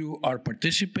the EU are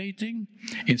participating.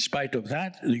 In spite of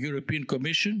that, the European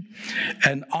Commission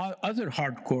and other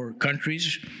hardcore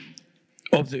countries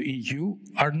of the EU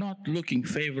are not looking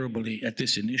favorably at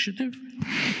this initiative,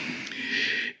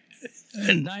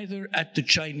 and neither at the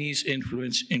Chinese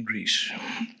influence in Greece.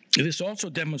 This also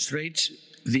demonstrates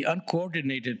the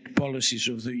uncoordinated policies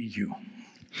of the EU.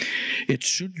 It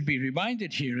should be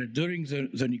reminded here that during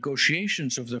the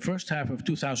negotiations of the first half of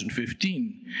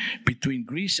 2015 between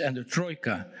Greece and the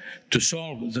Troika to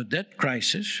solve the debt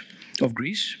crisis of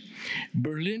Greece,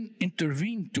 Berlin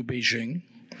intervened to Beijing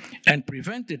and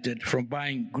prevented it from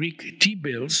buying Greek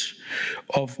T-bills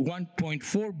of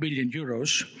 1.4 billion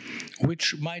euros,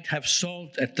 which might have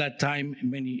solved at that time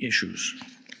many issues.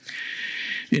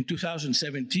 In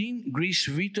 2017, Greece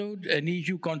vetoed an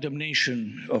EU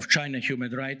condemnation of China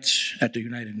human rights at the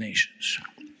United Nations.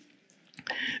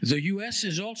 The US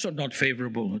is also not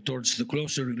favorable towards the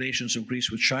closer relations of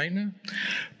Greece with China.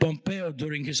 Pompeo,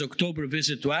 during his October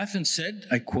visit to Athens, said,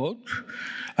 I quote,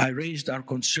 "I raised our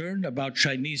concern about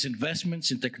Chinese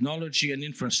investments in technology and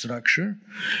infrastructure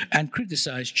and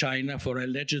criticized China for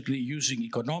allegedly using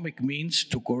economic means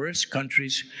to coerce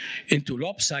countries into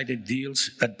lopsided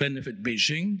deals that benefit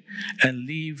Beijing and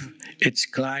leave its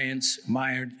clients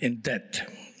mired in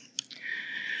debt."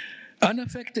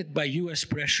 Unaffected by US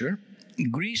pressure,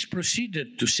 Greece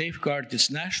proceeded to safeguard its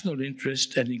national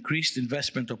interest and increased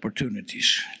investment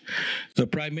opportunities. The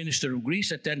Prime Minister of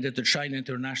Greece attended the China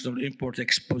International Import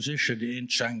Exposition in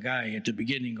Shanghai at the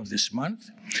beginning of this month,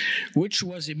 which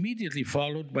was immediately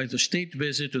followed by the state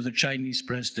visit of the Chinese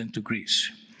president to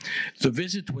Greece. The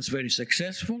visit was very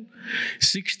successful.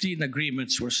 16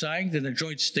 agreements were signed in a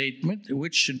joint statement,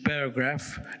 which in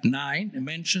paragraph 9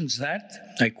 mentions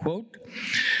that, I quote,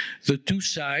 "The two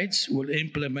sides will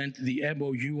implement the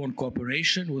MOU on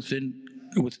cooperation with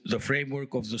the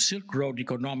framework of the Silk Road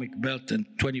Economic Belt and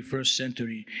 21st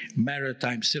Century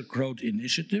Maritime Silk Road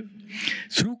Initiative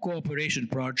through cooperation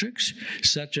projects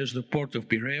such as the Port of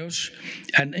Piraeus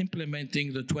and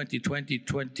implementing the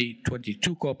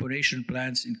 2020-2022 cooperation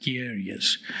plans in key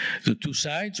areas. The two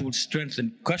sides will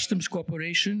strengthen customs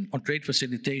cooperation on trade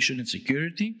facilitation and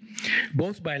security,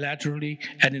 both bilaterally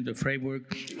and in the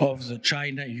framework of the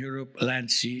China-Europe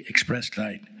Land-Sea Express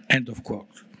Line." End of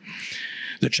quote.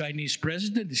 The Chinese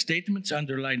president, in his statements,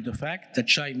 underlined the fact that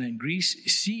China and Greece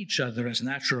see each other as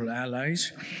natural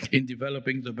allies in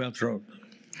developing the Belt Road.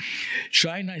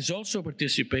 China is also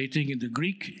participating in the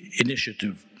Greek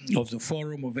initiative of the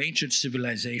Forum of Ancient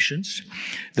Civilizations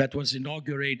that was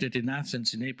inaugurated in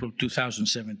Athens in April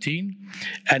 2017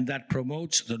 and that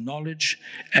promotes the knowledge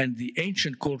and the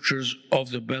ancient cultures of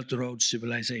the Belt Road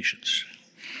civilizations.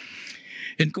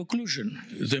 In conclusion,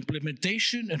 the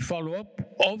implementation and follow-up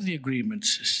of the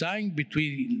agreements signed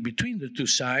between the two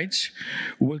sides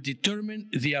will determine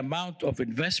the amount of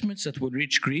investments that will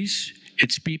reach Greece,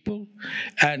 its people,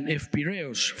 and if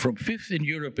Piraeus, from fifth in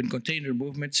Europe in container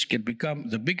movements, can become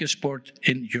the biggest port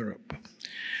in Europe.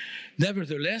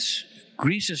 Nevertheless,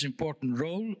 Greece's important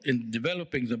role in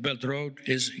developing the Belt Road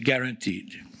is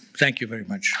guaranteed. Thank you very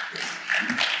much.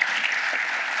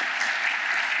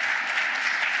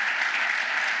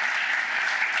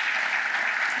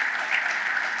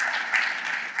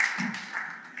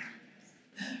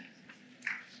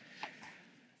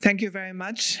 Thank you very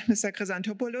much, Mr.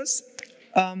 Chrysantopoulos.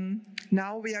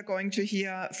 Now we are going to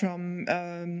hear from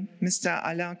Mr.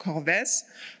 Alain Corvès,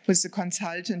 who is a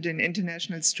consultant in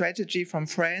international strategy from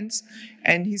France,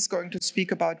 and he's going to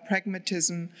speak about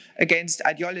pragmatism against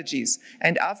ideologies.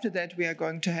 And after that, we are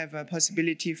going to have a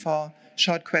possibility for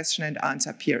short question and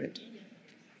answer period.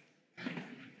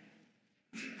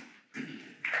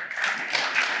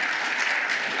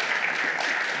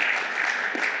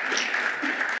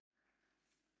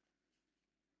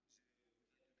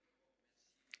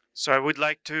 So I would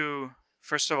like to,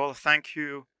 first of all, thank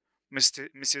you,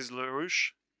 Mrs.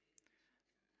 LaRouche,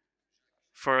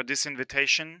 for this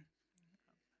invitation,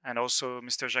 and also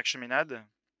Mr. Jacques Cheminade.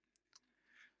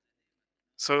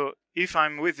 So if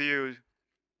I'm with you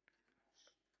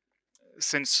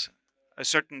since a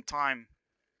certain time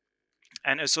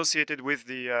and associated with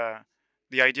the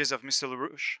ideas of Mr.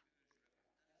 LaRouche,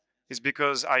 it's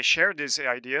because I share these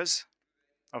ideas,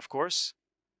 of course,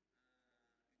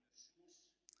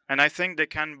 and I think they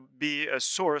can be a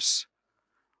source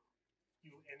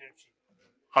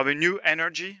of a new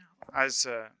energy, as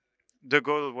de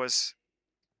Gaulle was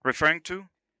referring to.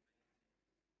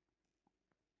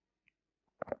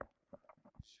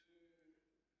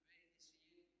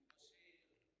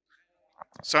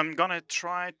 So I'm going to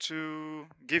try to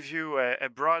give you a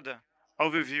broad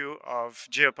overview of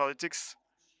geopolitics.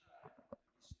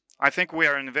 I think we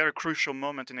are in a very crucial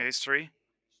moment in history,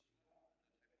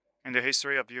 in the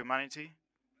history of humanity.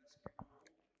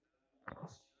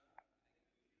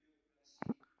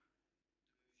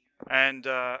 And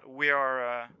we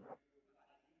are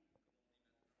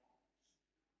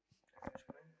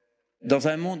dans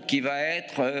un monde qui va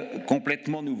être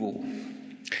complètement nouveau.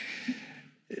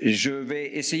 Je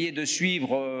vais essayer de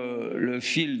suivre le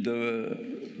fil de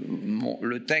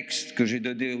le texte que j'ai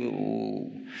donné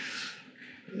aux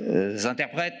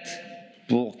interprètes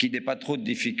pour qu'il n'ait pas trop de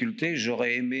difficultés.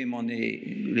 J'aurais aimé m'en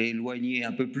éloigner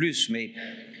un peu plus, mais...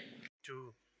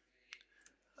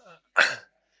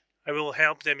 I will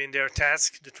help them in their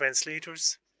task, the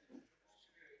translators.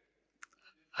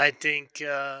 I think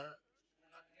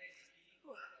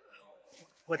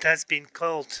what has been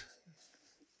called.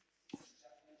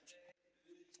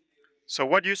 So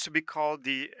what used to be called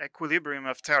the equilibrium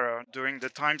of terror during the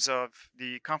times of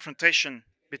the confrontation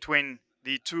between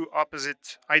the two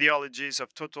opposite ideologies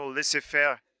of total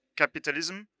laissez-faire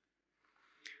capitalism,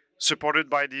 supported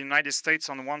by the United States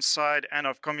on one side and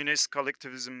of communist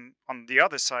collectivism on the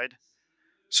other side,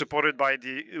 supported by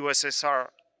the USSR.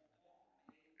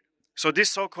 So this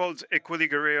so-called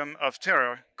equilibrium of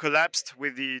terror collapsed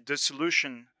with the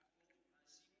dissolution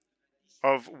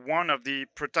of one of the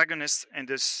protagonists in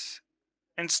this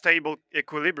unstable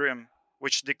equilibrium,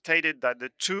 which dictated that the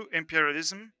two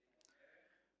imperialisms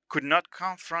could not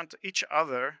confront each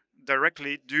other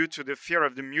directly due to the fear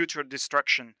of the mutual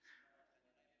destruction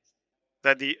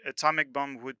that the atomic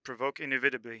bomb would provoke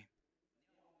inevitably.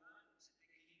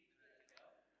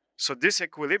 So this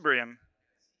equilibrium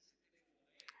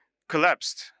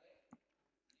collapsed.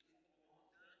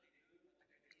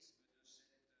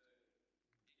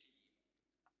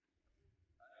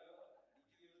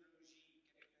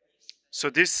 So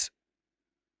this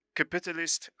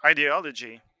capitalist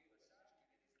ideology,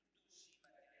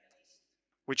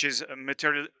 which is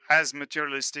as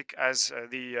materialistic as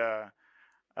the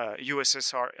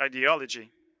USSR ideology,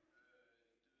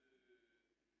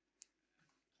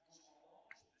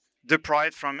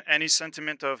 deprived from any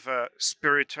sentiment of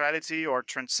spirituality or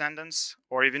transcendence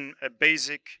or even a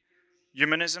basic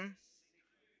humanism.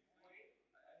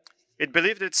 It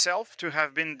believed itself to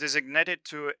have been designated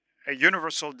to a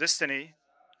universal destiny,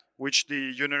 which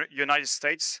the United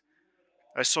States,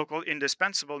 a so-called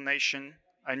indispensable nation,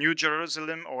 a new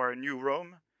Jerusalem or a new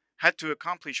Rome, had to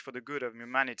accomplish for the good of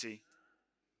humanity.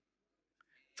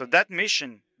 So that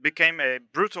mission became a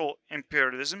brutal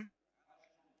imperialism,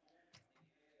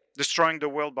 destroying the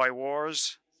world by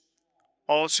wars,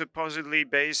 all supposedly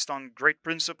based on great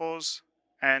principles,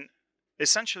 and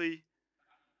essentially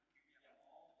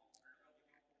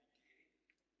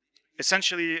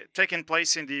taking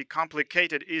place in the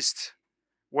complicated East,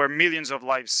 where millions of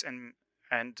lives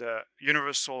and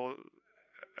universal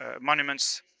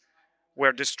monuments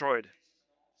were destroyed.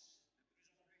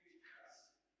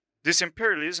 This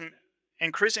imperialism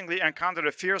increasingly encountered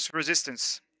a fierce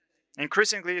resistance,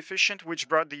 increasingly efficient, which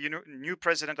brought the new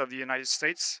president of the United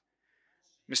States,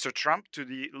 Mr. Trump, to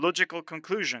the logical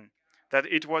conclusion that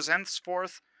it was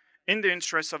henceforth in the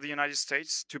interest of the United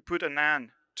States to put an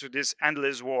end to these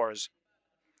endless wars.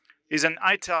 He's an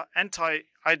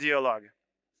anti-ideologue.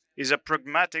 He's a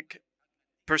pragmatic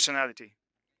personality.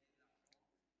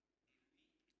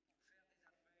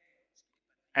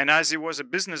 And as he was a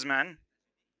businessman,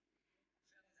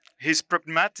 his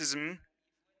pragmatism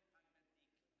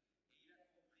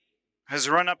has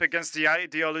run up against the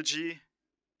ideology.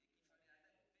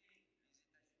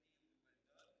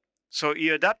 So he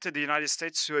adapted the United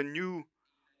States to a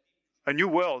new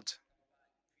world.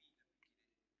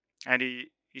 And he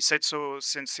said so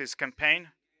since his campaign.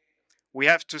 We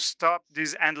have to stop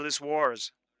these endless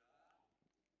wars.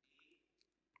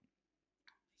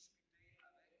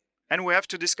 And we have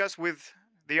to discuss with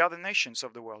the other nations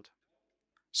of the world.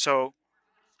 So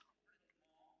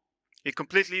he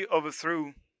completely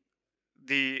overthrew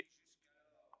the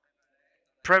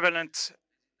prevalent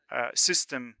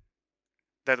system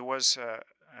that was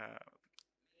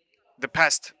the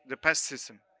past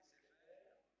system.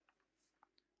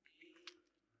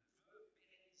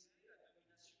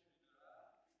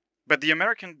 But the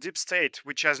American deep state,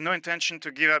 which has no intention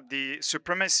to give up the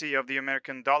supremacy of the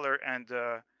American dollar and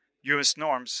US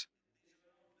norms.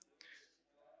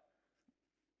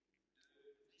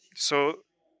 So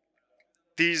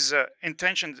these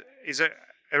intentions is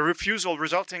a refusal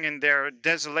resulting in their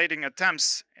desolating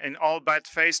attempts in all bad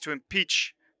faith to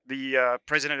impeach the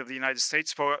President of the United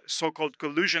States for so-called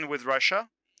collusion with Russia,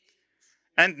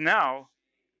 and now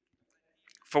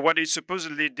for what he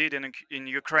supposedly did in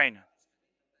Ukraine.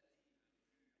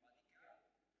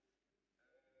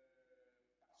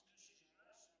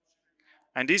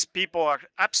 And these people are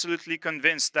absolutely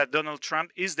convinced that Donald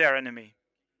Trump is their enemy.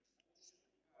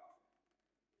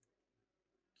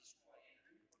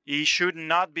 He should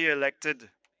not be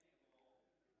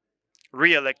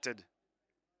re-elected.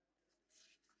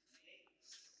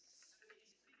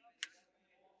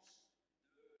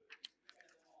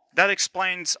 That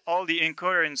explains all the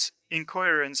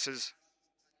incoherences,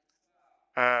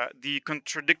 the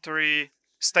contradictory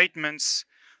statements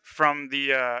from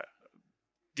the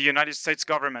United States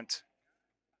government.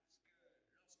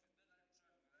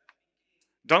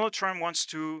 Donald Trump wants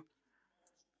to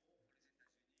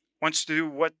do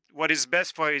what is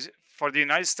best for the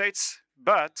United States,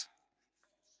 but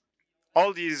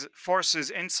all these forces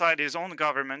inside his own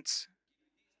government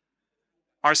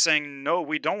are saying, no,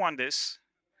 we don't want this.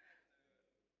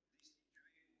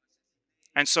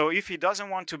 And so if he doesn't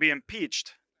want to be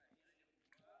impeached,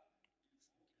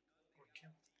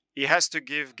 he has to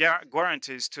give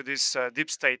guarantees to this deep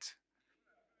state.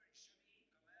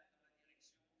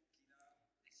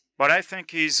 But I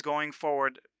think he's going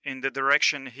forward in the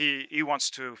direction he wants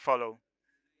to follow.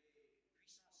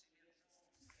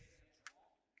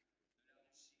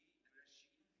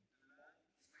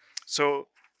 So,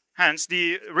 hence,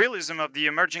 the realism of the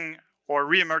emerging or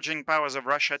re-emerging powers of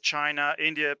Russia, China,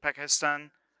 India,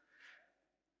 Pakistan,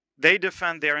 they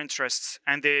defend their interests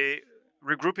and they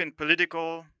regroup in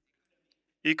political,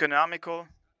 economical,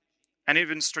 and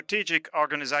even strategic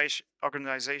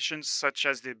organizations such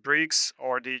as the BRICS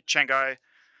or the Shanghai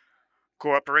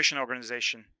Cooperation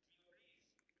Organization,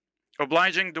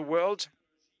 obliging the world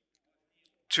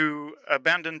to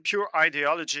abandon pure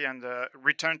ideology and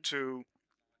return to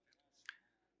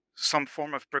some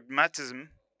form of pragmatism,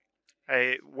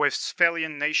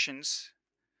 Westphalian nations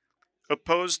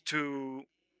opposed to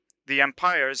the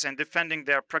empires and defending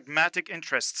their pragmatic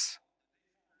interests,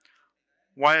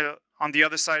 while on the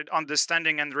other side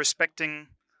understanding and respecting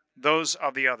those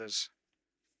of the others.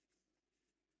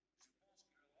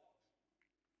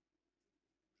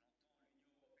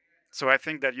 So I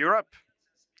think that Europe,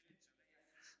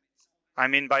 I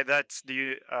mean by that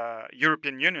the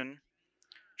European Union,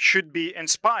 should be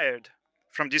inspired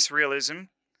from this realism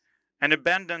and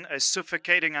abandon a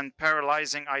suffocating and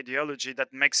paralyzing ideology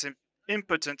that makes it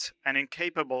impotent and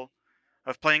incapable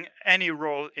of playing any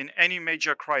role in any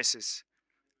major crisis,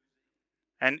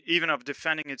 and even of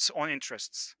defending its own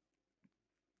interests.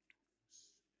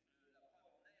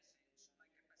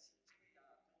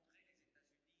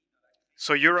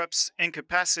 So Europe's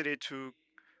incapacity to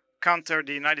counter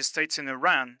the United States in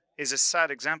Iran is a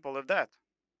sad example of that.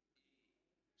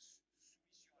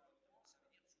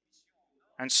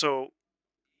 And so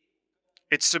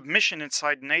its submission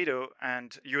inside NATO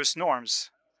and US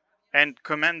norms and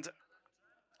command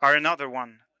are another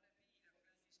one.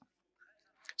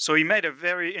 So he made a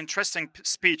very interesting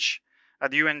speech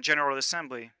at the UN General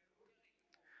Assembly.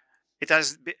 It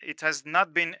has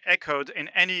not been echoed in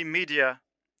any media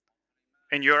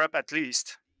in Europe, at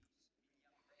least,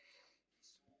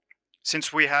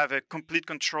 since we have a complete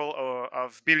control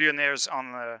of billionaires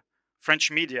on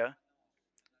French media,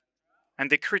 and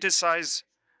they criticize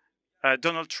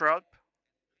Donald Trump.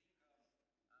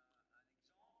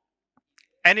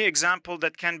 Any example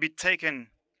that can be taken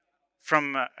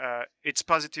from its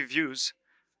positive views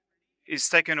is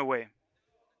taken away.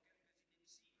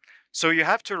 So you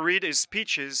have to read his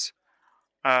speeches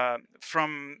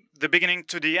from the beginning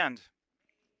to the end.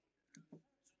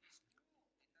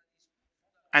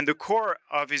 And the core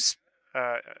of his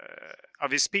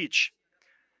speech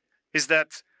is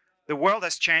that the world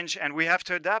has changed and we have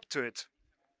to adapt to it.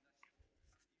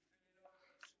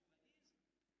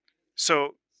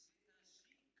 So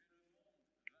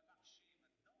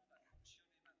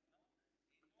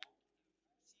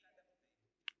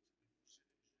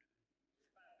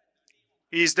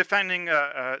he is defending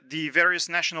the various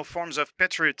national forms of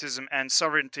patriotism and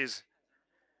sovereignty.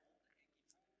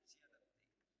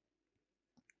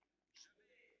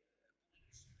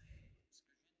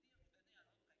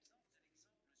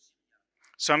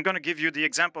 So I'm going to give you the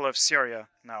example of Syria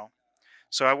now.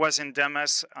 So I was in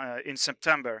Damas in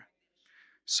September.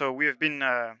 So we have been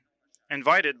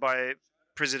invited by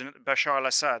President Bashar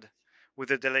al-Assad with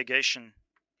a delegation.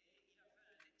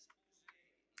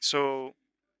 So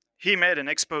he made an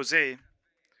expose in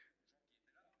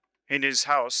his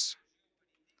house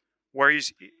where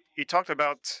he talked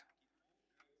about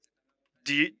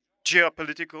the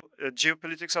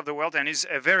geopolitics of the world, and he's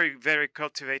a very, very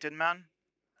cultivated man.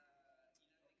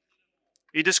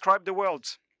 He described the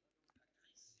world,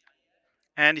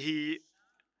 and he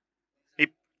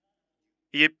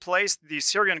placed the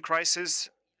Syrian crisis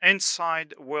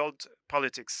inside world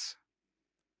politics.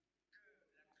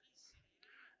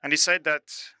 And he said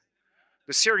that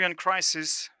the Syrian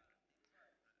crisis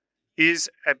is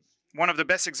one of the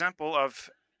best examples of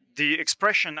the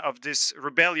expression of this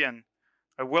rebellion,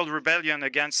 a world rebellion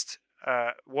against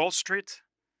Wall Street.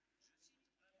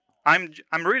 I'm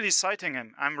really citing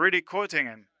him. I'm really quoting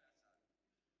him.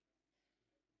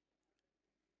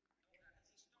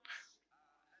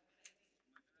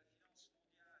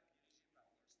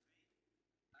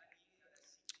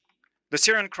 The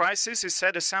Syrian crisis, he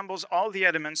said, assembles all the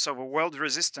elements of a world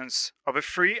resistance of a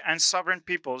free and sovereign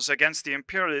peoples against the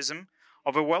imperialism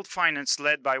of a world finance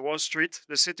led by Wall Street,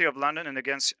 the City of London, and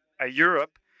against a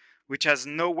Europe which has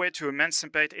no way to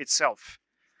emancipate itself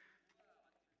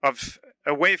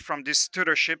away from this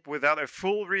tutorship without a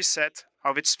full reset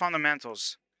of its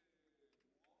fundamentals.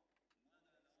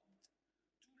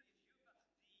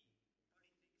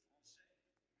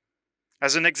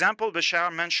 As an example,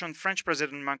 Bashar mentioned French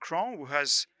President Macron,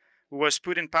 who was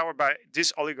put in power by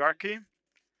this oligarchy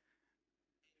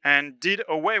and did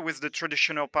away with the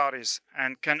traditional parties,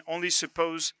 and can only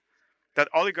suppose that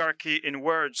oligarchy in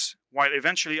words, while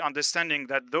eventually understanding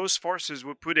that those forces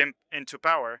who put him into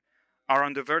power are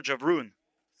on the verge of ruin.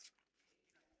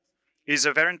 He's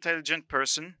a very intelligent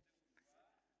person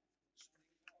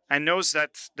and knows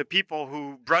that the people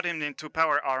who brought him into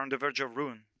power are on the verge of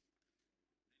ruin.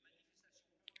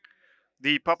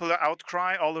 The popular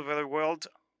outcry all over the world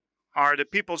are the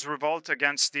people's revolt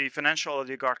against the financial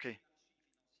oligarchy,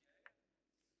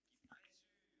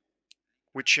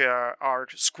 which are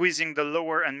squeezing the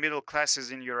lower and middle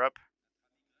classes in Europe.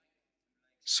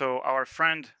 So our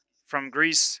friend from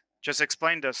Greece just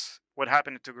explained us what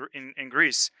happened in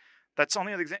Greece. That's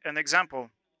only an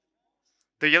example.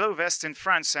 The yellow vest in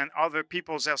France and other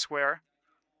peoples elsewhere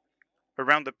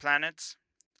around the planet,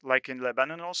 like in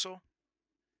Lebanon also,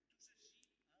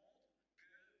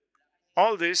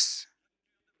 all this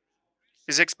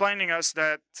is explaining us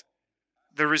that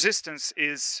the resistance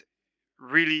is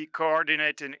really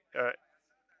coordinated.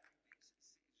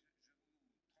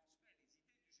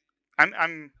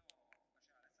 I'm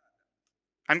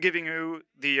giving you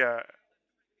the.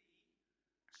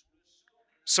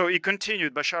 So he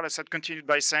continued. Bashar al-Assad continued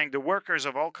by saying, "The workers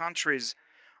of all countries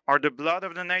are the blood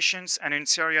of the nations, and in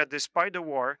Syria, despite the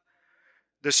war,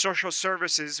 the social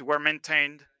services were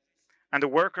maintained, and the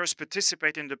workers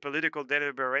participate in the political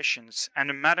deliberations and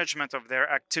the management of their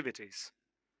activities."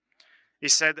 He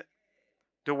said,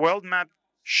 "The world map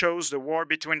shows the war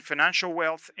between financial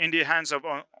wealth in the hands of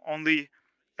only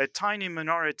a tiny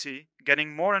minority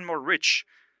getting more and more rich,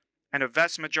 and a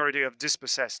vast majority of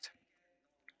dispossessed.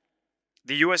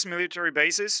 The US military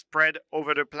bases spread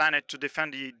over the planet to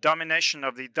defend the domination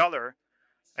of the dollar,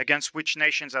 against which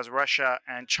nations as Russia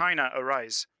and China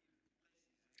arise."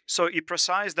 So he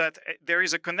precised that there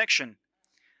is a connection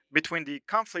between the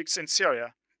conflicts in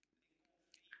Syria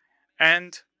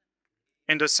and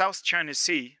in the South China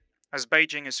Sea, as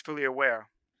Beijing is fully aware.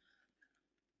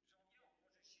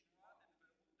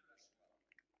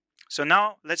 So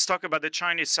now let's talk about the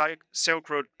Chinese Silk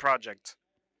Road project.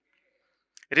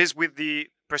 It is with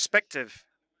the perspective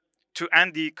to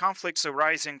end the conflicts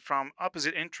arising from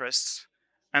opposite interests,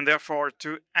 and therefore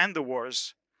to end the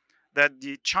wars, that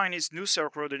the Chinese New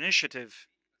Silk Road Initiative,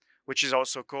 which is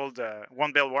also called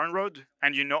One Belt One Road,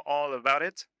 and you know all about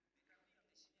it.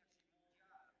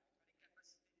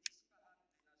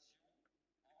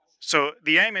 So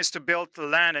the aim is to build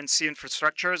land and sea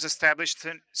infrastructures, establish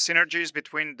synergies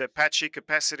between the patchy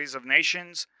capacities of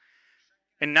nations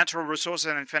in natural resources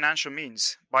and financial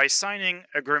means by signing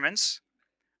agreements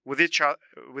with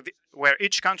where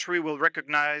each country will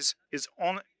recognize its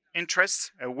own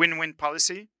interests, a win-win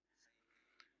policy.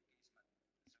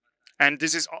 And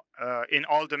this is in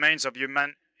all domains of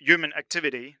human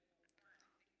activity,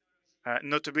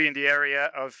 notably in the area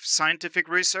of scientific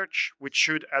research, which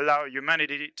should allow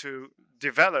humanity to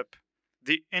develop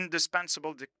the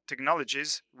indispensable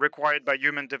technologies required by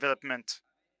human development.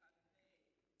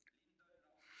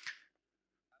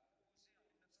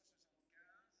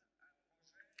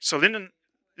 So Lyndon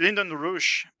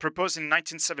LaRouche proposed in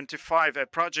 1975 a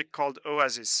project called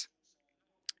Oasis.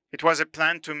 It was a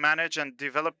plan to manage and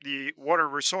develop the water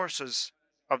resources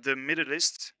of the Middle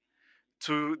East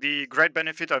to the great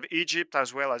benefit of Egypt,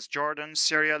 as well as Jordan,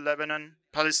 Syria, Lebanon,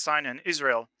 Palestine, and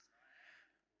Israel.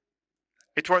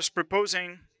 It was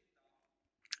proposing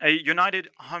a united,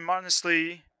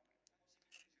 harmoniously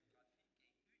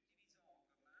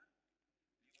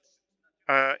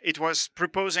it was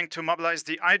proposing to mobilize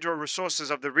the hydro resources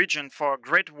of the region for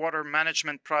great water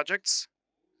management projects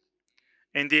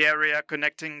in the area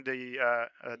connecting the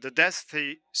Dead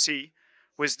Sea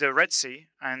with the Red Sea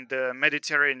and the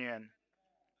Mediterranean.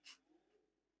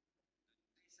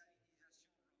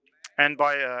 And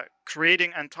by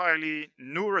creating entirely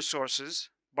new resources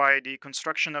by the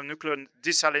construction of nuclear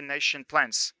desalination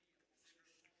plants.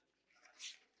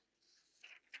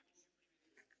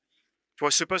 It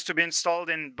was supposed to be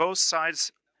installed in both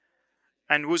sides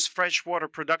and whose freshwater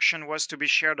production was to be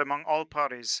shared among all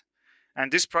parties.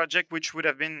 And this project, which would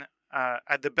have been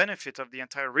at the benefit of the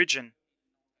entire region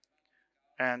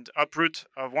and uproot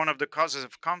of one of the causes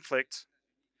of conflict,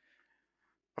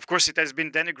 of course, it has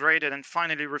been denigrated and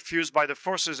finally refused by the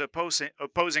forces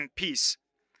opposing peace,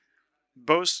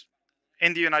 both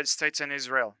in the United States and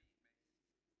Israel.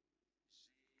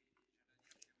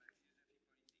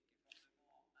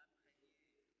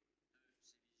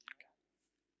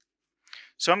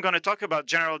 So I'm going to talk about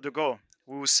General de Gaulle,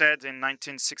 who said in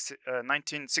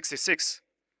 1966,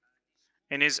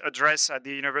 in his address at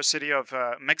the University of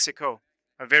Mexico,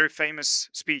 a very famous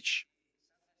speech.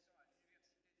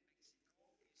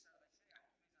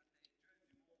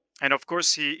 And of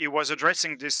course, he was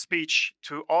addressing this speech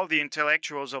to all the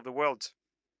intellectuals of the world.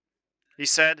 He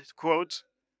said, quote,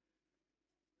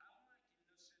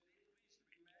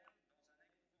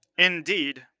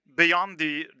 "Indeed, beyond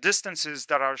the distances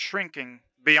that are shrinking,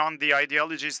 beyond the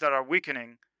ideologies that are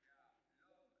weakening,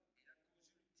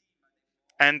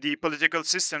 and the political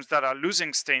systems that are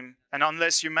losing steam, and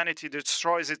unless humanity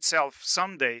destroys itself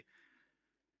someday,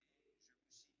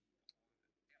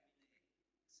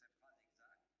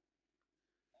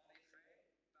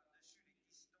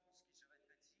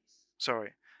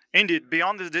 indeed,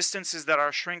 beyond the distances that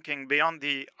are shrinking, beyond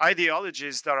the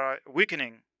ideologies that are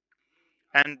weakening,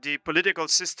 and the political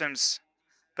systems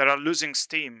that are losing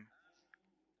steam,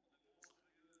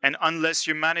 and unless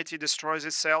humanity destroys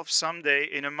itself someday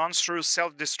in a monstrous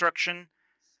self-destruction,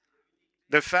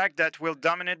 the fact that will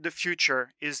dominate the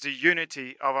future is the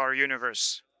unity of our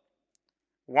universe.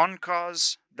 One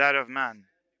cause, that of man.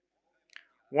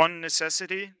 One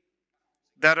necessity,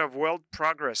 that of world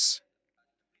progress,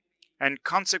 and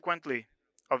consequently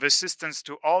of assistance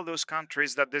to all those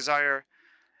countries that desire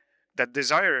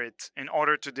it in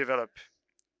order to develop.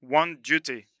 One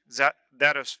duty, that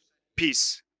of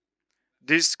peace.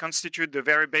 This constitutes the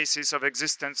very basis of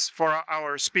existence for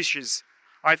our species.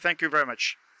 I thank you very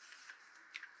much.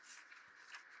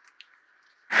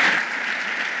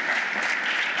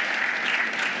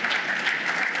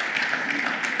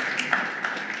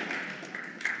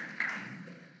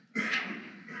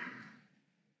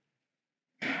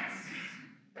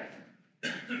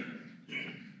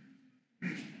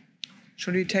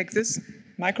 Should we take this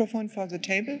microphone for the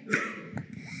table?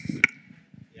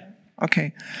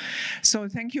 Okay. So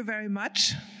thank you very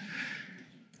much,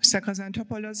 Mr.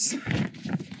 Chrysanthopoulos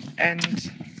and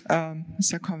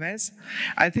Mr. Corvez.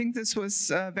 I think this was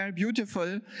very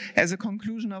beautiful as a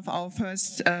conclusion of our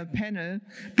first panel,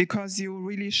 because you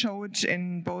really showed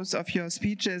in both of your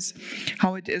speeches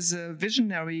how it is a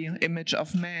visionary image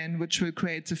of man which will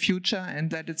create the future, and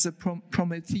that it's a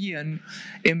Promethean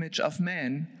image of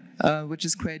man. Which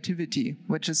is creativity,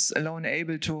 which is alone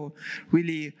able to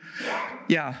really,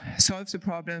 solve the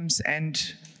problems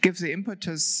and give the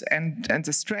impetus and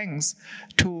the strength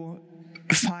to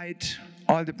fight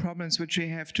all the problems which we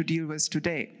have to deal with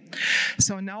today.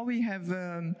 So now we have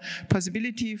a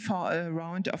possibility for a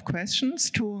round of questions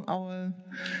to our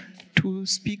two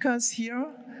speakers here.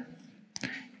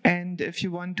 And if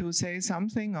you want to say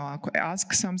something or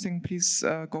ask something, please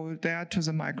go there to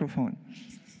the microphone.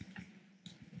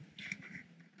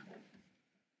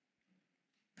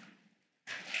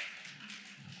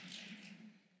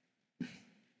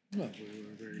 Well, we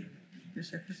were very...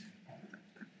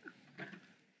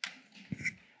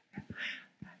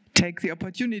 Take the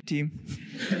opportunity.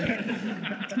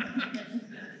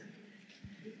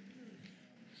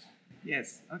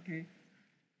 Yes, okay.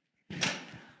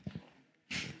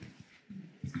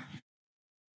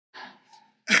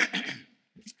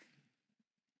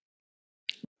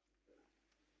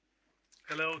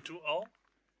 Hello to all.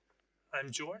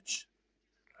 I'm George.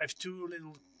 I have two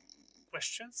little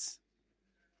questions.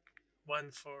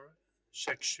 One for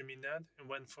Jacques Cheminade and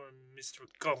one for Mr.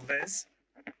 Corvez.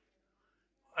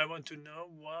 I want to know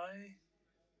why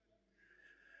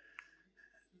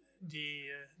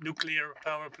the nuclear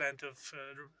power plant of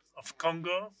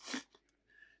Congo,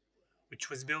 which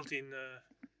was built in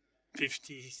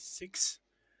 56.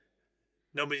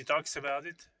 Nobody talks about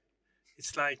it.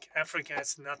 It's like Africa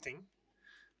has nothing.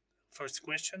 First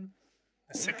question.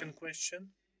 The second question.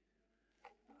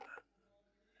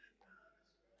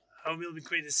 How will we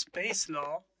create a space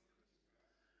law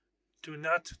to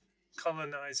not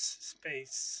colonize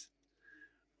space?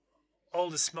 All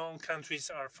the small countries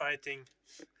are fighting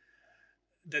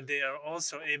that they are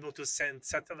also able to send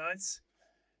satellites.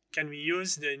 Can we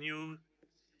use the new...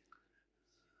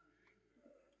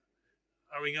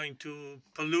 Are we going to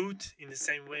pollute in the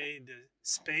same way the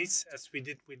space as we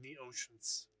did with the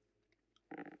oceans?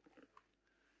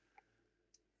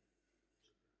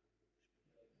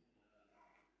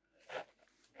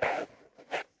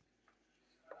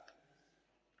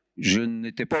 Je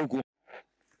n'étais pas au courant.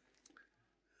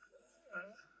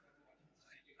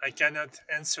 I cannot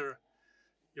answer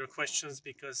your questions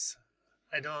because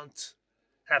I don't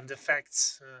have the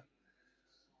facts.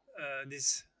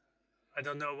 I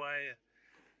don't know why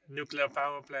nuclear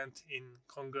power plant in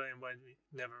Congo and why it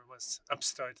never was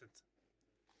upstarted.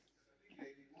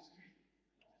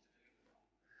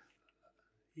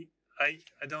 I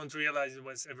don't realize it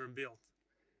was ever built.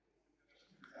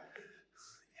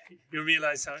 You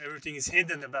realize how everything is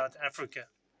hidden about Africa.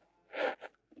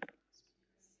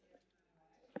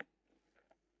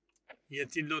 Y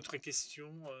a-t-il d'autres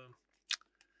questions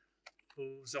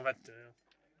aux orateurs?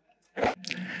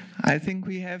 I think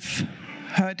we have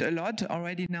heard a lot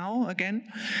already now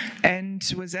again. And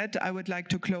with that, I would like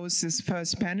to close this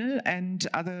first panel and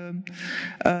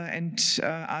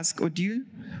ask Odile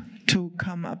to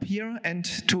come up here and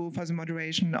for the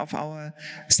moderation of our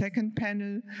second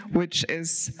panel, which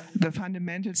is the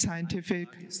fundamental scientific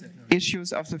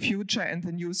issues of the future and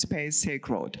the new space Silk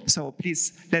Road. So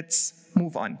please, let's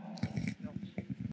move on.